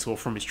his mentor,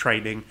 from his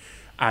training,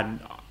 and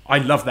I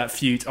love that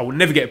feud. I will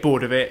never get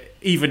bored of it,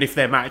 even if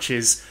their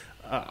matches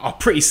are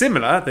pretty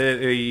similar.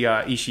 The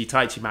Ishii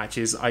Taichi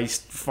matches, I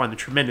find them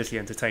tremendously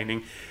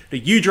entertaining.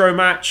 The Yujiro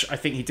match, I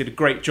think he did a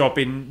great job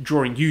in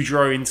drawing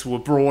Yujiro into a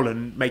brawl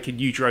and making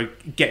Yujiro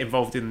get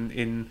involved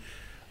in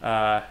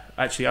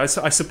actually, I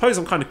suppose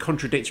I'm kind of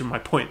contradicting my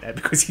point there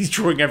because he's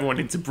drawing everyone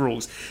into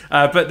brawls.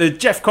 But the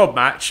Jeff Cobb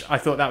match, I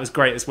thought that was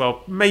great as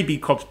well. Maybe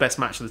Cobb's best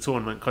match of the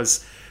tournament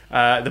because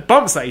the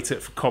bumps that he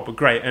took for Cobb were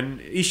great. And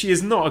Ishii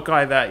is not a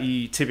guy that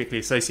you typically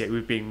associate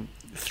with being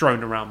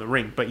thrown around the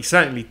ring, but he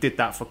certainly did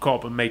that for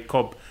Cobb and made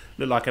Cobb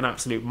look like an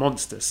absolute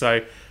monster.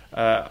 So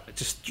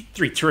just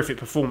three terrific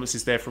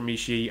performances there from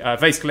Ishii.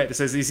 Vase Collector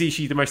says, is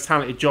Ishii the most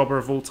talented jobber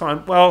of all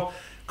time? Well,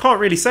 can't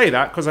really say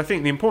that because I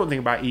think the important thing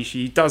about Ishii,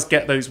 he does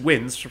get those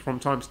wins from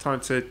time to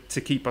time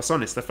to keep us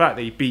honest. The fact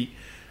that he beat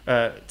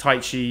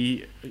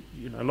Taichi,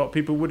 a lot of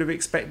people would have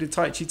expected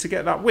Taichi to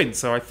get that win.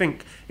 So I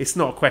think it's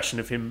not a question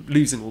of him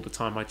losing all the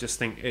time. I just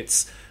think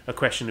it's a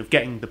question of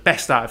getting the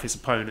best out of his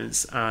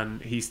opponents,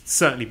 and he's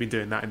certainly been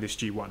doing that in this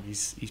G1.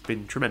 He's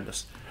been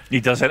tremendous.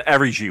 He does that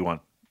every G1,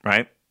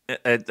 right?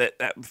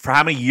 For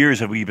how many years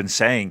have we been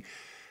saying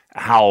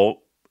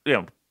how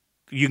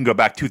You can go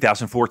back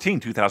 2014,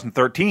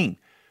 2013.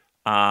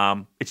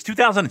 It's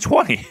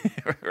 2020,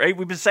 right?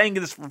 We've been saying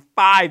this for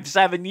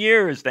 5-7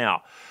 years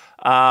now.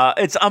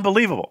 It's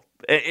unbelievable.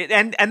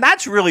 And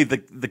that's really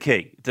the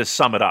key, to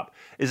sum it up,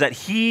 is that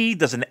he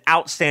does an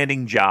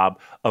outstanding job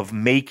of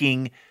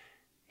making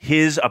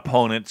his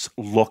opponents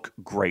look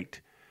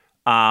great.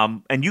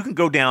 And you can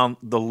go down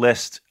the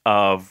list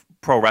of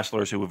pro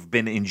wrestlers who have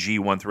been in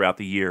G1 throughout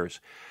the years.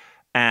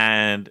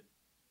 And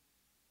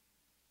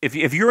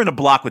if you're in a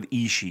block with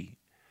Ishii,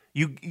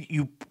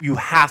 you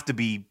have to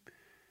be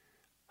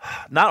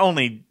not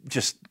only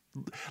just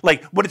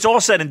like, when it's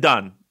all said and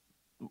done,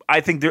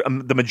 I think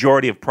the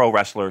majority of pro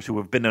wrestlers who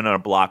have been in a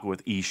block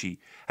with Ishii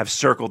have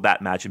circled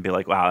that match and be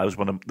like, wow, that was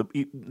one of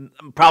the,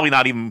 probably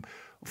not even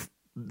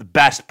the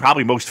best,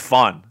 probably most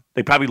fun.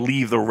 They probably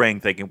leave the ring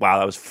thinking, wow,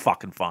 that was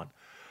fucking fun.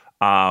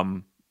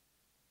 And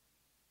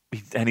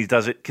he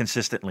does it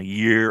consistently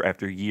year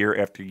after year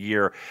after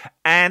year.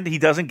 And he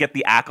doesn't get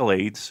the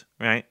accolades,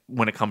 right,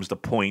 when it comes to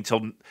points.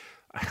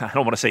 I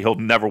don't want to say he'll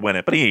never win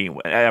it, but he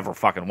ain't ever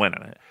fucking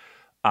winning it.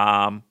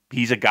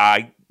 He's a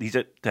guy,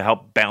 to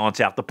help balance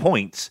out the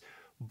points.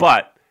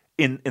 But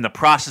in the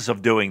process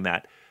of doing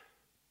that,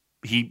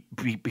 he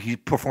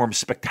performs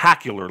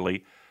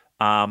spectacularly,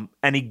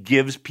 and he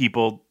gives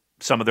people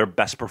some of their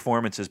best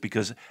performances,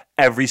 because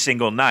every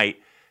single night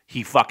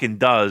he fucking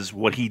does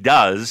what he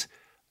does,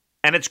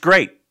 and it's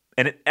great.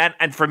 And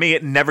for me,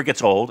 it never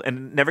gets old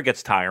and it never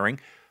gets tiring.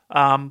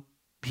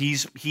 He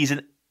is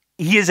an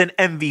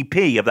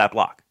MVP of that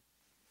block.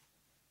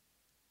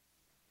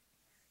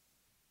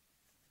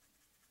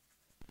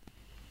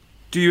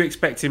 Do you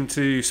expect him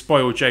to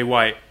spoil Jay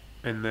White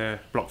in the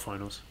block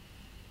finals?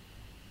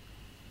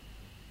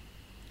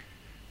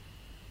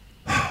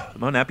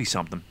 Won't that be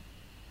something?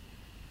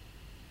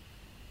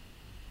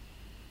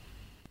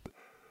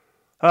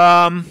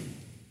 That's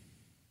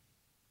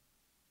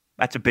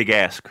a big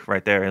ask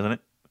right there, isn't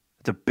it?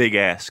 It's a big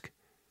ask.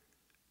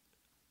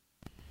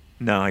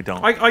 No, I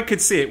don't. I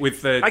could see it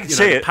with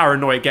the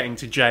paranoia getting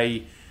to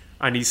Jay,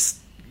 and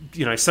he's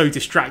so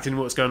distracted in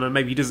what's going on.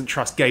 Maybe he doesn't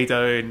trust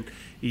Gedo, and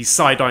he's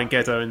side-eyeing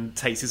Gedo and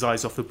takes his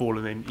eyes off the ball,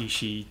 and then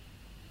Ishii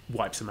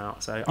wipes him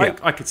out. So yeah.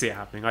 I could see it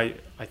happening. I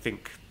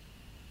think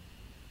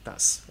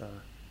that's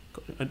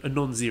a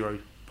non-zero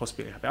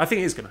possibility happening. I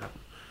think it is going to happen.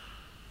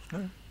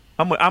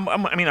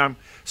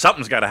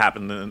 Something's got to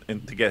happen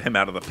to get him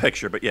out of the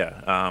picture. But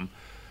yeah,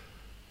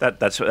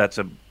 that's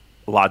a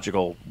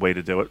logical way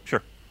to do it.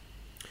 Sure.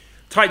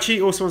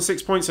 Taichi also on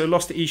 6 points, so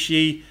lost to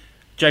Ishii,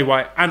 Jay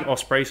White, and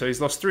Ospreay. So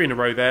he's lost 3 in a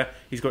row there.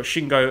 He's got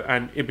Shingo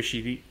and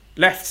Ibushi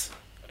left.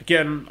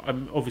 Again,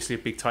 I'm obviously a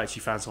big Taichi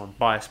fan, so I'm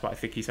biased, but I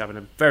think he's having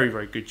a very,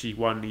 very good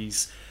G1.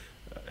 He's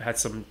had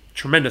some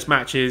tremendous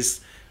matches.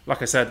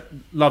 Like I said,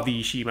 love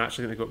the Ishii match. I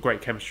think they've got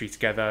great chemistry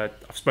together.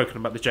 I've spoken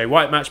about the Jay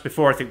White match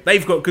before. I think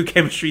they've got good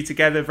chemistry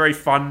together. Very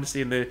fun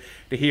seeing the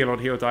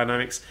heel-on-heel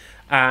dynamics.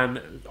 And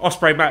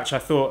Ospreay match, I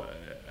thought,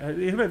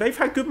 they've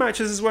had good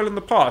matches as well in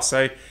the past.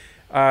 So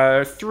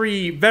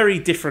 3 very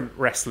different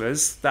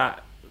wrestlers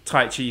that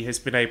Taichi has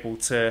been able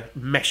to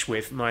mesh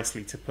with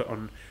nicely to put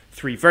on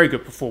 3 very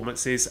good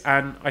performances.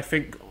 And I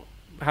think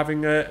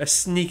having a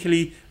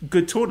sneakily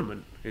good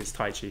tournament is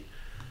Taichi.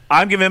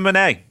 I'm giving him an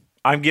A.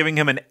 I'm giving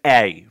him an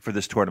A for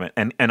this tournament,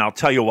 and I'll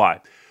tell you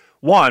why.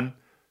 One,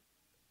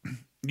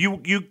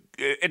 you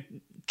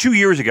 2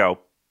 years ago,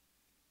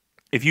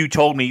 if you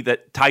told me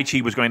that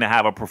Taichi was going to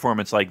have a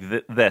performance like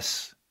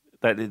this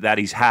that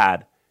he's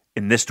had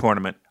in this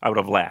tournament, I would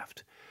have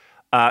laughed.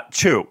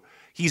 2,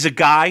 he's a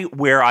guy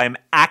where I'm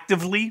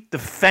actively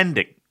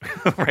defending,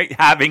 right,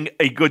 having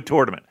a good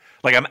tournament.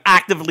 Like, I'm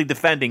actively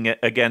defending it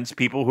against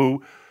people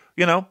who,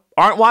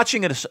 aren't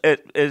watching it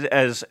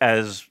as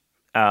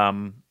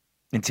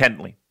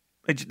intently.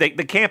 They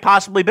can't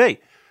possibly be.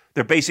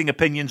 They're basing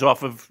opinions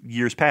off of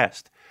years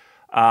past.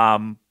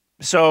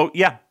 So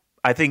yeah,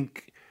 I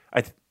think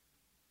and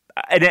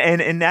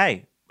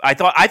I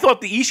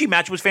thought the Ishii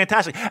match was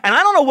fantastic, and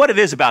I don't know what it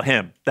is about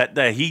him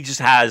that he just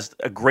has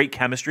a great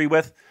chemistry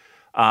with,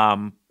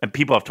 and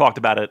people have talked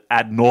about it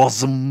ad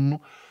nauseum.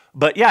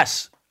 But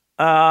yes,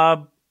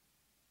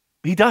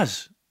 he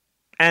does,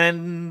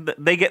 and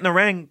they get in the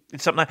ring.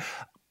 It's something.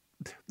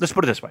 Let's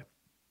put it this way.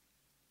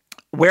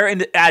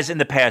 As in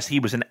the past, he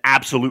was an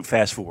absolute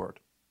fast forward.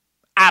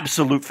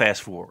 Absolute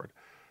fast forward.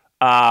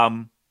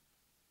 I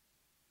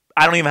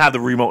don't even have the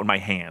remote in my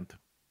hand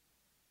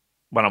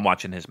when I'm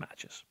watching his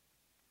matches.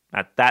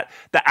 That's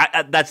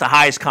the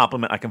highest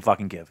compliment I can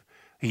fucking give.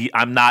 It's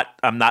not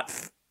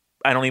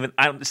even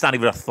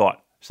a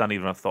thought. It's not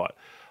even a thought.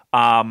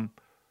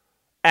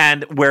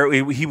 And where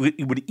he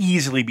would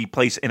easily be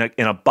placed in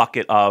a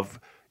bucket of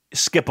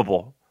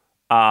skippable.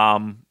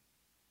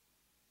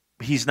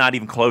 He's not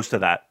even close to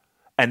that.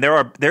 And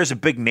there's a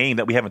big name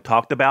that we haven't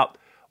talked about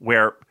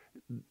where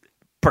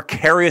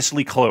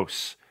precariously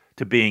close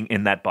to being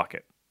in that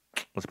bucket.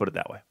 Let's put it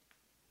that way.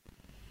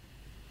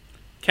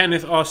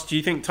 Kenneth asked, do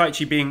you think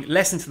Taichi being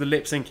less into the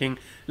lip syncing,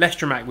 less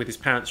dramatic with his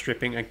pants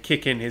stripping, and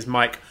kicking his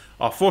mic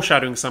are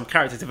foreshadowing some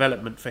character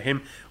development for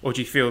him, or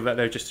do you feel that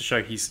they're just to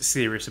show he's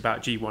serious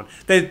about G1?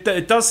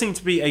 There does seem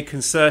to be a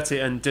concerted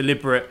and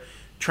deliberate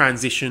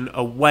transition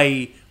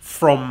away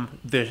from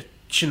the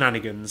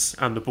shenanigans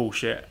and the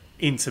bullshit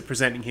into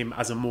presenting him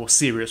as a more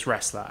serious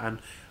wrestler. And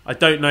I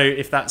don't know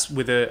if that's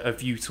with a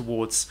view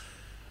towards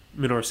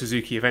Minoru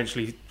Suzuki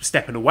eventually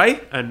stepping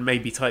away and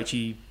maybe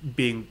Taichi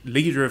being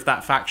leader of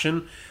that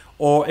faction,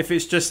 or if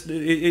it's just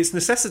it's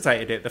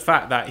necessitated it, the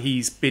fact that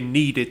he's been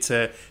needed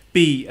to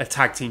be a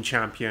tag team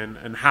champion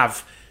and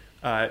have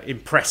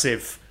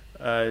impressive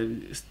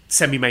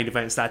semi-main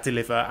events that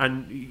deliver,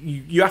 and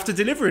you have to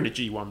deliver in a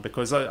G1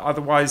 because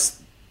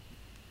otherwise,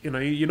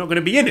 you're not going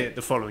to be in it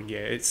the following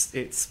year.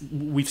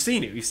 We've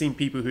seen it. We've seen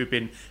people who've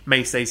been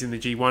mainstays in the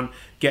G1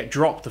 get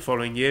dropped the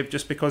following year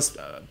just because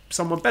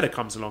someone better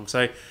comes along.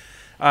 So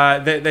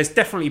there's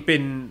definitely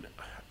been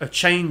a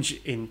change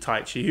in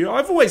Taichi, who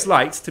I've always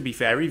liked, to be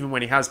fair, even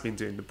when he has been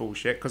doing the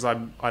bullshit, because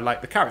I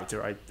like the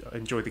character. I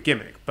enjoy the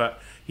gimmick,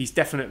 but he's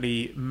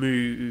definitely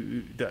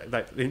moved.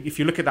 Like, if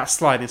you look at that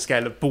sliding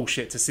scale of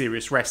bullshit to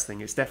serious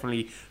wrestling, it's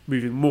definitely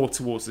moving more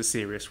towards the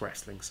serious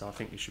wrestling. So I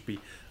think he should be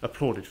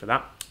applauded for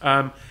that.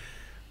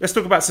 Let's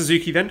talk about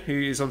Suzuki then, who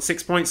is on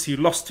 6 points. He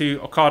lost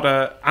to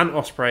Okada and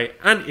Ospreay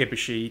and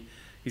Ibushi.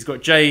 He's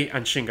got Jay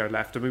and Shingo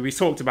left. I mean, we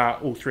talked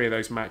about all three of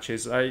those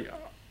matches. I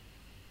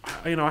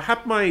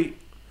had my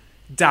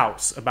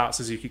doubts about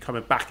Suzuki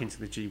coming back into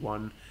the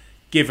G1,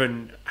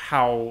 given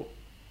how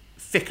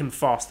thick and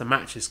fast the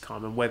matches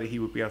come and whether he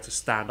would be able to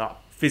stand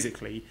up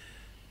physically.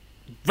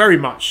 Very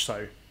much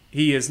so.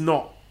 He has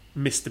not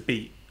missed a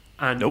beat,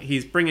 and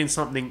he's bringing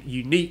something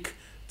unique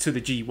to the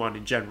G1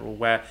 in general,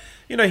 where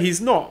he's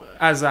not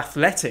as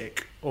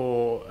athletic,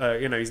 or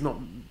he's not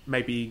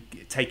maybe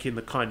taking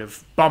the kind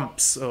of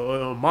bumps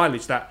or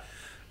mileage that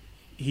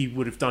he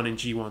would have done in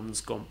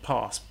G1s gone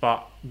past,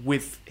 but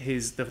with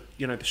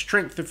the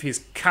strength of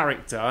his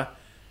character,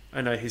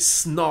 his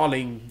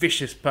snarling,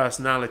 vicious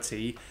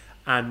personality,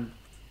 and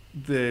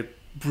the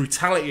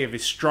brutality of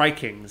his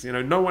strikings,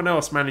 no one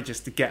else manages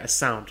to get a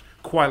sound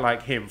quite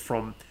like him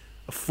from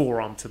a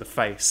forearm to the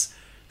face.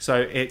 So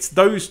it's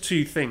those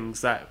two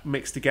things that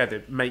mixed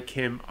together make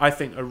him, I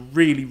think, a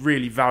really,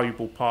 really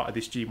valuable part of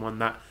this G1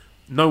 that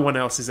no one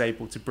else is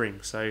able to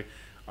bring. So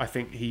I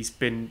think he's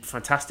been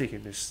fantastic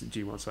in this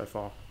G1 so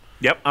far.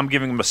 Yep, I'm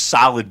giving him a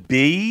solid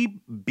B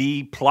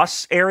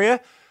plus area.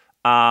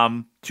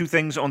 Two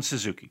things on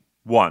Suzuki.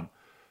 One,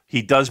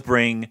 he does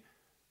bring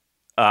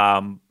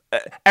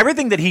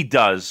everything that he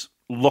does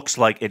looks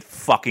like it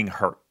fucking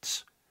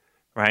hurts,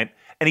 right?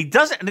 And he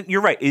doesn't.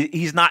 You're right.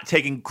 He's not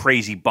taking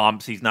crazy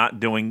bumps. He's not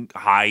doing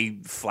high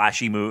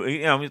flashy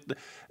moves.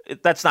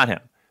 That's not him.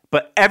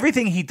 But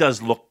everything he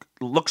does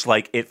looks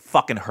like it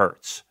fucking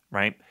hurts,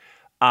 right?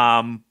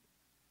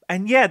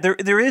 And yeah,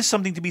 there is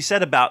something to be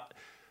said about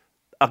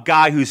a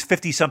guy who's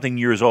 50-something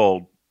years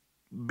old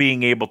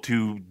being able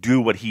to do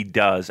what he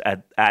does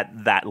at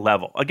that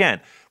level. Again,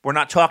 we're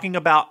not talking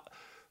about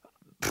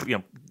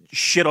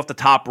shit off the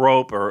top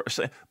rope,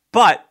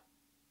 but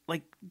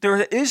like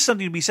there is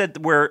something to be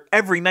said where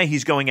every night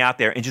he's going out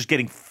there and just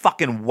getting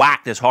fucking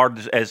whacked as hard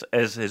as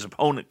his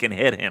opponent can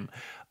hit him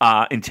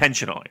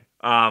intentionally.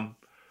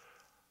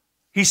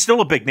 He's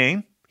still a big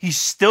name. He's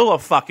still a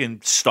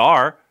fucking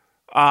star.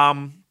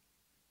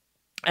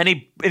 And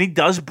he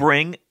does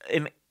bring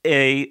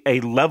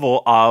a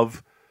level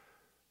of,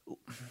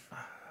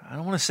 I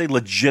don't want to say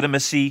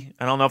legitimacy.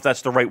 I don't know if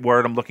that's the right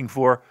word I'm looking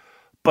for,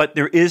 but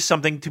there is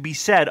something to be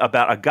said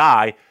about a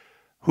guy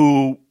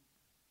who,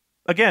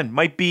 again,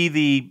 might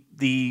be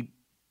the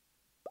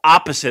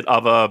opposite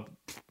of a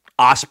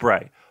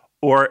Ospreay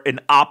or an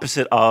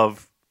opposite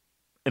of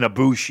an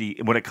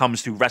Ibushi when it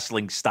comes to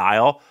wrestling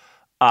style.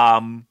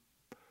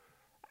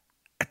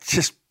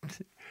 Just,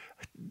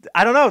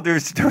 I don't know.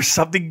 There's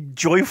something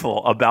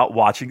joyful about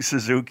watching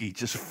Suzuki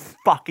just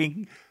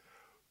fucking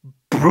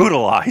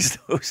brutalize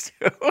those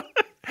two.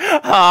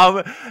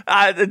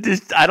 I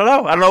don't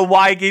know. I don't know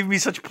why it gave me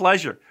such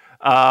pleasure.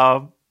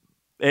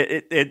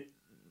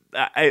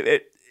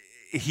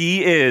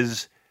 He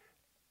is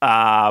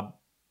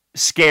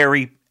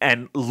scary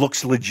and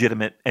looks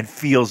legitimate and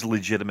feels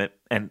legitimate.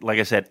 And like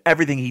I said,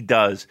 everything he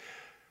does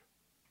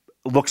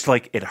looks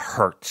like it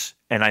hurts.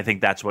 And I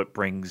think that's what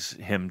brings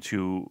him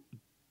to,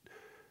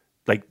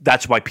 like,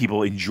 that's why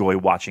people enjoy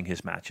watching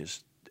his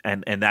matches.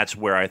 And that's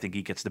where I think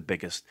he gets the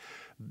biggest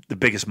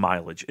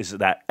mileage, is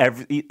that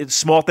it's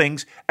small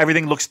things,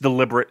 everything looks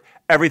deliberate,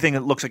 everything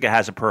looks like it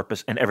has a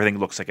purpose, and everything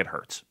looks like it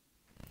hurts.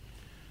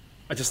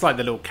 I just like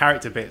the little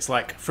character bits.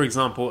 Like, for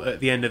example, at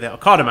the end of the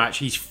Okada match,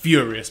 he's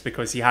furious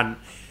because he hadn't,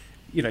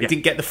 he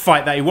didn't get the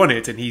fight that he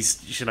wanted, and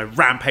he's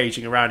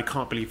rampaging around. He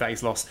can't believe that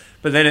he's lost.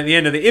 But then at the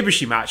end of the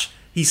Ibushi match,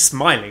 he's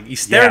smiling.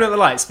 He's staring at the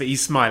lights, but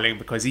he's smiling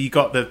because he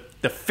got the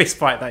fist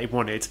fight that he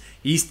wanted.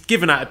 He's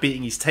given out a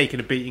beating. He's taken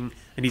a beating,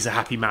 and he's a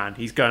happy man.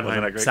 He's going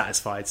home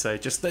satisfied. So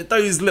just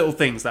those little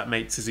things that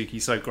make Suzuki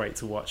so great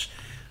to watch.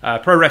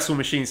 Pro Wrestle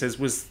Machine says,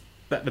 was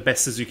that the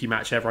best Suzuki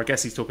match ever? I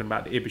guess he's talking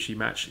about the Ibushi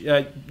match.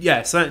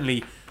 Yeah,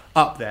 certainly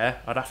up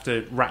there. I'd have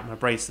to rack my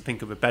brains to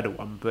think of a better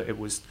one, but it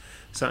was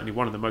certainly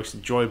one of the most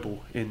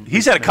enjoyable in.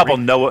 He's had a couple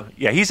Noah.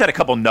 Yeah, he's had a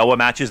couple Noah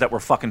matches that were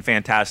fucking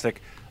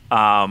fantastic.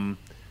 I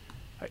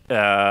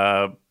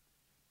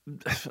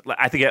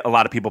think a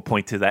lot of people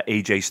point to that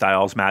AJ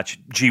Styles match,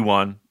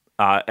 G1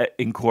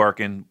 in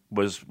Cork,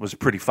 was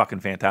pretty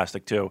fucking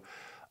fantastic too.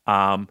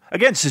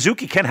 Again,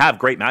 Suzuki can have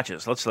great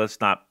matches.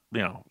 Let's not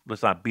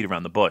beat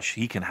around the bush.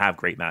 He can have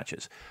great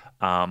matches.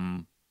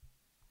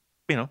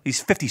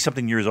 He's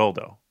 50-something years old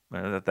though.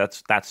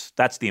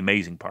 That's the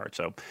amazing part.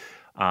 So,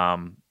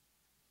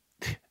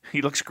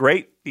 he looks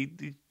great.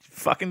 He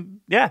fucking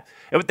yeah.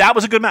 That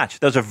was a good match.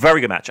 That was a very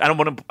good match.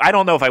 I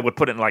don't know if I would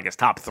put it in like his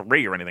top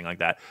 3 or anything like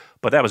that,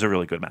 but that was a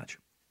really good match.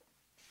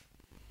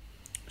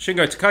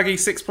 Shingo Takagi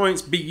 6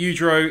 points, beat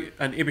Yujiro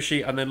and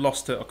Ibushi, and then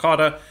lost to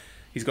Okada.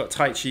 He's got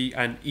Taichi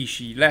and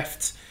Ishii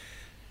left.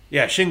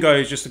 Yeah, Shingo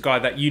is just a guy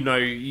that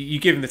you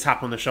give him the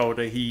tap on the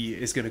shoulder, he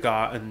is going to go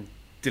out and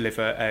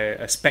deliver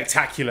a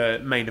spectacular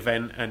main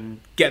event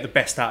and get the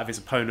best out of his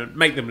opponent,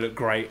 make them look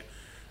great.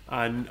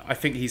 And I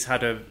think he's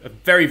had a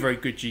very, very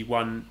good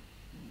G1,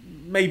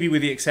 maybe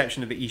with the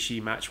exception of the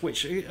Ishii match,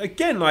 which,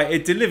 again,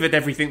 it delivered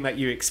everything that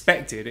you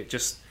expected. It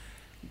just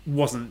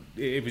wasn't.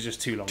 It was just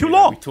too long. Too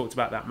long. We talked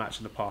about that match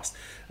in the past.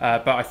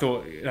 But I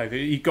thought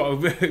he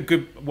got a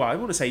good... Well, I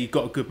want to say he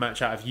got a good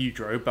match out of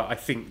Yujiro, but I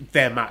think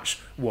their match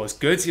was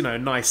good.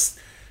 Nice...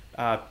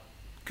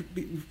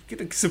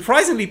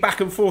 surprisingly back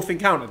and forth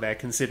encounter there,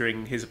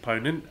 considering his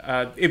opponent.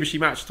 Ibushi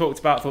match talked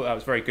about, thought that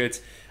was very good.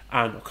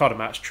 And Okada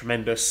match,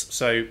 tremendous.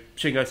 So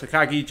Shingo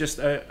Takagi, just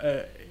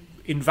a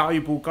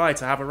invaluable guy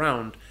to have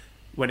around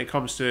when it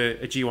comes to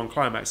a G1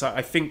 climax.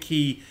 I think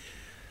he's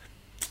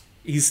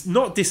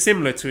not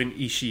dissimilar to an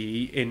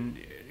Ishii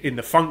in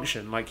the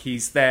function. Like,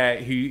 he's there.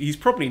 He's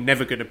probably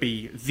never going to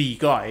be the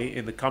guy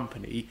in the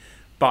company,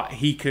 but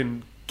he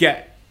can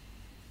get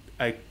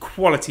a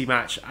quality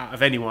match out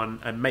of anyone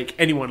and make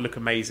anyone look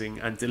amazing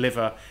and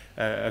deliver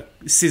a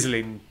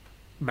sizzling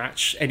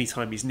match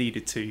anytime he's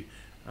needed to.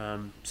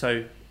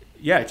 So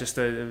yeah, just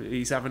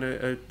he's having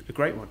a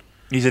great one.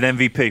 He's an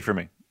MVP for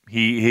me.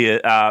 He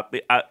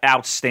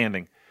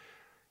outstanding.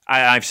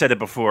 I've said it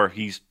before.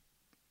 He's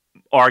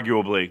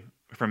arguably,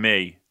 for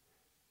me,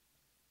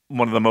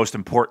 one of the most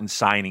important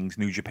signings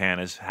New Japan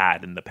has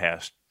had in the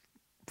past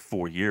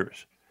 4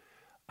 years.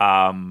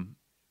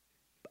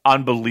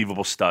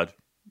 Unbelievable stud.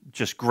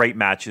 Just great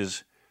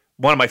matches.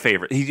 One of my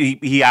favorite.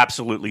 He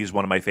absolutely is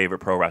one of my favorite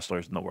pro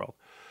wrestlers in the world.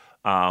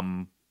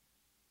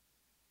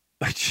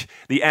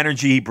 The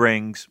energy he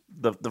brings.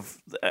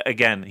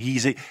 Again,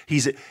 he's a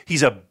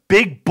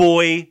big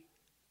boy,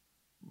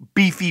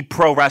 beefy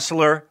pro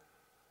wrestler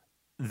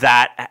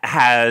that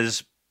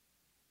has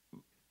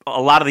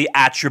a lot of the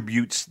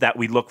attributes that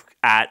we look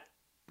at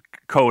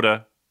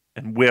Kota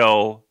and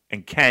Will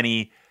and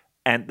Kenny,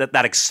 and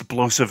that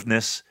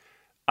explosiveness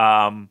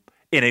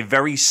in a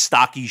very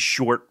stocky,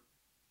 short,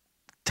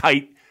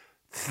 tight,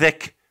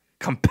 thick,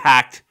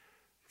 compact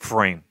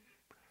frame.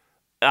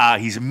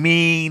 He's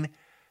mean.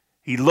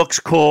 He looks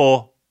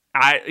cool.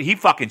 He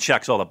fucking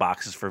checks all the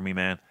boxes for me,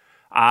 man.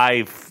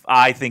 I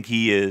think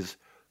he is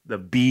the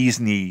bee's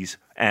knees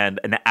and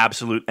an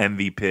absolute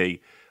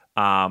MVP,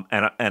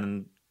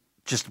 and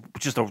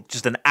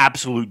just an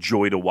absolute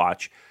joy to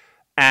watch.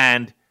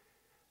 And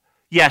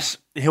yes,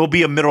 he'll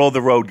be a middle of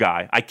the road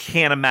guy. I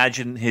can't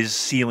imagine his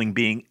ceiling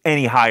being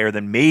any higher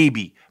than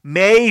maybe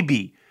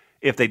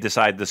if they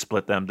decide to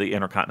split them the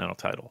Intercontinental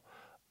title.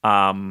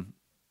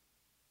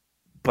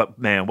 But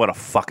man, what a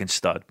fucking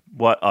stud.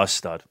 What a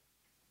stud.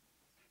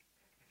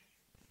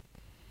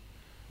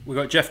 We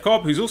got Jeff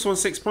Cobb, who's also on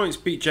 6 points,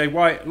 beat Jay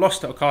White,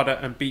 lost to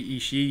Okada and beat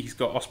Ishii. He's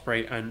got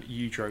Ospreay and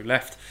Yujiro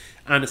left.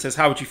 And it says,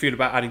 how would you feel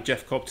about adding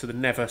Jeff Cobb to the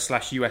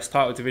Never/US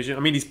title division? I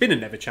mean, he's been a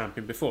Never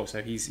champion before,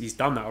 so he's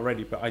done that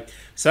already. But I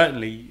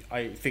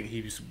think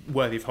he was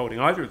worthy of holding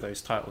either of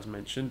those titles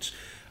mentioned.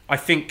 I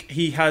think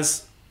he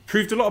has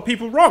proved a lot of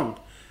people wrong.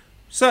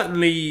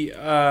 Certainly,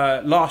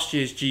 last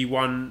year's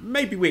G1,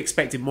 maybe we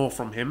expected more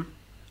from him.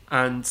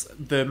 And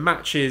the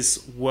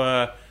matches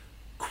were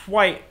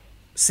quite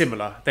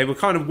similar. They were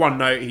kind of one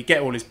note. He'd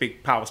get all his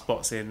big power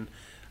spots in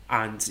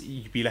and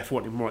you'd be left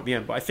wanting more at the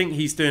end. But I think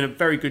he's doing a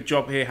very good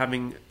job here,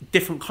 having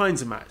different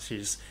kinds of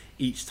matches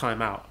each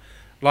time out.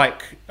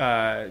 Like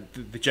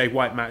the Jay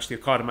White match, the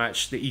Okada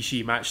match, the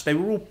Ishii match, they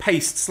were all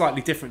paced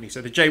slightly differently.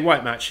 So the Jay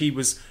White match, he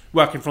was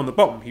working from the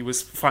bottom. He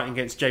was fighting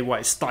against Jay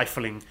White's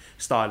stifling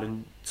style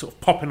and sort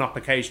of popping up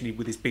occasionally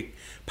with his big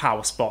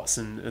power spots,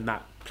 and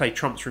that played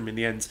trumps for him in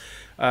the end.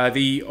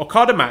 The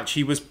Okada match,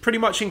 he was pretty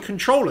much in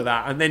control of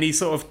that, and then he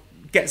sort of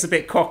gets a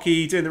bit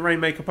cocky, doing the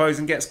Rainmaker pose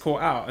and gets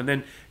caught out. And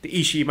then the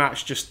Ishii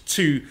match, just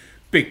two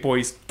big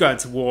boys going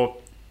to war.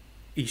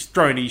 He's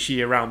throwing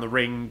Ishii around the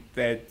ring.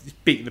 They're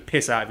beating the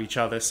piss out of each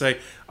other. So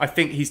I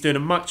think he's doing a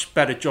much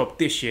better job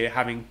this year,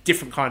 having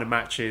different kind of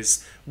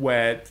matches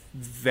where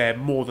they're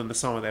more than the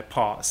sum of their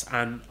parts.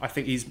 And I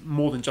think he's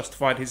more than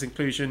justified his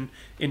inclusion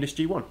in this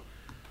G1.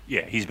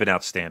 Yeah, he's been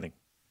outstanding.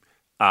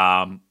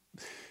 I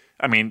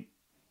mean,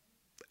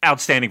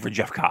 outstanding for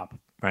Jeff Cobb,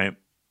 right?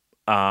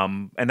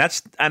 And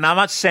I'm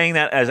not saying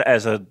that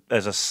as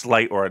a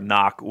slight or a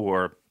knock,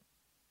 or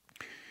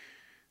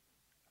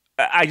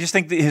I just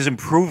think that his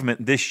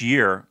improvement this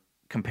year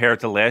compared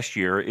to last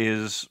year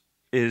is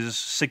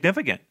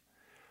significant.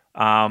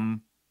 I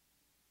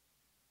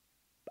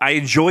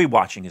enjoy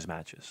watching his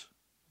matches,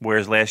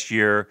 whereas last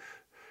year,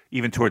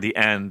 even toward the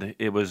end,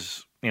 it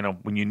was,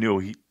 when you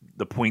knew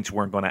the points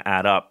weren't going to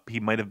add up, he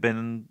might have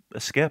been a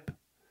skip.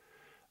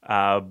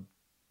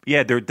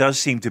 Yeah, there does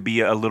seem to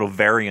be a little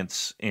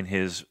variance in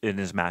his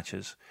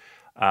matches.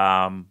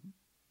 The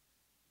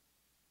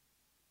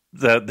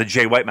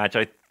Jay White match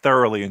I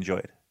thoroughly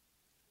enjoyed,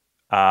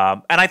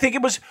 and I think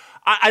it was.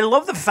 I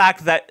love the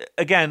fact that,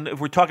 again, if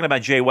we're talking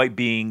about Jay White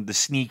being the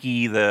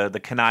sneaky, the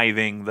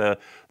conniving, the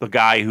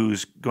guy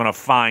who's going to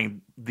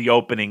find the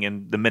opening,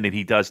 and the minute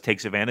he does,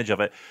 takes advantage of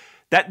it.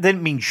 That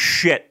didn't mean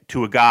shit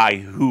to a guy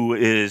who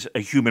is a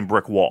human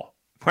brick wall,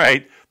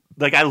 right?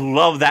 Like, I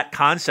love that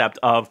concept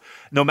of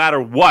no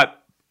matter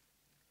what,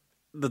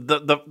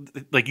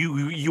 like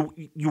you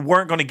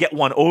weren't going to get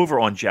one over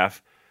on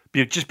Jeff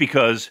just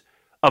because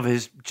of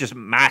his just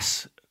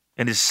mass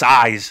and his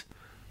size.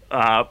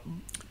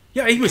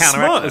 Yeah, he was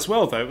smart as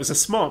well, though. It was a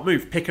smart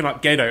move, picking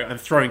up Gedo and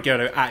throwing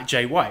Gedo at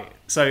Jay White.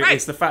 So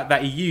It's the fact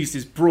that he used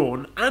his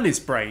brawn and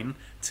his brain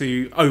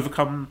to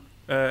overcome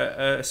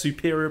a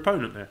superior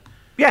opponent there.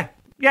 Yeah,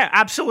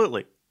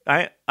 absolutely.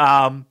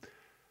 I'm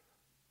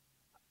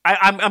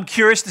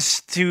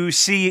curious to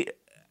see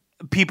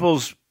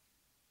people's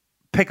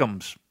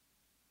pick'ems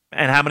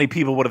and how many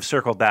people would have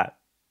circled that.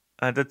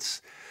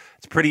 It's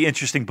pretty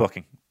interesting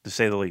booking, to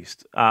say the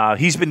least.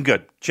 He's been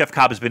good. Jeff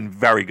Cobb has been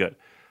very good.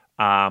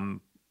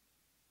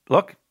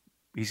 Look,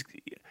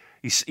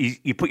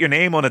 you put your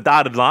name on a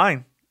dotted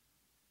line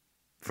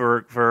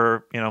for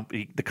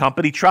the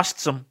company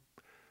trusts him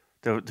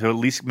to at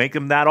least make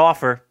him that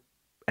offer,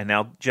 and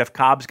now Jeff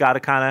Cobb's got to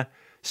kind of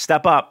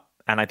step up.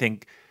 And I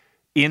think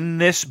in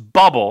this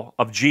bubble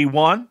of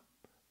G1,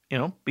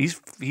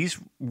 he's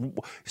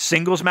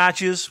singles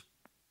matches,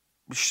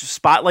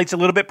 spotlight's a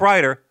little bit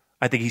brighter.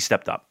 I think he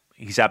stepped up.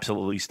 He's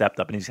absolutely stepped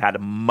up, and he's had a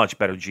much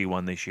better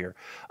G1 this year.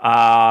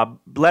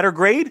 Letter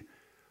grade.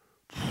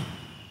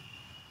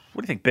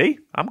 What do you think, B?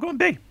 I'm going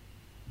B.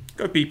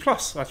 Go B+.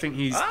 I think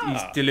he's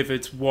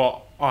delivered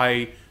what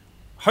I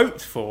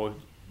hoped for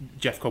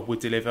Jeff Cobb would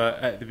deliver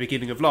at the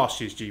beginning of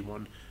last year's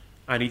G1.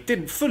 And he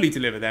didn't fully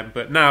deliver them,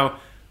 but now,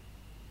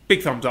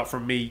 big thumbs up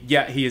from me.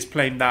 Yeah, he is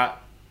playing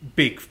that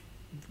big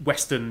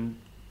Western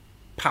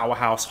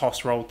powerhouse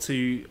hoss role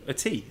to a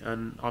T,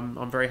 and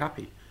I'm very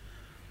happy.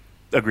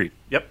 Agreed.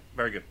 Yep,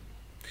 very good.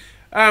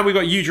 And we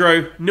got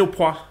Yujiro, nil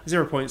points,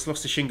 0 points,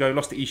 lost to Shingo,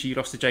 lost to Ishii,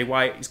 lost to Jay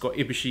White. He's got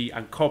Ibushi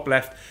and Cobb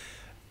left.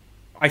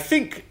 I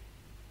think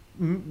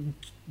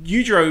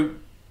Yujiro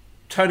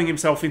turning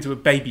himself into a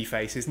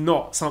babyface is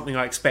not something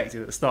I expected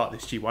at the start of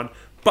this G1,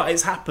 but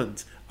it's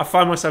happened. I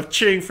find myself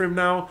cheering for him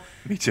now.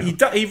 Me too.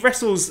 He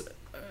wrestles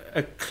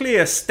a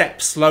clear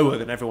step slower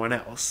than everyone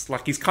else.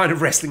 Like, he's kind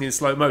of wrestling in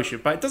slow motion,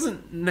 but it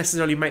doesn't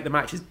necessarily make the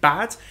matches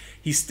bad.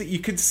 You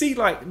could see,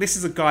 like, this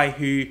is a guy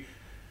who,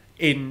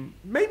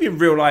 maybe in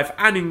real life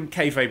and in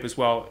kayfabe as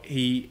well,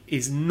 he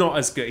is not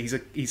as good.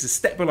 He's a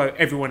step below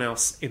everyone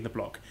else in the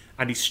block,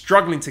 and he's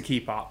struggling to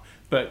keep up.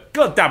 But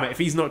god damn it, if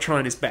he's not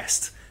trying his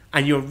best,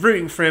 and you're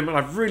rooting for him, and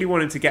I've really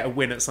wanted to get a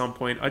win at some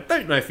point. I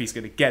don't know if he's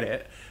going to get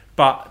it,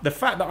 but the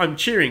fact that I'm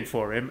cheering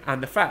for him,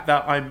 and the fact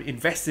that I'm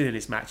invested in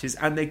his matches,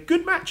 and they're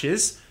good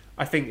matches,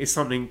 I think is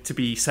something to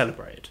be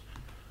celebrated.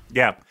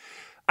 Yeah,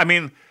 I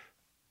mean,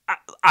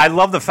 I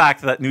love the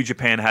fact that New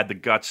Japan had the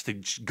guts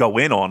to go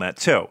in on it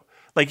too.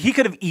 Like, he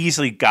could have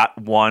easily got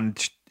 1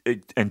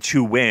 and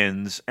 2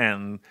 wins,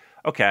 and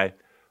okay.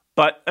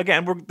 But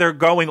again, they're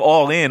going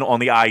all in on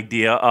the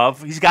idea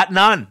of he's got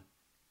none,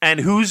 and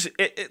who's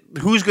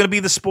going to be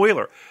the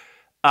spoiler?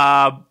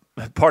 Pardon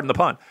the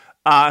pun.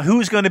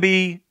 Who's going to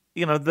be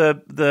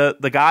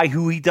the guy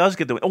who he does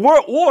get the win?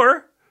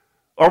 Or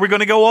are we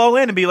going to go all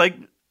in and be like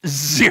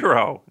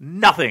 0,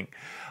 nothing?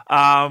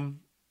 And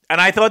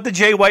I thought the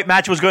Jay White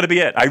match was going to be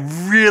it. I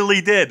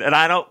really did, and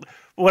I don't.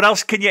 What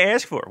else can you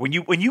ask for when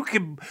you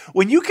can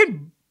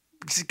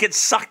get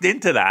sucked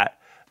into that?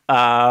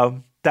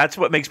 That's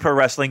what makes pro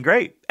wrestling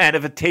great. And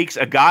if it takes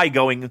a guy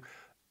going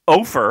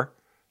over,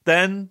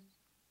 then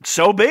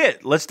so be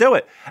it. Let's do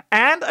it.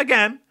 And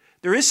again,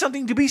 there is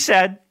something to be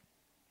said.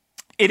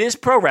 It is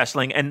pro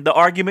wrestling, and the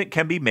argument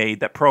can be made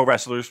that pro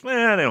wrestlers, they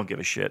don't give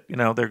a shit.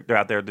 They're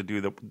out there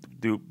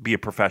to be a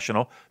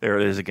professional. There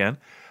it is again,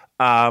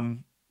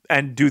 and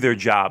do their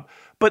job.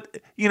 But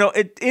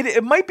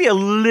it might be a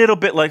little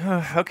bit like,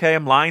 okay,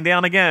 I'm lying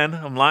down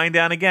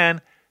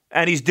again,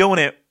 and he's doing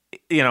it,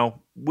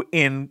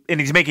 and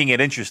he's making it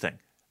interesting,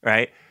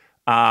 right?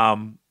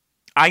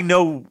 I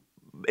know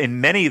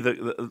in many of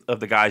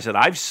the guys that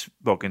I've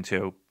spoken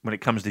to, when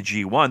it comes to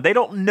G1, they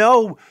don't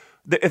know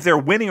if they're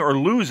winning or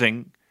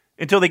losing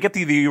until they get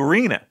to the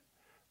arena,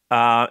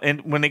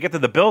 and when they get to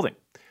the building.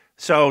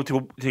 So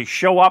to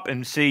show up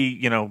and see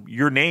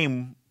your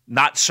name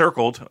not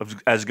circled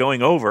as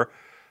going over,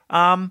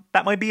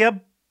 that might be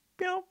a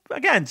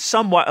again,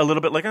 somewhat a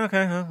little bit like,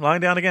 okay,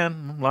 lying down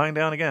again.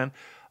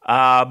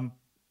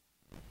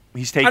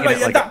 He's taking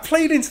it like that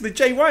played into the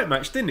Jay White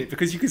match, didn't it?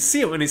 Because you could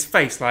see it on his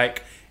face,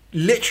 like,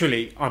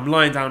 literally, I'm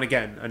lying down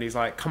again. And he's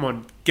like, come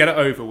on, get it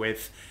over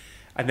with.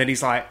 And then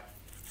he's like,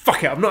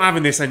 fuck it, I'm not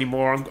having this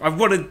anymore. I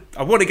want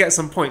to get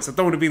some points. I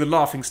don't want to be the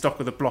laughing stock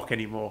of the block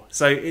anymore.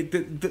 So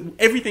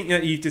everything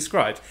that you've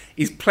described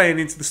is playing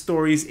into the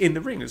stories in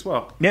the ring as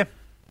well. Yeah,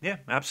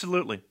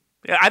 absolutely.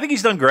 Yeah, I think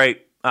he's done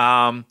great.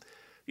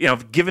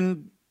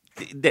 Given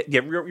that,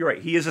 you're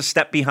right. He is a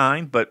step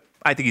behind, but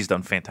I think he's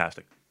done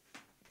fantastic.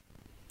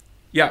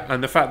 Yeah,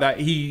 and the fact that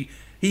he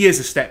is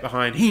a step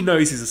behind, he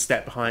knows he's a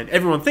step behind.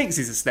 Everyone thinks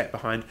he's a step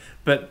behind,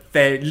 but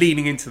they're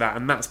leaning into that,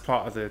 and that's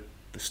part of the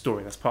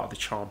story. That's part of the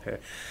charm here.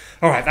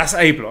 All right, that's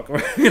A block. We're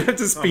going to have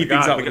to speed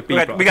things up with the B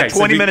block. We got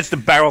 20 minutes to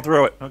barrel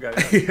through it.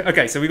 Okay.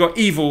 Okay, so we got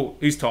Evil,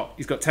 who's top.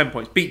 He's got 10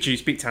 points. Beat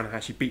Juice, beat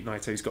Tanahashi, beat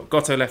Naito. He's got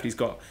Goto left. He's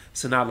got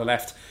Sonata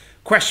left.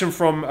 Question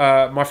from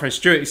my friend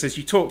Stuart. He says,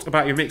 you talked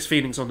about your mixed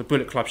feelings on the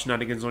Bullet Club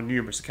shenanigans on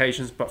numerous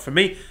occasions, but for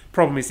me,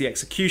 problem is the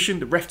execution,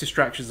 the ref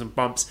distractions and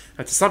bumps,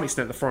 and to some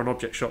extent the foreign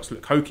object shots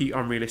look hokey,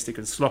 unrealistic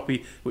and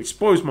sloppy, which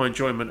spoils my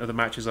enjoyment of the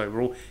matches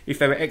overall. If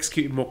they were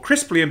executed more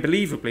crisply and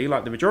believably,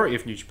 like the majority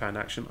of New Japan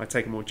action, I'd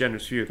take a more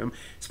generous view of them.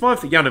 It's fine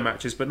for Yano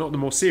matches, but not the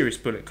more serious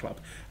Bullet Club.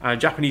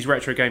 And Japanese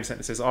Retro Game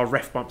Center says, are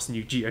ref bumps the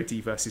new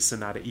GOD versus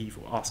Sonata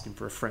Evil? Asking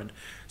for a friend.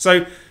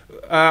 So,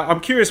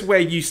 I'm curious where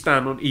you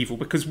stand on Evil,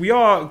 because we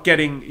are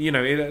getting,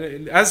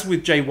 as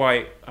with Jay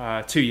White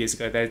 2 years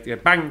ago, they're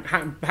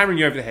hammering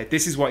you over the head.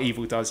 This is what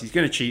Evil does. He's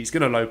going to cheat. He's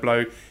going to low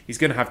blow. He's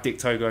going to have Dick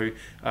Togo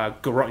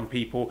garroting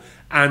people.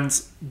 And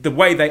the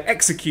way they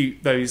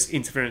execute those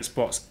interference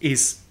spots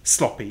is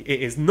sloppy.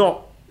 It is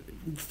not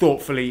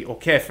thoughtfully or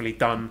carefully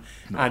done.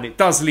 No. And it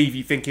does leave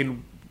you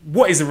thinking,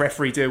 what is the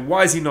referee doing?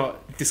 Why is he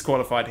not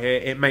disqualified here?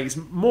 It makes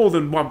more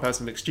than one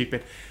person look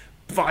stupid.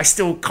 But I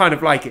still kind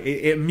of like it.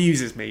 It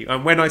amuses me.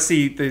 And when I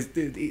see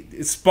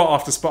the spot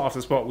after spot after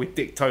spot with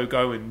Dick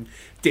Togo and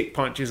Dick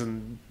Punches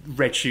and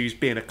Red Shoes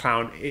being a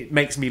clown, it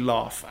makes me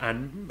laugh.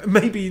 And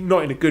maybe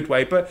not in a good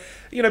way, but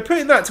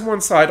putting that to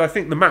one side, I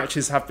think the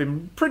matches have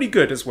been pretty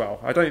good as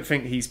well. I don't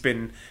think he's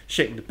been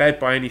shitting the bed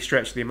by any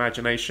stretch of the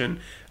imagination.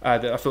 I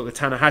thought the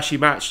Tanahashi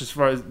match, as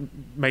far as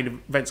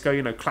main events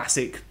go,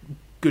 classic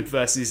good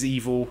versus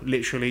evil,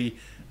 literally.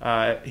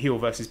 Heel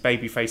versus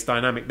babyface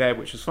dynamic there,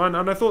 which was fun.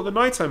 And I thought the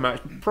Naito match,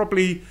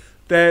 probably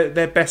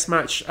their best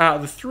match out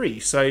of the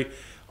three. So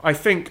I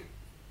think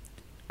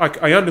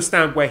I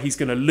understand where he's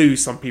going to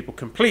lose some people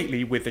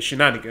completely with the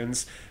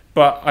shenanigans,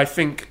 but I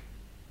think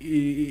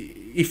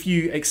if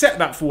you accept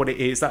that for what it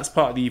is, that's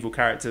part of the evil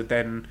character,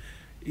 then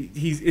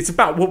it's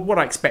about what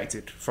I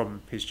expected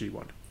from his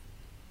G1.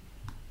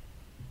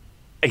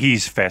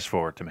 He's fast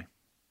forward to me.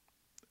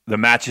 The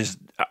matches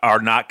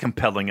are not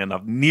compelling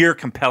enough, near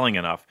compelling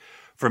enough,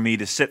 for me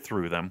to sit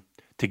through them,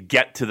 to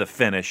get to the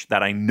finish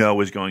that I know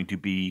is going to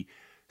be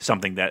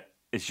something that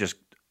is just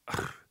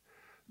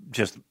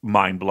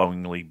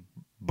mind-blowingly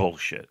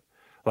bullshit.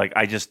 Like,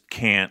 I just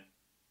can't.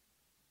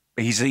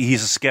 He's a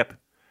skip.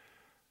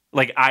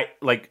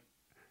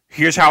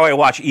 Here's how I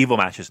watch evil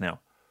matches now.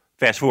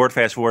 Fast forward,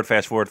 fast forward,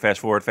 fast forward, fast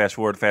forward, fast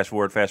forward, fast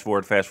forward, fast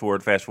forward, fast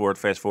forward, fast forward,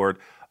 fast forward.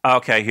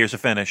 Okay, here's a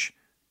finish.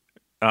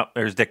 Oh,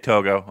 there's Dick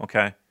Togo.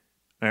 Okay,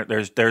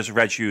 there's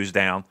Red Shoes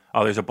down.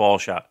 Oh, there's a ball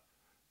shot.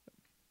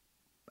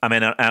 I'm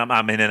in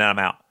and I'm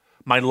out.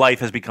 My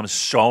life has become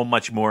so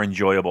much more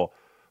enjoyable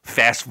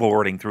fast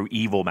forwarding through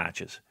evil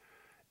matches.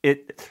 If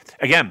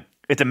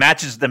the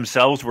matches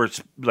themselves were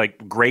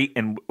like great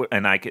and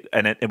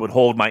it would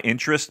hold my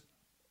interest,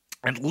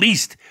 at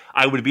least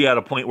I would be at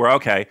a point where,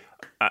 okay,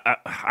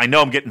 I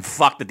know I'm getting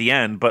fucked at the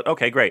end, but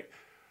okay, great.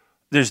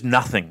 There's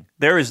nothing.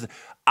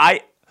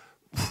 I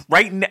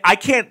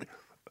can't,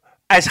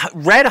 as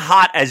red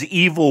hot as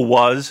evil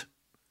was,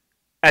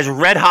 as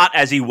red hot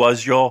as he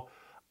was, Joel,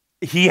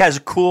 he has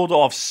cooled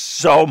off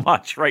so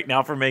much right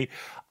now for me.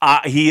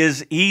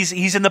 He's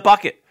in the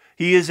bucket.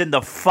 He is in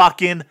the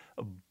fucking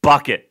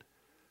bucket.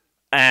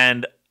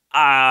 And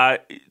I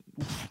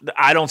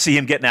don't see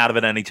him getting out of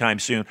it anytime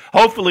soon.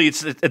 Hopefully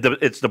it's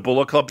the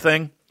Bullet Club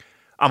thing.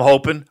 I'm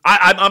hoping.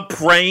 I'm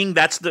praying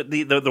that's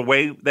the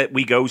way that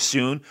we go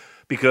soon,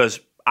 because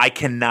I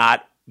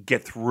cannot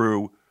get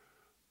through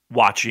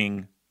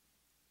watching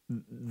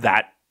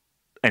that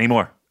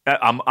anymore.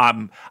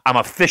 I'm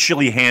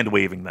officially hand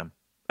waving them.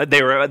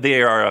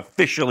 They are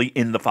officially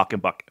in the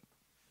fucking bucket.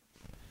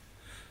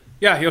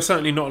 Yeah, you're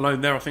certainly not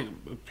alone there. I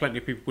think plenty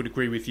of people would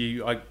agree with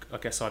you. I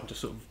guess I'm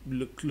just sort of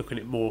looking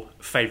at it more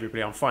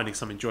favourably. I'm finding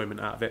some enjoyment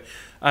out of it.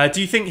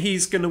 Do you think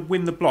he's going to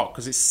win the block?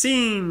 Because it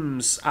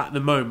seems at the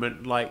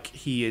moment like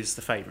he is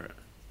the favourite.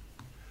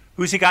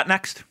 Who's he got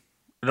next?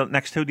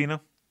 Next to, do you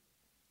know?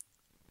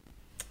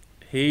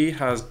 He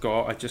has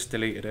got, I just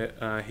deleted it,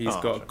 he's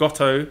got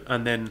Goto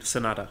and then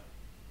Sonata.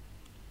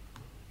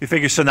 You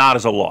figure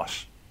Sonata's a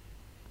loss,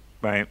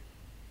 right?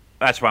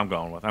 That's what I'm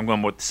going with. I'm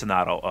going with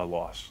Sonata, a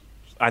loss.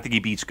 I think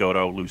he beats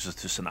Goto, loses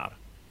to Sonata.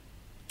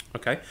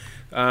 Okay.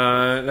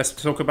 Let's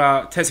talk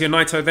about Tetsuya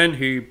Naito then,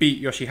 who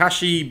beat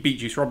Yoshihashi, beat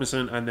Juice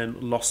Robinson, and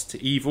then lost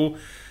to Evil.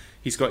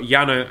 He's got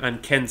Yano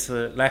and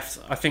Kenta left.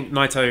 I think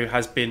Naito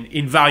has been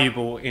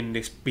invaluable in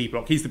this B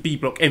block. He's the B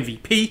block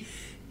MVP.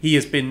 He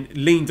has been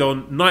leaned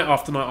on night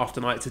after night after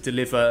night to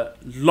deliver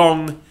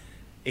long,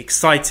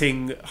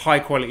 exciting,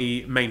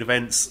 high-quality main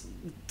events.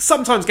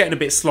 Sometimes getting a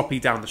bit sloppy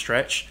down the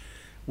stretch.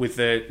 With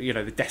the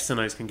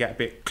Destinos can get a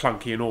bit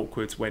clunky and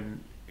awkward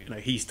when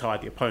he's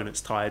tired, the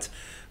opponent's tired.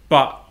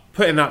 But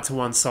putting that to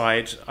one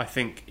side, I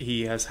think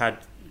he has had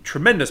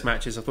tremendous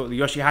matches. I thought the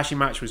Yoshihashi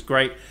match was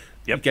great.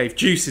 Yep. He gave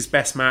Juice his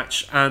best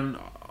match, and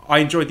I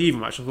enjoyed the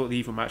Evil match. I thought the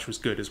Evil match was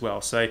good as well.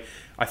 So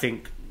I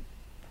think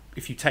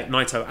if you take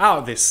Naito out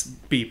of this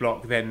B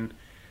block, then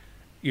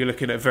you're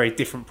looking at a very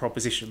different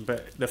proposition.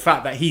 But the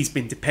fact that he's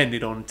been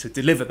depended on to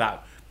deliver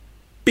that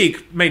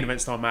big main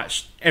event style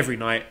match every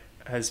night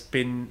has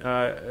been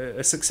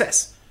a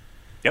success.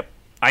 Yep.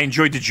 I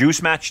enjoyed the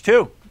Juice match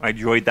too. I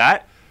enjoyed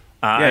that.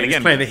 He was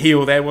playing the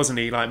heel there, wasn't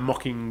he? Like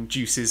mocking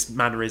Juice's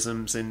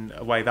mannerisms in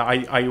a way that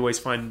I always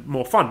find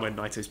more fun when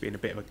Naito's being a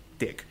bit of a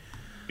dick.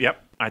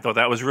 Yep, I thought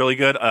that was really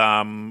good.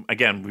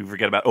 Again, we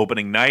forget about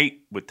opening night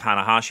with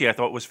Tanahashi. I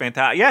thought it was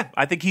fantastic. Yeah,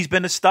 I think he's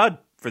been a stud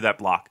for that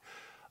block.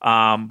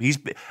 He's,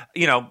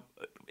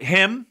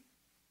 him,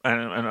 and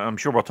I'm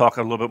sure we'll talk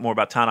a little bit more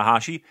about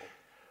Tanahashi.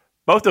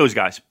 Both those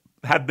guys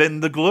have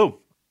been the glue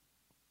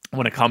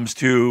when it comes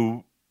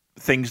to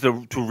things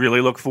to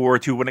really look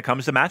forward to when it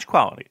comes to match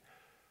quality.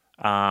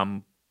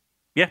 I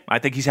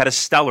think he's had a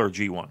stellar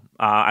G1.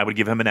 I would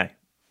give him an A.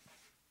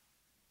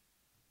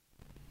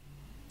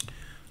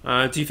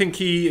 Do you think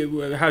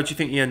how do you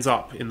think he ends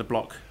up in the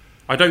block?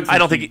 I don't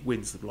think he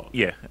wins the block.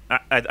 Yeah,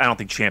 I don't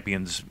think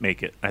champions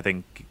make it. I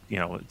think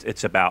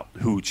it's about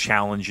who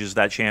challenges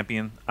that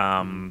champion.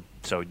 I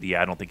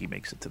don't think he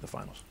makes it to the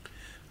finals.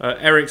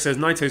 Eric says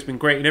Naito's been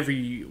great in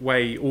every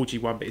way all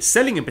G1, but his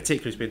selling in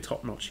particular has been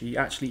top notch. He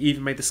actually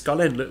even made the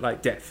Skull End look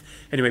like death.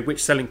 Anyway,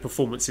 which selling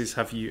performances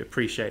have you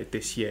appreciated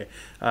this year?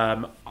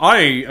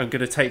 I am going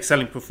to take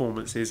selling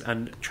performances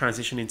and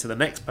transition into the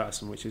next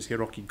person, which is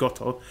Hiroki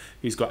Goto,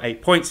 who's got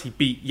 8 points. He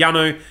beat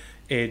Yano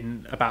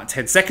in about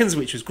 10 seconds,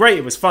 which was great.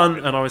 It was fun,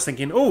 and I was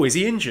thinking, oh, is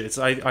he injured?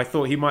 I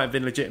thought he might have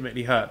been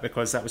legitimately hurt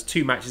because that was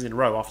 2 matches in a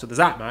row after the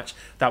Zack match.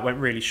 That went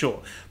really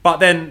short. But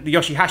then the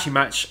Yoshihashi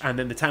match and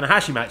then the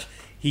Tanahashi match,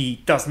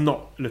 he does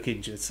not look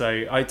injured.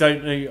 So I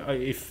don't know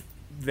if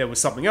there was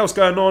something else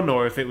going on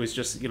or if it was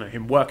just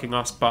him working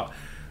us. But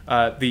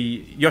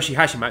the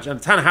Yoshihashi match and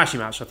the Tanahashi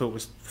match I thought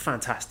was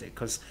fantastic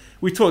because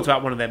we talked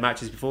about one of their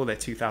matches before, their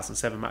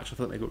 2007 match. I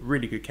thought they got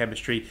really good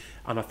chemistry,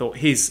 and I thought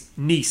his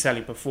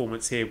knee-selling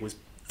performance here was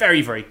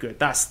very, very good.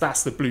 That's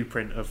the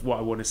blueprint of what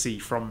I want to see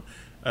from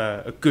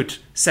a good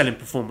selling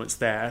performance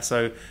there.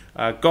 So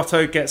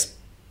Goto gets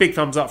big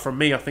thumbs up from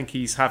me. I think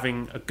he's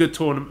having a good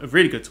tournament, a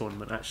really good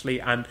tournament actually,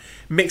 and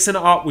mixing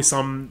it up with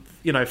some,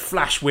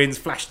 flash wins,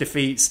 flash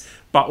defeats,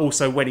 but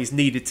also when he's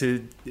needed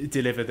to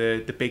deliver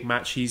the big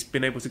match, he's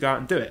been able to go out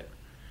and do it.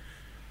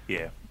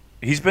 Yeah,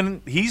 he's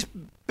been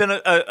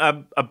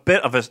a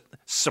bit of a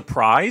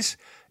surprise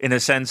in the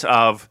sense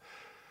of,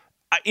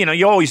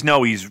 you always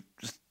know he's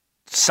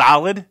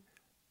solid,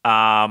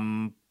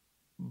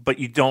 but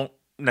you don't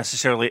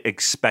necessarily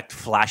expect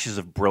flashes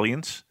of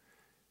brilliance.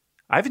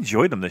 I've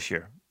enjoyed him this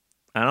year.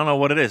 I don't know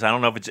what it is. I don't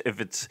know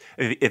if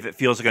it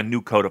feels like a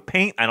new coat of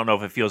paint. I don't know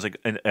if it feels like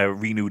a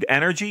renewed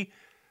energy.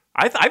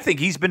 I think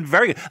he's been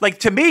very good. Like,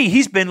 to me,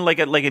 he's been like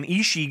an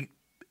Ishii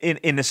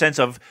in the sense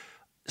of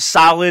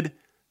solid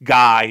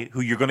guy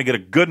who you're going to get a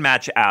good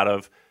match out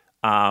of.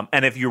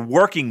 And if you're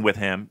working with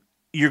him,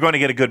 you're going to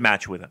get a good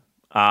match with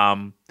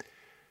him.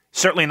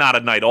 Certainly not a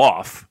night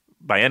off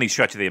by any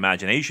stretch of the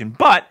imagination,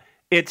 but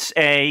it's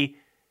I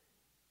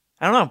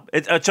don't know.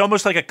 It's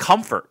almost like a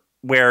comfort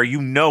where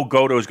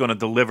Goto is going to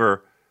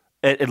deliver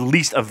at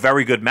least a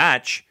very good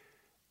match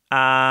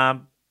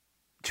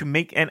to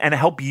make and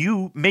help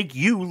make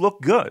you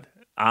look good.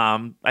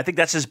 I think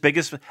that's his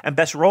biggest and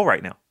best role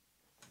right now.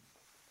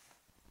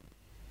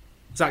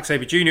 Zack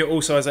Sabre Jr.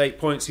 also has 8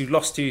 points, who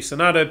lost to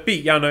Sanada,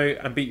 beat Yano,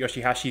 and beat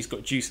Yoshihashi. He's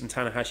got Juice and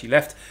Tanahashi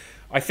left.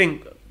 I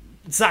think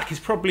Zack is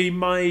probably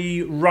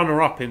my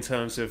runner-up in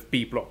terms of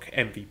B-block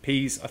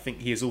MVPs. I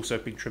think he has also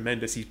been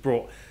tremendous. He's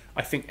brought,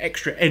 I think,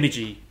 extra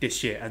energy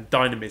this year and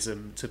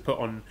dynamism to put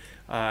on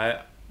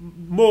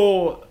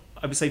more,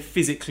 I would say,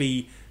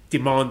 physically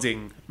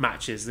demanding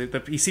matches.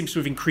 He seems to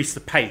have increased the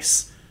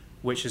pace,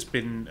 which has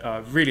been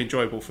really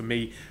enjoyable for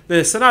me.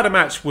 The Sanada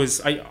match was...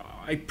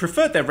 I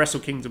preferred their Wrestle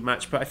Kingdom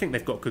match, but I think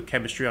they've got good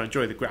chemistry. I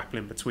enjoy the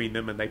grappling between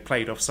them, and they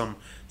played off some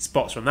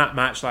spots from that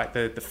match. Like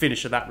the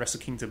finish of that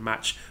Wrestle Kingdom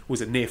match was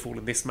a near fall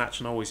in this match,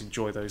 and I always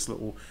enjoy those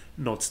little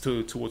nods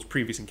towards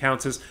previous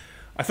encounters.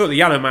 I thought the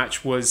Yano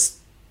match was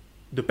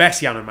the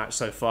best Yano match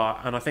so far,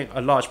 and I think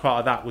a large part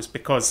of that was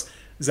because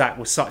Zack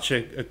was such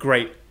a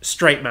great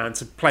straight man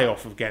to play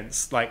off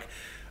against. Like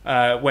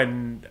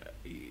when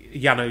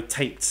Yano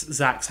taped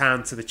Zach's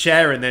hand to the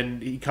chair, and then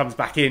he comes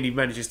back in. He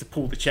manages to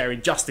pull the chair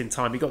in just in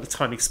time. He got the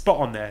timing spot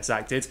on there,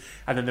 Zach did.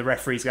 And then the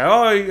referees go,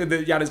 oh, and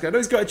Yano's going, no,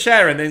 he's got a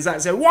chair. And then Zach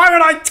said, why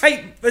would I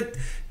tape the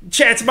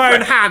chair to my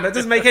own hand? That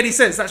doesn't make any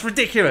sense. That's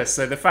ridiculous.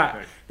 So the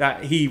fact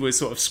that he was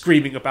sort of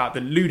screaming about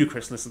the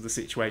ludicrousness of the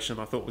situation,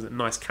 I thought was a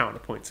nice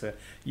counterpoint to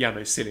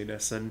Yano's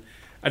silliness. And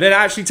then it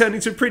actually turned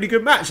into a pretty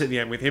good match at the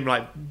end with him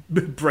like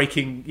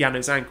breaking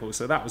Yano's ankle.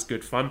 So that was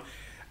good fun.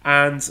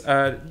 And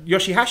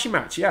Yoshihashi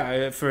match,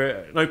 for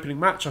an opening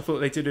match, I thought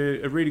they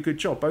did a really good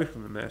job, both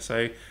of them there.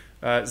 So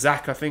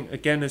Zach, I think,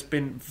 again, has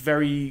been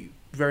very,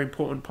 very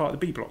important part of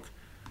the B block.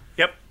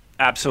 Yep,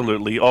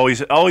 absolutely. Always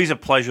a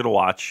pleasure to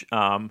watch.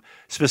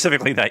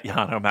 Specifically that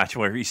Yano match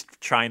where he's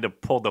trying to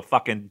pull the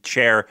fucking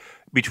chair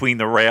between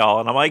the rail,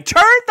 and I'm like,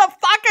 turn the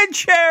fucking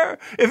chair!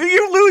 If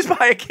you lose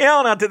by a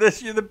count onto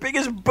this, you're the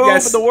biggest boob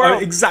in the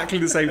world. Exactly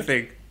the same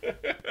thing.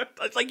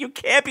 It's like, you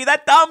can't be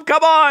that dumb.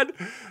 Come on,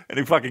 and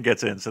he fucking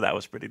gets in. So that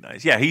was pretty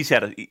nice. Yeah, he's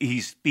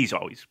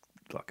always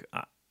look.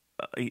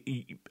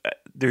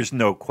 There's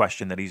no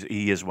question that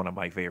he is one of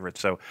my favorites.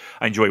 So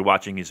I enjoy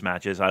watching his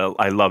matches.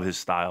 I love his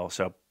style.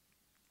 So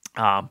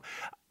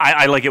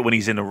I like it when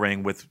he's in the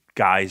ring with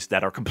guys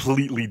that are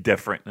completely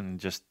different and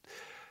just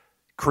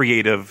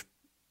creative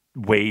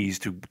ways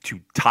to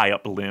tie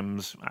up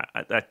limbs.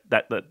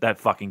 That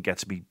fucking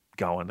gets me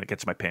going. It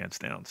gets my pants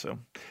down. So.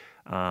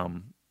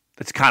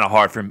 It's kind of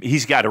hard for him.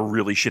 He's got to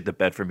really shit the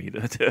bed for me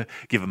to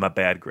give him a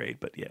bad grade.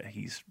 But yeah,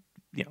 he's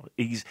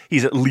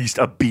at least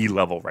a B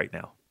level right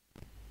now.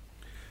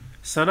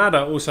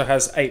 Sanada also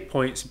has 8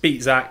 points,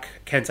 beat Zach,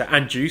 Kenta,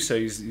 and Juice, so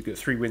he's got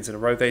 3 wins in a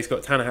row there. He's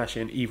got Tanahashi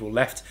and Evil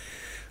left.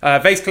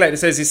 Vase Collector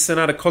says, is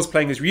Sanada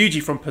cosplaying as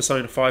Ryuji from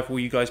Persona 5? Will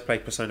you guys play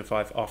Persona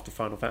 5 after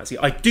Final Fantasy?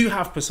 I do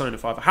have Persona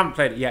 5. I haven't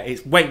played it yet.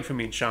 It's waiting for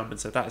me in Shanghai,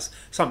 so that's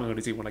something I'm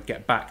going to do when I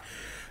get back.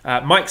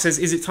 Mike says,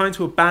 is it time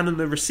to abandon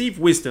the received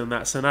wisdom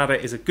that Sanada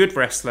is a good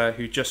wrestler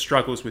who just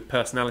struggles with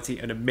personality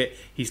and admit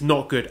he's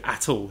not good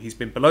at all? He's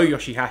been below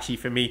Yoshihashi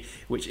for me,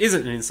 which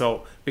isn't an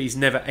insult, but he's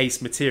never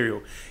ace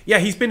material. Yeah,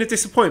 he's been a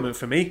disappointment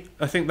for me.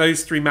 I think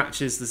those 3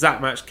 matches, the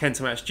Zack match, Kenta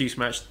match, Juice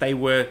match, they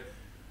were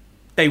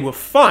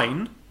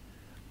fine.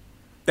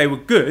 They were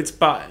good,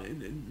 but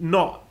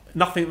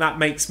nothing that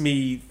makes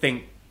me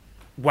think,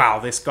 wow,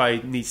 this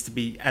guy needs to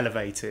be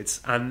elevated.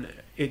 And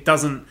it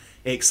doesn't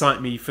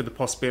excite me for the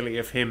possibility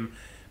of him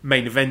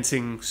main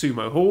eventing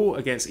Sumo Hall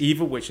against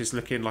Evil, which is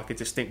looking like a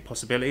distinct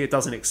possibility. It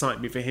doesn't excite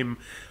me for him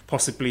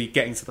possibly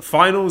getting to the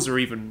finals or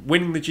even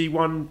winning the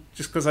G1,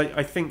 just because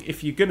I think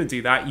if you're going to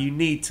do that, you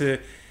need to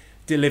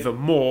deliver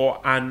more,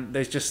 and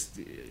there's just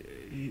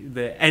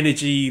the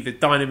energy, the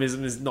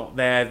dynamism is not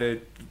there.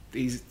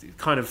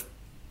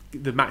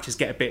 The matches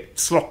get a bit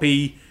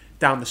sloppy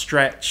down the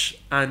stretch,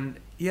 and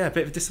yeah, a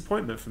bit of a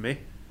disappointment for me.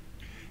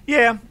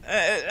 Yeah,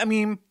 I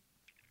mean,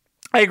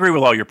 I agree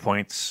with all your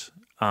points.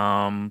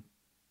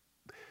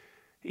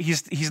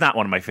 He's not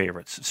one of my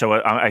favorites, so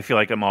I feel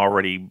like I'm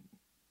already,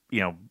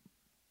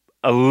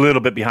 a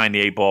little bit behind the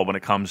 8 ball when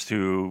it comes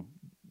to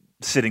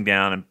sitting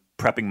down and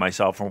prepping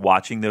myself for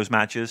watching those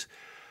matches.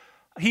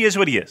 He is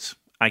what he is.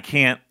 I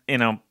can't,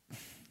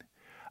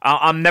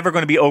 I'm never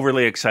going to be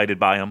overly excited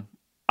by him.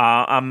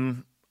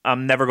 I'm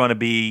never going to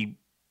be,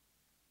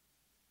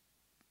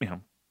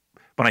 when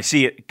I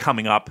see it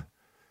coming up,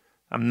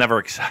 I'm never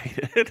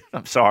excited.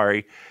 I'm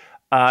sorry.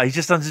 He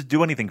just doesn't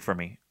do anything for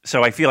me.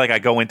 So I feel like I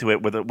go into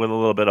it with a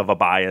little bit of a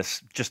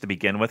bias just to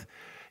begin with.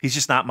 He's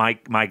just not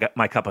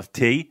my cup of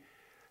tea.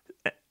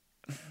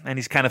 And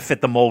he's kind of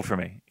fit the mold for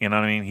me. You know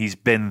what I mean? He's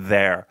been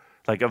there.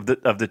 Like of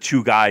the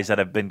 2 guys that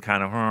have been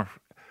kind of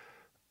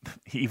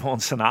Evil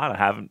and Sanada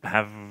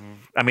have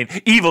I mean,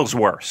 Evil's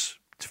worse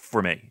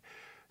for me.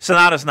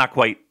 Sanada's not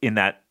quite in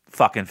that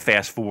fucking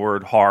fast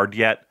forward hard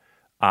yet.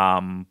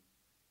 But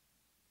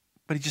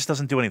he just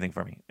doesn't do anything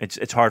for me.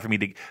 It's hard for me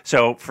to.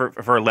 So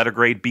for a letter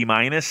grade B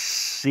minus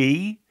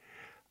C,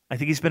 I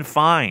think he's been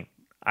fine.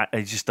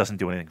 He just doesn't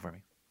do anything for me.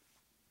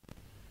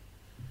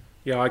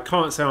 Yeah, I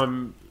can't say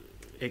I'm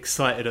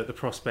excited at the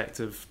prospect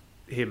of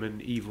him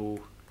and Evil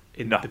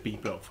in the B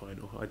block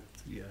final.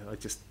 I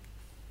just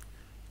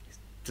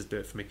do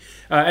it for me.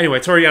 Anyway,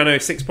 Toru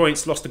Yano 6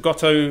 points, lost to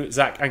Goto,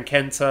 Zach, and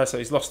Kenta, so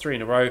he's lost 3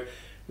 in a row.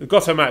 The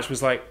Goto match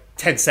was like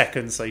 10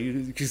 seconds, so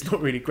there's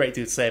not really a great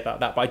deal to say about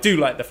that. But I do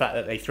like the fact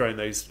that they throw in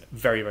those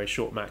very, very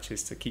short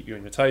matches to keep you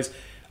on your toes.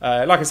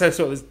 Like I said,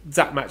 sort of the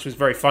Zack match was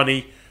very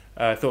funny.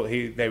 I thought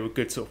they were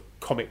good sort of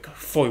comic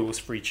foils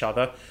for each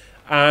other.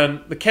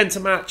 And the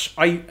Kenta match,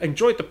 I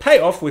enjoyed the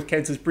payoff with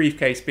Kenta's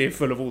briefcase being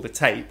full of all the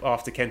tape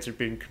after Kenta had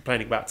been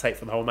complaining about tape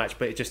for the whole match,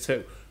 but it just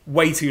took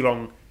way too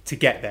long to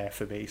get there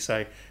for me.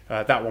 So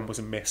that one was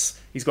a miss.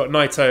 He's got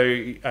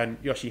Naito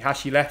and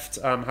Yoshihashi left.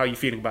 How are you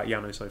feeling about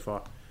Yano so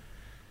far?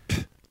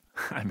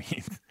 I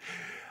mean,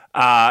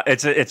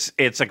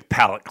 it's a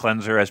palate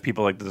cleanser, as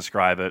people like to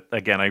describe it.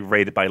 Again, I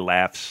rate it by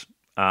laughs.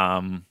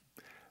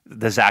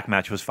 The Zack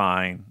match was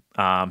fine.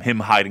 Him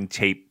hiding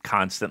tape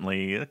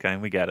constantly. Okay,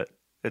 we get it.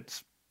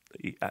 It's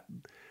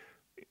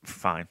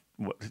fine.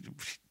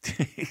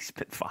 He's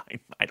been fine.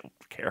 I don't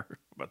care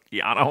about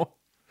Yano.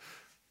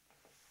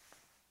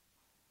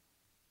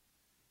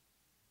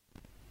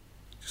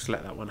 Just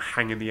let that one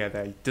hang in the air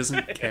there. He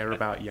doesn't care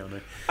about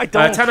Yano. I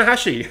don't.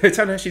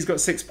 Tanahashi's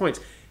got 6 points.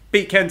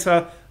 Beat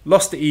Kenta,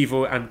 lost to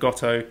Evil and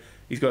Goto.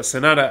 He's got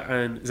Sanada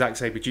and Zack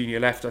Sabre Jr.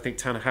 left. I think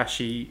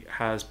Tanahashi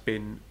has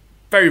been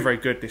very, very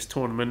good this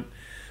tournament.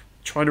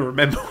 Trying to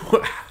remember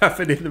what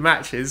happened in the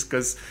matches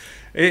because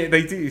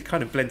they do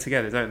kind of blend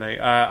together, don't they?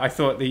 I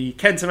thought the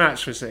Kenta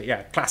match was,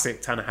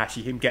 classic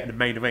Tanahashi, him getting the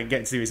main event,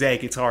 getting to do his air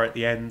guitar at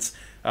the end.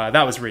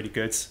 That was really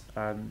good.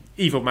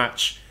 Evil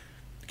match,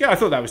 I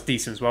thought that was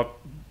decent as well.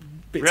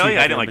 Really?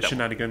 I didn't like the that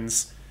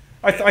shenanigans.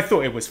 I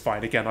thought it was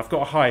fine. Again, I've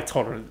got a high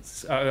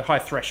tolerance, a high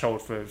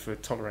threshold for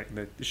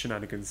tolerating the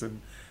shenanigans,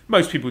 and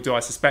most people do, I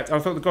suspect. I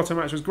thought the Goto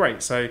match was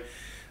great. So,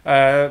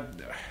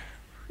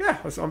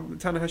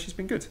 Tanahashi's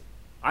been good.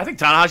 I think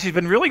Tanahashi's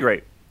been really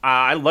great.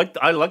 I liked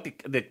the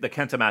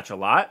Kenta match a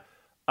lot.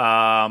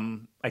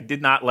 I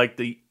did not like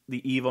the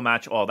Evil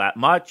match all that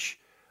much.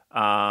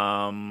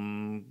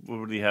 What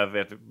would he have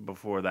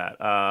before that?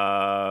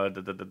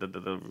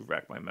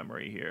 Rack my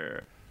memory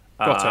here.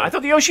 I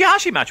thought the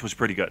Yoshihashi match was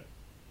pretty good.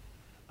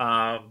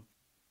 I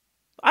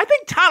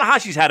think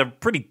Tanahashi's had a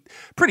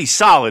pretty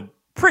solid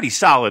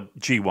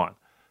G1.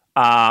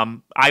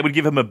 I would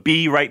give him a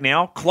B right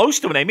now, close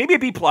to an A, maybe a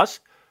B plus.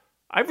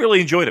 I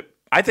really enjoyed it.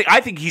 I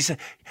think he's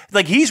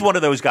one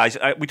of those guys.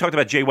 We talked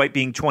about Jay White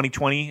being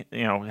 2020,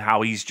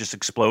 how he's just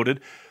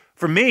exploded.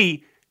 For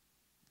me,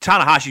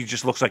 Tanahashi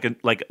just looks like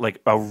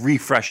a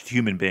refreshed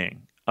human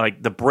being.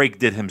 Like the break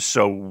did him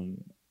so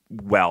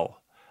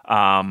well.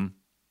 I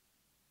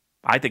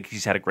think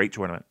he's had a great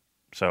tournament.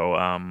 So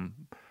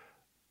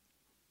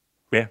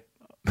yeah,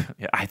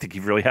 I think he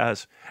really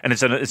has, and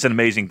it's an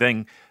amazing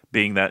thing,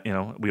 being that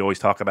we always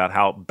talk about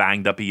how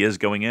banged up he is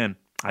going in.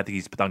 I think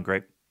he's done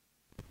great.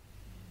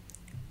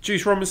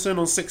 Juice Robinson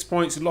on 6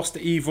 points, lost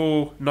to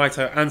Evil,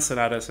 Naito and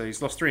Sanada, so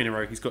he's lost 3 in a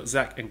row. He's got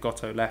Zack and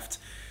Goto left.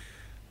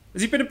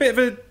 Has he been a bit of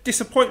a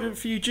disappointment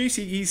for you, Juice?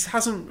 He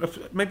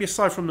hasn't, maybe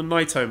aside from the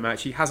Naito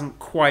match, he hasn't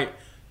quite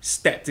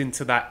stepped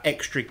into that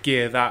extra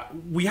gear that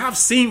we have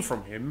seen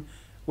from him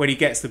when he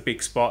gets the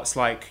big spots,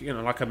 like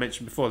I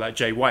mentioned before, that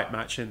Jay White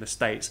match in the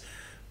States.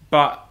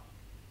 But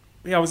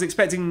I was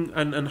expecting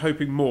and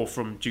hoping more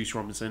from Juice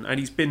Robinson, and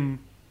he's been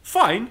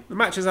fine. The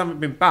matches haven't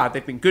been bad;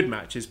 they've been good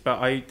matches, but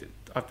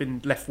I've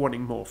been left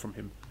wanting more from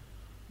him.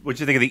 What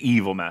do you think of the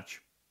Evil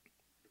match?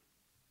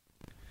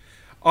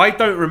 I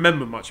don't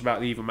remember much about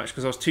the Evil match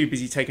because I was too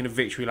busy taking a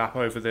victory lap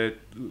over the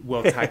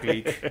World Tag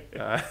League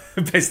Best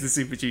of the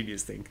Super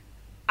Juniors thing.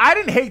 I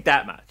didn't hate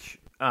that match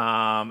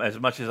as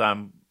much as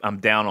I'm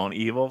down on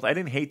Evil. I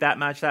didn't hate that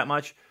match that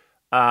much.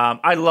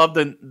 I loved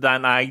the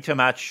Naito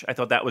match. I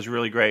thought that was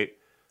really great.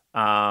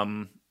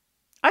 I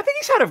think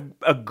he's had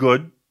a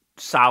good,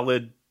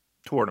 solid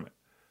tournament.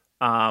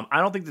 I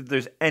don't think that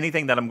there's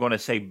anything that I'm going to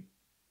say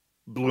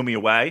blew me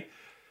away.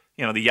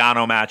 The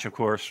Yano match, of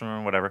course,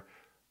 or whatever.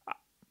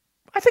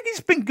 I think he's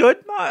been good.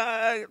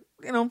 I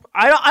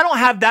don't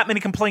have that many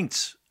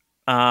complaints.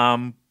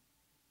 I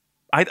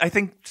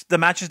think the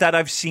matches that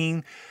I've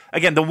seen,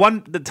 again, the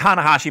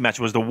Tanahashi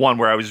match was the one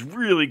where I was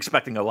really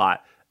expecting a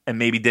lot and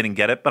maybe didn't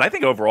get it. But I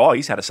think overall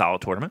he's had a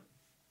solid tournament.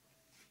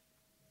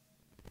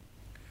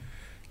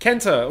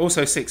 Kenta,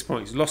 also 6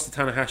 points. Lost to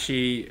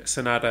Tanahashi,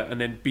 Sanada,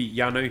 and then beat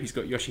Yano. He's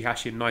got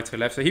Yoshihashi and Naito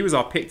left. So he was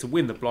our pick to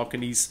win the block,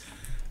 and he's,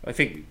 I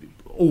think,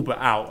 all but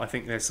out. I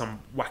think there's some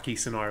wacky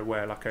scenario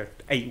where, like a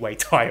 8-way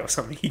tie or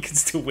something, he can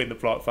still win the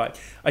block fight.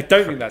 I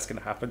don't think that's going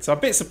to happen. So I'm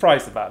a bit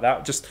surprised about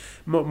that. Just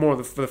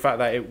more for the fact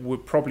that it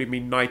would probably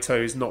mean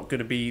Naito is not going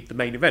to be the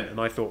main event.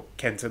 And I thought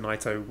Kenta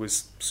Naito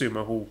was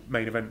Sumo Hall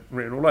main event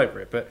written all over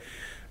it. But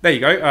there you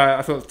go.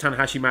 I thought the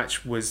Tanahashi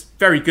match was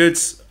very good.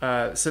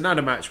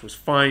 Sanada match was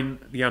fine.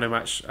 The Yano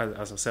match,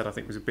 as I said, I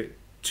think was a bit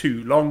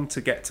too long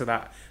to get to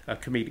that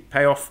comedic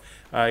payoff.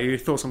 Your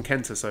thoughts on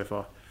Kenta so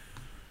far?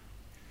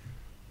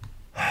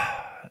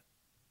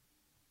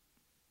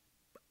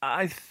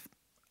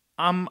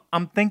 I'm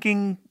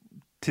thinking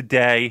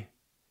today,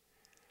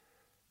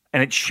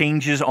 and it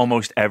changes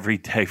almost every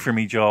day for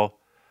me, Joel,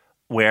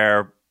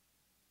 where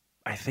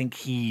I think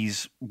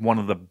he's one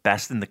of the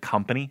best in the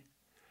company.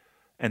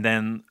 And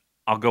then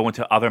I'll go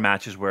into other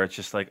matches where it's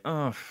just like,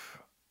 oh,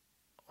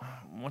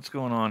 what's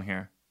going on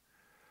here?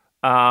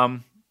 The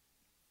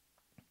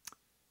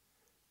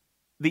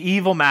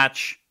Evil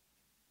match,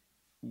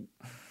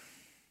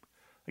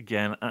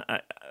 again,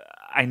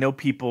 I know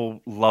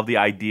people love the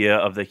idea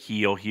of the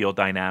heel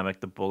dynamic,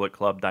 the Bullet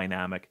Club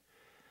dynamic.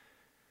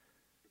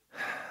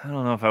 I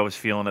don't know if I was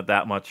feeling it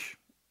that much.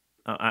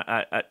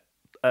 And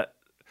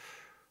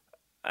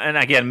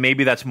again,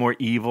 maybe that's more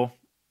Evil.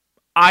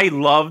 I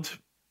loved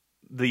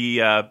the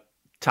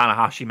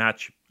Tanahashi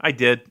match. I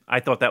did. I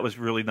thought that was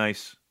really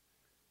nice.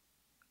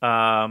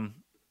 I'm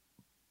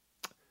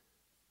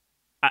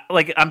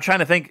trying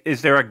to think,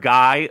 is there a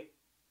guy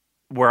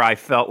where I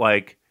felt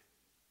like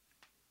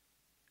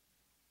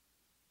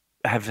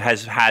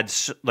has had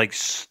like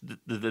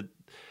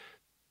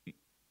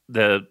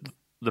the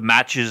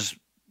matches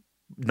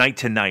night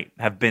to night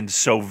have been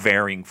so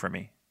varying for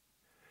me.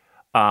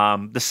 The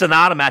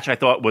Sanada match I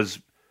thought was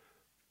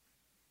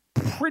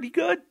pretty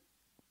good,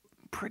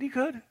 pretty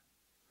good.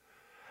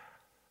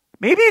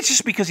 Maybe it's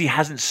just because he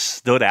hasn't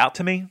stood out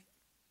to me.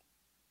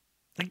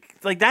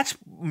 Like that's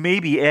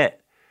maybe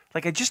it.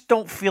 Like, I just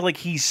don't feel like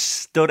he's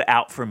stood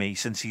out for me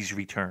since he's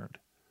returned.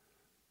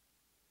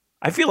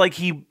 I feel like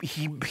he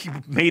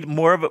made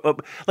more of a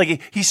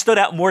like he stood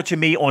out more to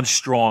me on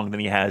Strong than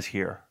he has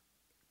here.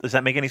 Does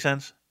that make any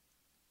sense?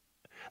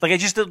 Like, I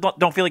just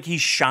don't feel like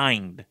he's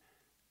shined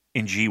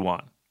in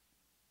G1.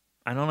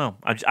 I don't know.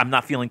 I'm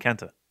not feeling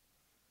Kenta.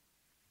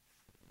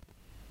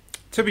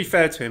 To be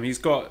fair to him, he's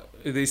got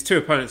these two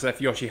opponents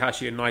left.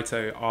 Yoshihashi and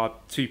Naito are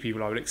two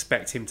people I would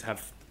expect him to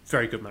have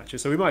very good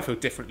matches. So we might feel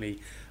differently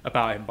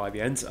about him by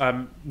the end.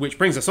 Which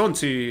brings us on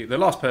to the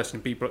last person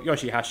in B block,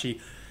 Yoshihashi.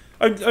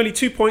 Only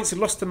 2 points. He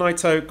lost to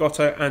Naito,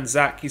 Goto, and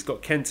Zack. He's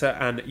got Kenta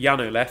and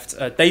Yano left.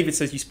 David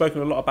says you've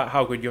spoken a lot about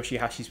how good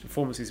Yoshihashi's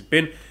performances have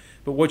been,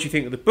 but what do you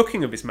think of the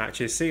booking of his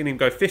matches? Seeing him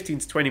go 15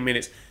 to 20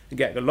 minutes and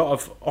get a lot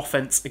of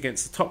offense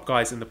against the top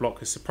guys in the block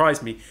has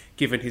surprised me,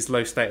 given his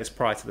low status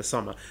prior to the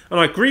summer. And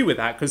I agree with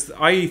that, because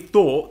I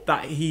thought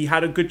that he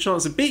had a good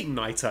chance of beating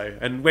Naito,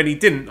 and when he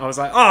didn't, I was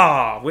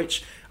like,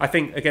 which I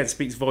think, again,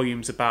 speaks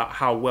volumes about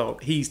how well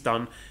he's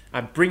done,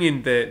 and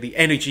bringing the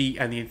energy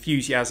and the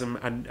enthusiasm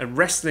and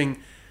wrestling,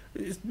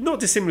 not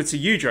dissimilar to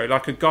Yujiro,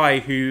 like a guy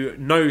who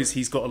knows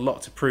he's got a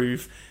lot to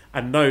prove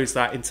and knows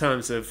that in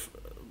terms of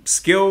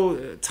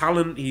skill,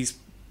 talent, he's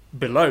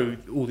below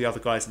all the other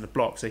guys in the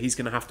block, so he's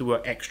going to have to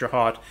work extra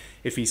hard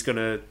if he's going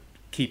to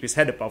keep his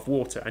head above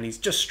water, and he's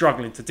just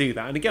struggling to do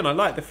that. And again, I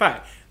like the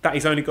fact that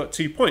he's only got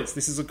 2 points.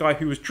 This is a guy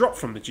who was dropped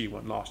from the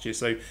G1 last year,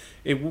 so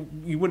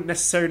you wouldn't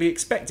necessarily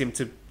expect him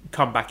to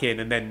come back in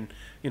and then,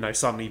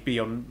 suddenly be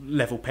on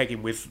level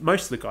pegging with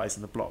most of the guys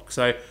in the block.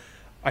 So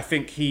I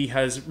think he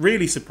has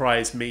really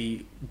surprised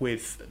me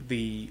with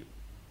the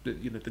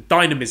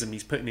dynamism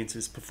he's putting into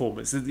his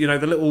performance. The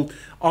little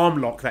arm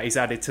lock that he's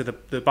added to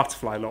the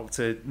butterfly lock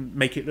to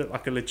make it look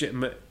like a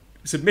legitimate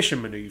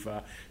submission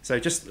maneuver. So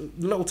just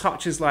little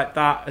touches like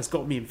that has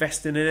got me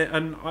investing in it,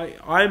 and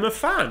I'm a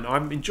fan.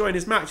 I'm enjoying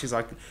his matches.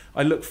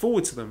 I look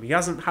forward to them. He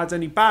hasn't had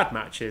any bad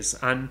matches,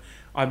 and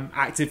I'm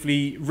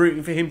actively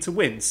rooting for him to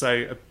win.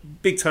 So a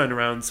big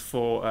turnaround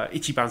for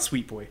Ichiban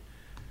Sweet Boy.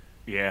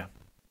 Yeah,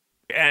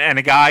 and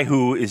a guy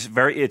who is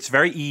it's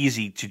very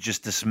easy to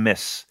just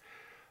dismiss.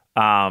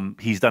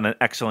 He's done an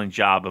excellent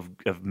job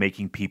of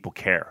making people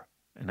care,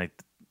 and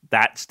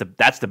that's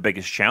the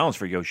biggest challenge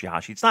for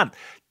Yoshihashi. It's not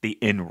the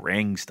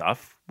in-ring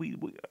stuff.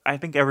 I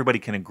think everybody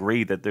can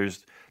agree that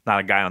there's not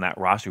a guy on that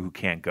roster who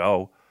can't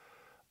go.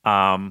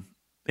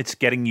 It's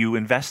getting you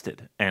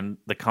invested, and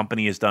the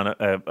company has done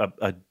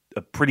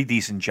a pretty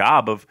decent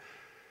job of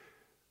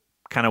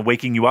kind of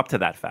waking you up to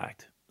that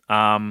fact.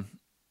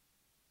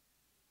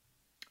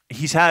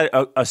 He's had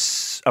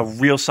a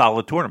real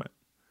solid tournament.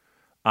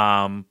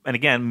 And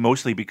again,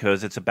 mostly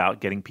because it's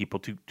about getting people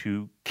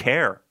to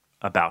care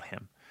about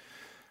him.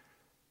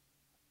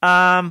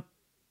 I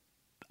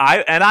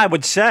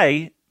would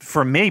say,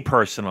 for me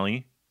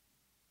personally,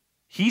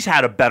 he's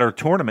had a better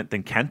tournament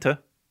than Kenta,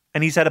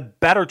 and he's had a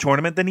better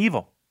tournament than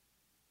Evil.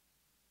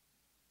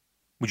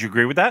 Would you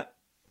agree with that?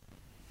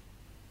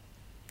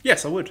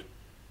 Yes, I would.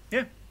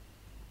 Yeah.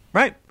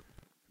 Right.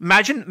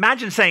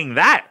 Imagine saying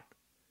that.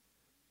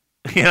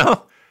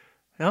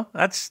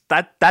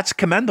 That's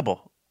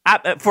commendable.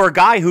 For a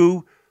guy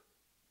who,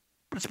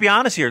 let's be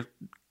honest here,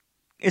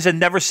 is a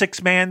never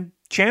six-man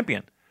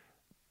champion.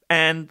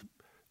 And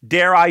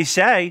dare I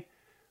say,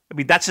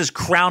 that's his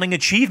crowning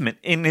achievement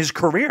in his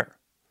career.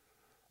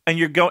 And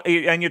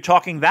you're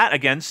talking that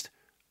against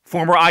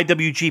former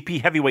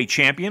IWGP heavyweight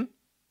champion.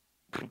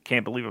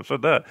 Can't believe I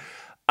said that.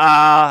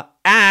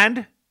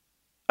 And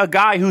a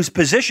guy who's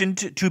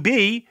positioned to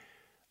be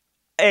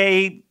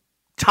a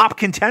top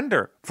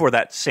contender for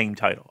that same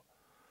title.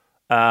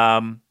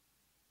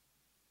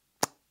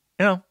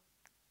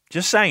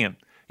 Just saying.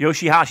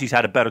 Yoshihashi's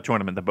had a better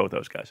tournament than both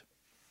those guys.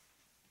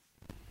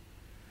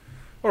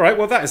 All right,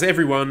 well, that is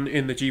everyone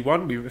in the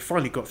G1. We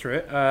finally got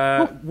through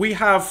it. We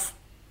have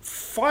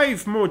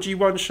 5 more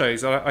G1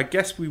 shows. I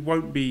guess we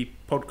won't be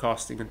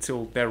podcasting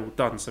until they're all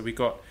done. So we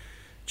got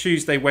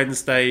Tuesday,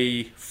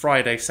 Wednesday,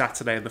 Friday,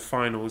 Saturday, and the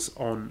finals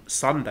on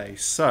Sunday.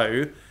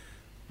 So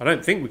I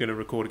don't think we're going to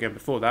record again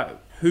before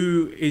that.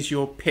 Who is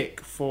your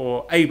pick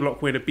for A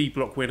block winner, B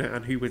block winner,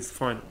 and who wins the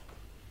final?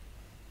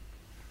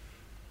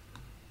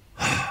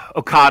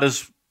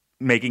 Okada's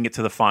making it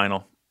to the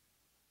final.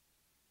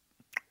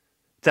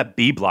 It's that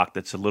B block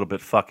that's a little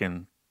bit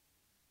fucking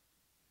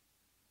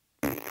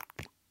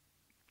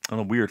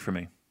weird for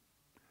me.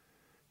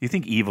 You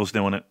think Evil's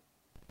doing it?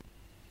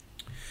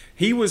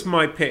 He was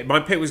my pick.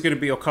 My pick was going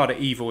to be Okada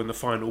Evil in the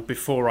final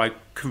before I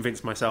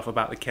convinced myself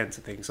about the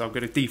Kenta thing. So I'm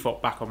going to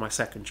default back on my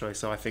second choice.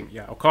 So I think,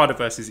 Okada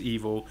versus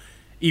Evil.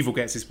 Evil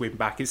gets his win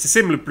back. It's a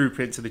similar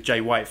blueprint to the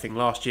Jay White thing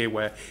last year,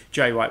 where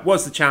Jay White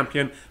was the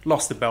champion,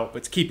 lost the belt,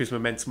 but to keep his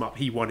momentum up,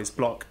 he won his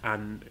block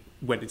and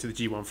went into the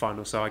G1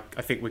 final. So I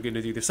think we're going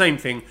to do the same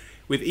thing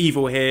with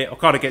Evil here.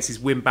 Okada gets his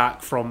win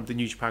back from the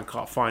New Japan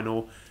Cup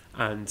final,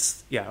 and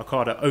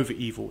Okada over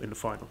Evil in the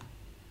final.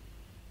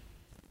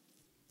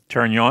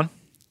 Turn you on?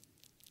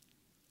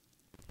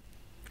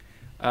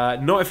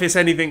 Not if it's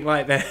anything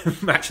like their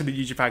match in the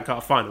New Japan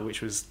Cup final,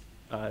 which was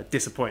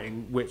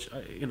disappointing. Which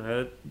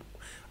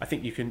I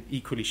think you can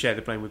equally share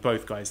the blame with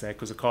both guys there,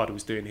 because Okada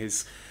was doing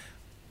his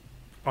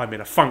I'm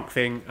in a funk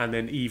thing, and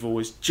then Evil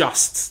was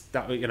just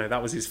that.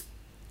 That was his.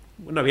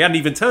 No, he hadn't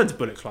even turned to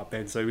Bullet Club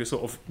then, so he was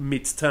sort of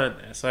mid-turn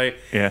there. So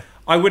yeah,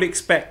 I would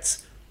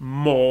expect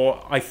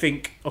more. I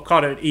think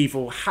Okada and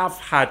Evil have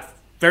had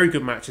very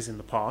good matches in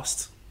the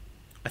past.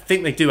 I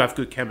think they do have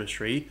good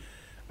chemistry.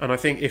 And I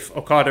think if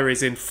Okada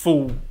is in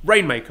full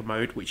Rainmaker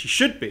mode, which he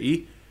should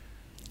be,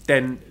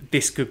 then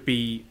this could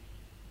be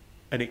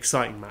an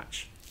exciting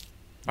match.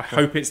 I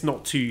hope it's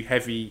not too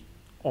heavy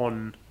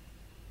on,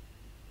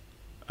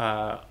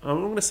 I'm not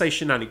going to say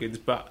shenanigans,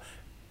 but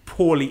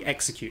poorly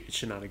executed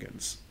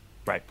shenanigans.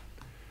 Right.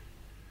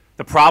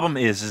 The problem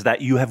is that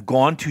you have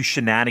gone to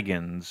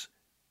shenanigans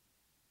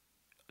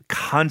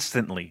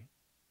constantly.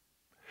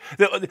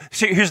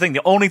 See, here's the thing.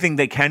 The only thing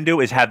they can do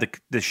is have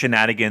the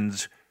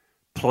shenanigans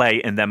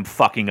play and them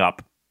fucking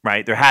up,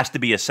 right? There has to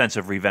be a sense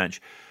of revenge.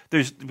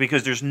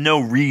 Because there's no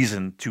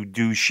reason to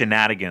do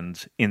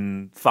shenanigans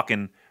in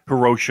fucking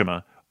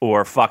Hiroshima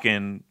or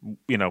fucking,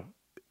 in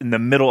the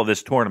middle of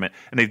this tournament.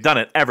 And they've done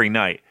it every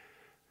night,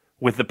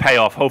 with the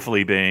payoff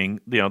hopefully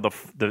being,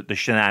 the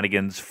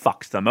shenanigans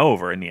fucks them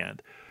over in the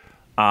end.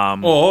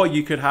 Or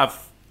you could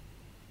have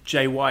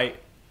Jay White,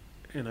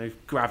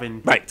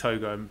 grabbing Dick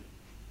Togo and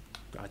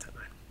I don't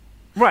know.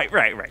 Right.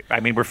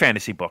 I mean, we're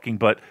fantasy booking,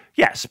 but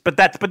yes,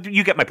 but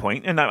you get my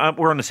point, and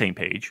we're on the same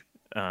page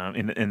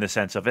in the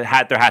sense of there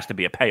has to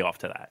be a payoff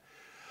to that.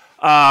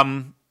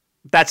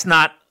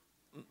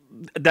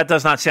 That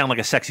does not sound like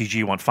a sexy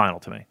G1 final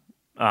to me.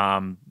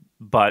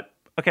 But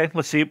okay,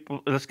 let's see.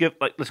 Let's give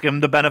them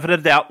the benefit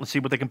of the doubt. Let's see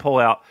what they can pull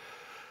out.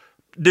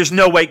 There's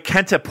no way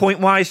Kenta, point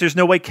wise, there's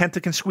no way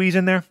Kenta can squeeze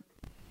in there.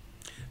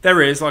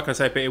 There is, like I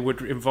said, but it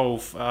would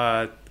involve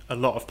a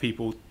lot of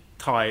people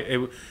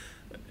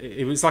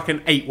It was like an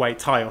 8-way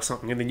tie or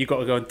something, and then you've got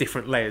to go on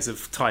different layers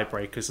of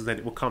tiebreakers, and then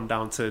it will come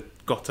down to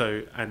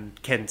Goto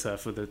and Kenta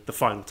for the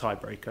final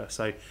tiebreaker.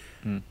 So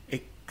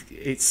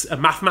it's a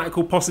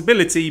mathematical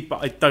possibility,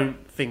 but I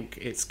don't think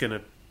it's going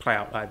to play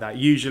out like that.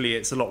 Usually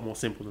it's a lot more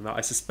simple than that.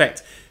 I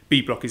suspect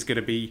B Block is going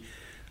to be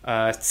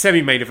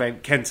semi-main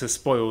event, Kenta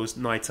spoils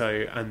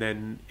Naito, and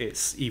then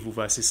it's Evil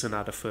versus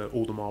Sanada for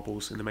all the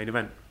marbles in the main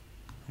event.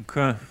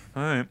 Okay.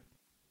 All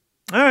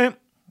right.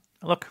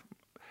 Look,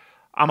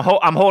 I'm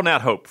holding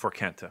out hope for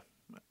Kenta.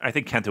 I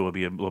think Kenta will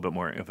be a little bit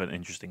more of an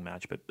interesting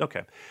match, but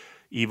okay.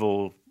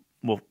 Evil,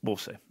 we'll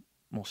see.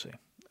 We'll see.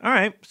 All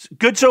right.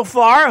 Good so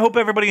far. I hope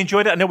everybody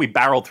enjoyed it. I know we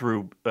barreled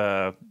through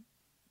a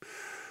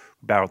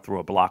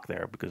block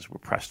there because we're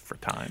pressed for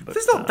time. But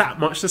there's not that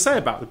much to say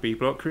about the B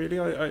block, really.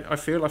 I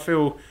feel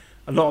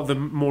a lot of the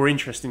more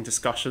interesting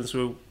discussions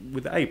were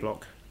with the A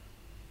block.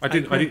 I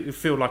didn't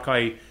feel like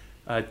I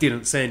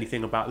didn't say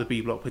anything about the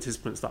B block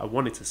participants that I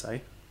wanted to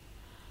say.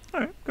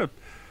 All right, good.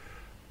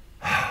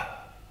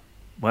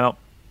 Well,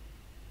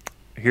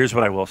 here's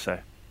what I will say.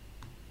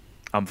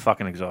 I'm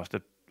fucking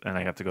exhausted, and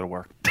I have to go to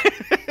work.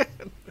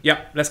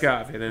 Yeah, let's get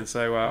out of here then.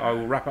 So I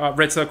will wrap it up.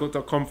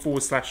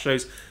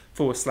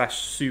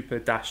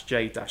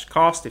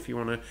 redcircle.com/shows/super-j-cast if you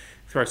want to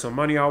throw some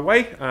money our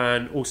way.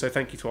 And also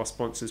thank you to our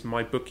sponsors,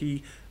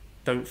 MyBookie.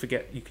 Don't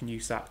forget you can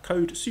use that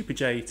code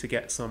SuperJ to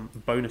get some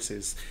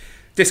bonuses.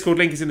 Discord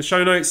link is in the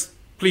show notes.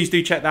 Please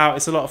do check that out.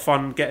 It's a lot of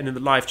fun getting in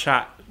the live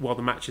chat while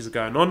the matches are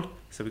going on.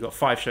 So we've got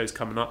 5 shows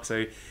coming up.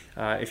 So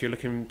if you're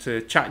looking to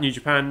chat New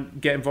Japan,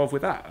 get involved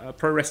with that.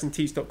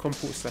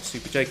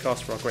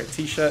 ProWrestlingTees.com/SuperJcast for our great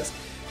t-shirts.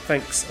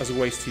 Thanks, as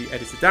always, to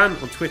Editor Dan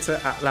on Twitter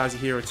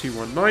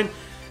 @LousyHero219.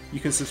 You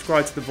can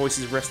subscribe to the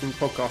Voices of Wrestling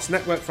Podcast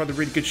Network for other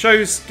really good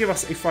shows. Give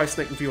us a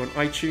 5-snake review on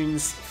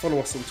iTunes. Follow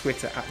us on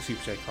Twitter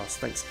 @SuperJcast.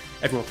 Thanks,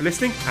 everyone, for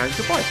listening, and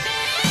goodbye.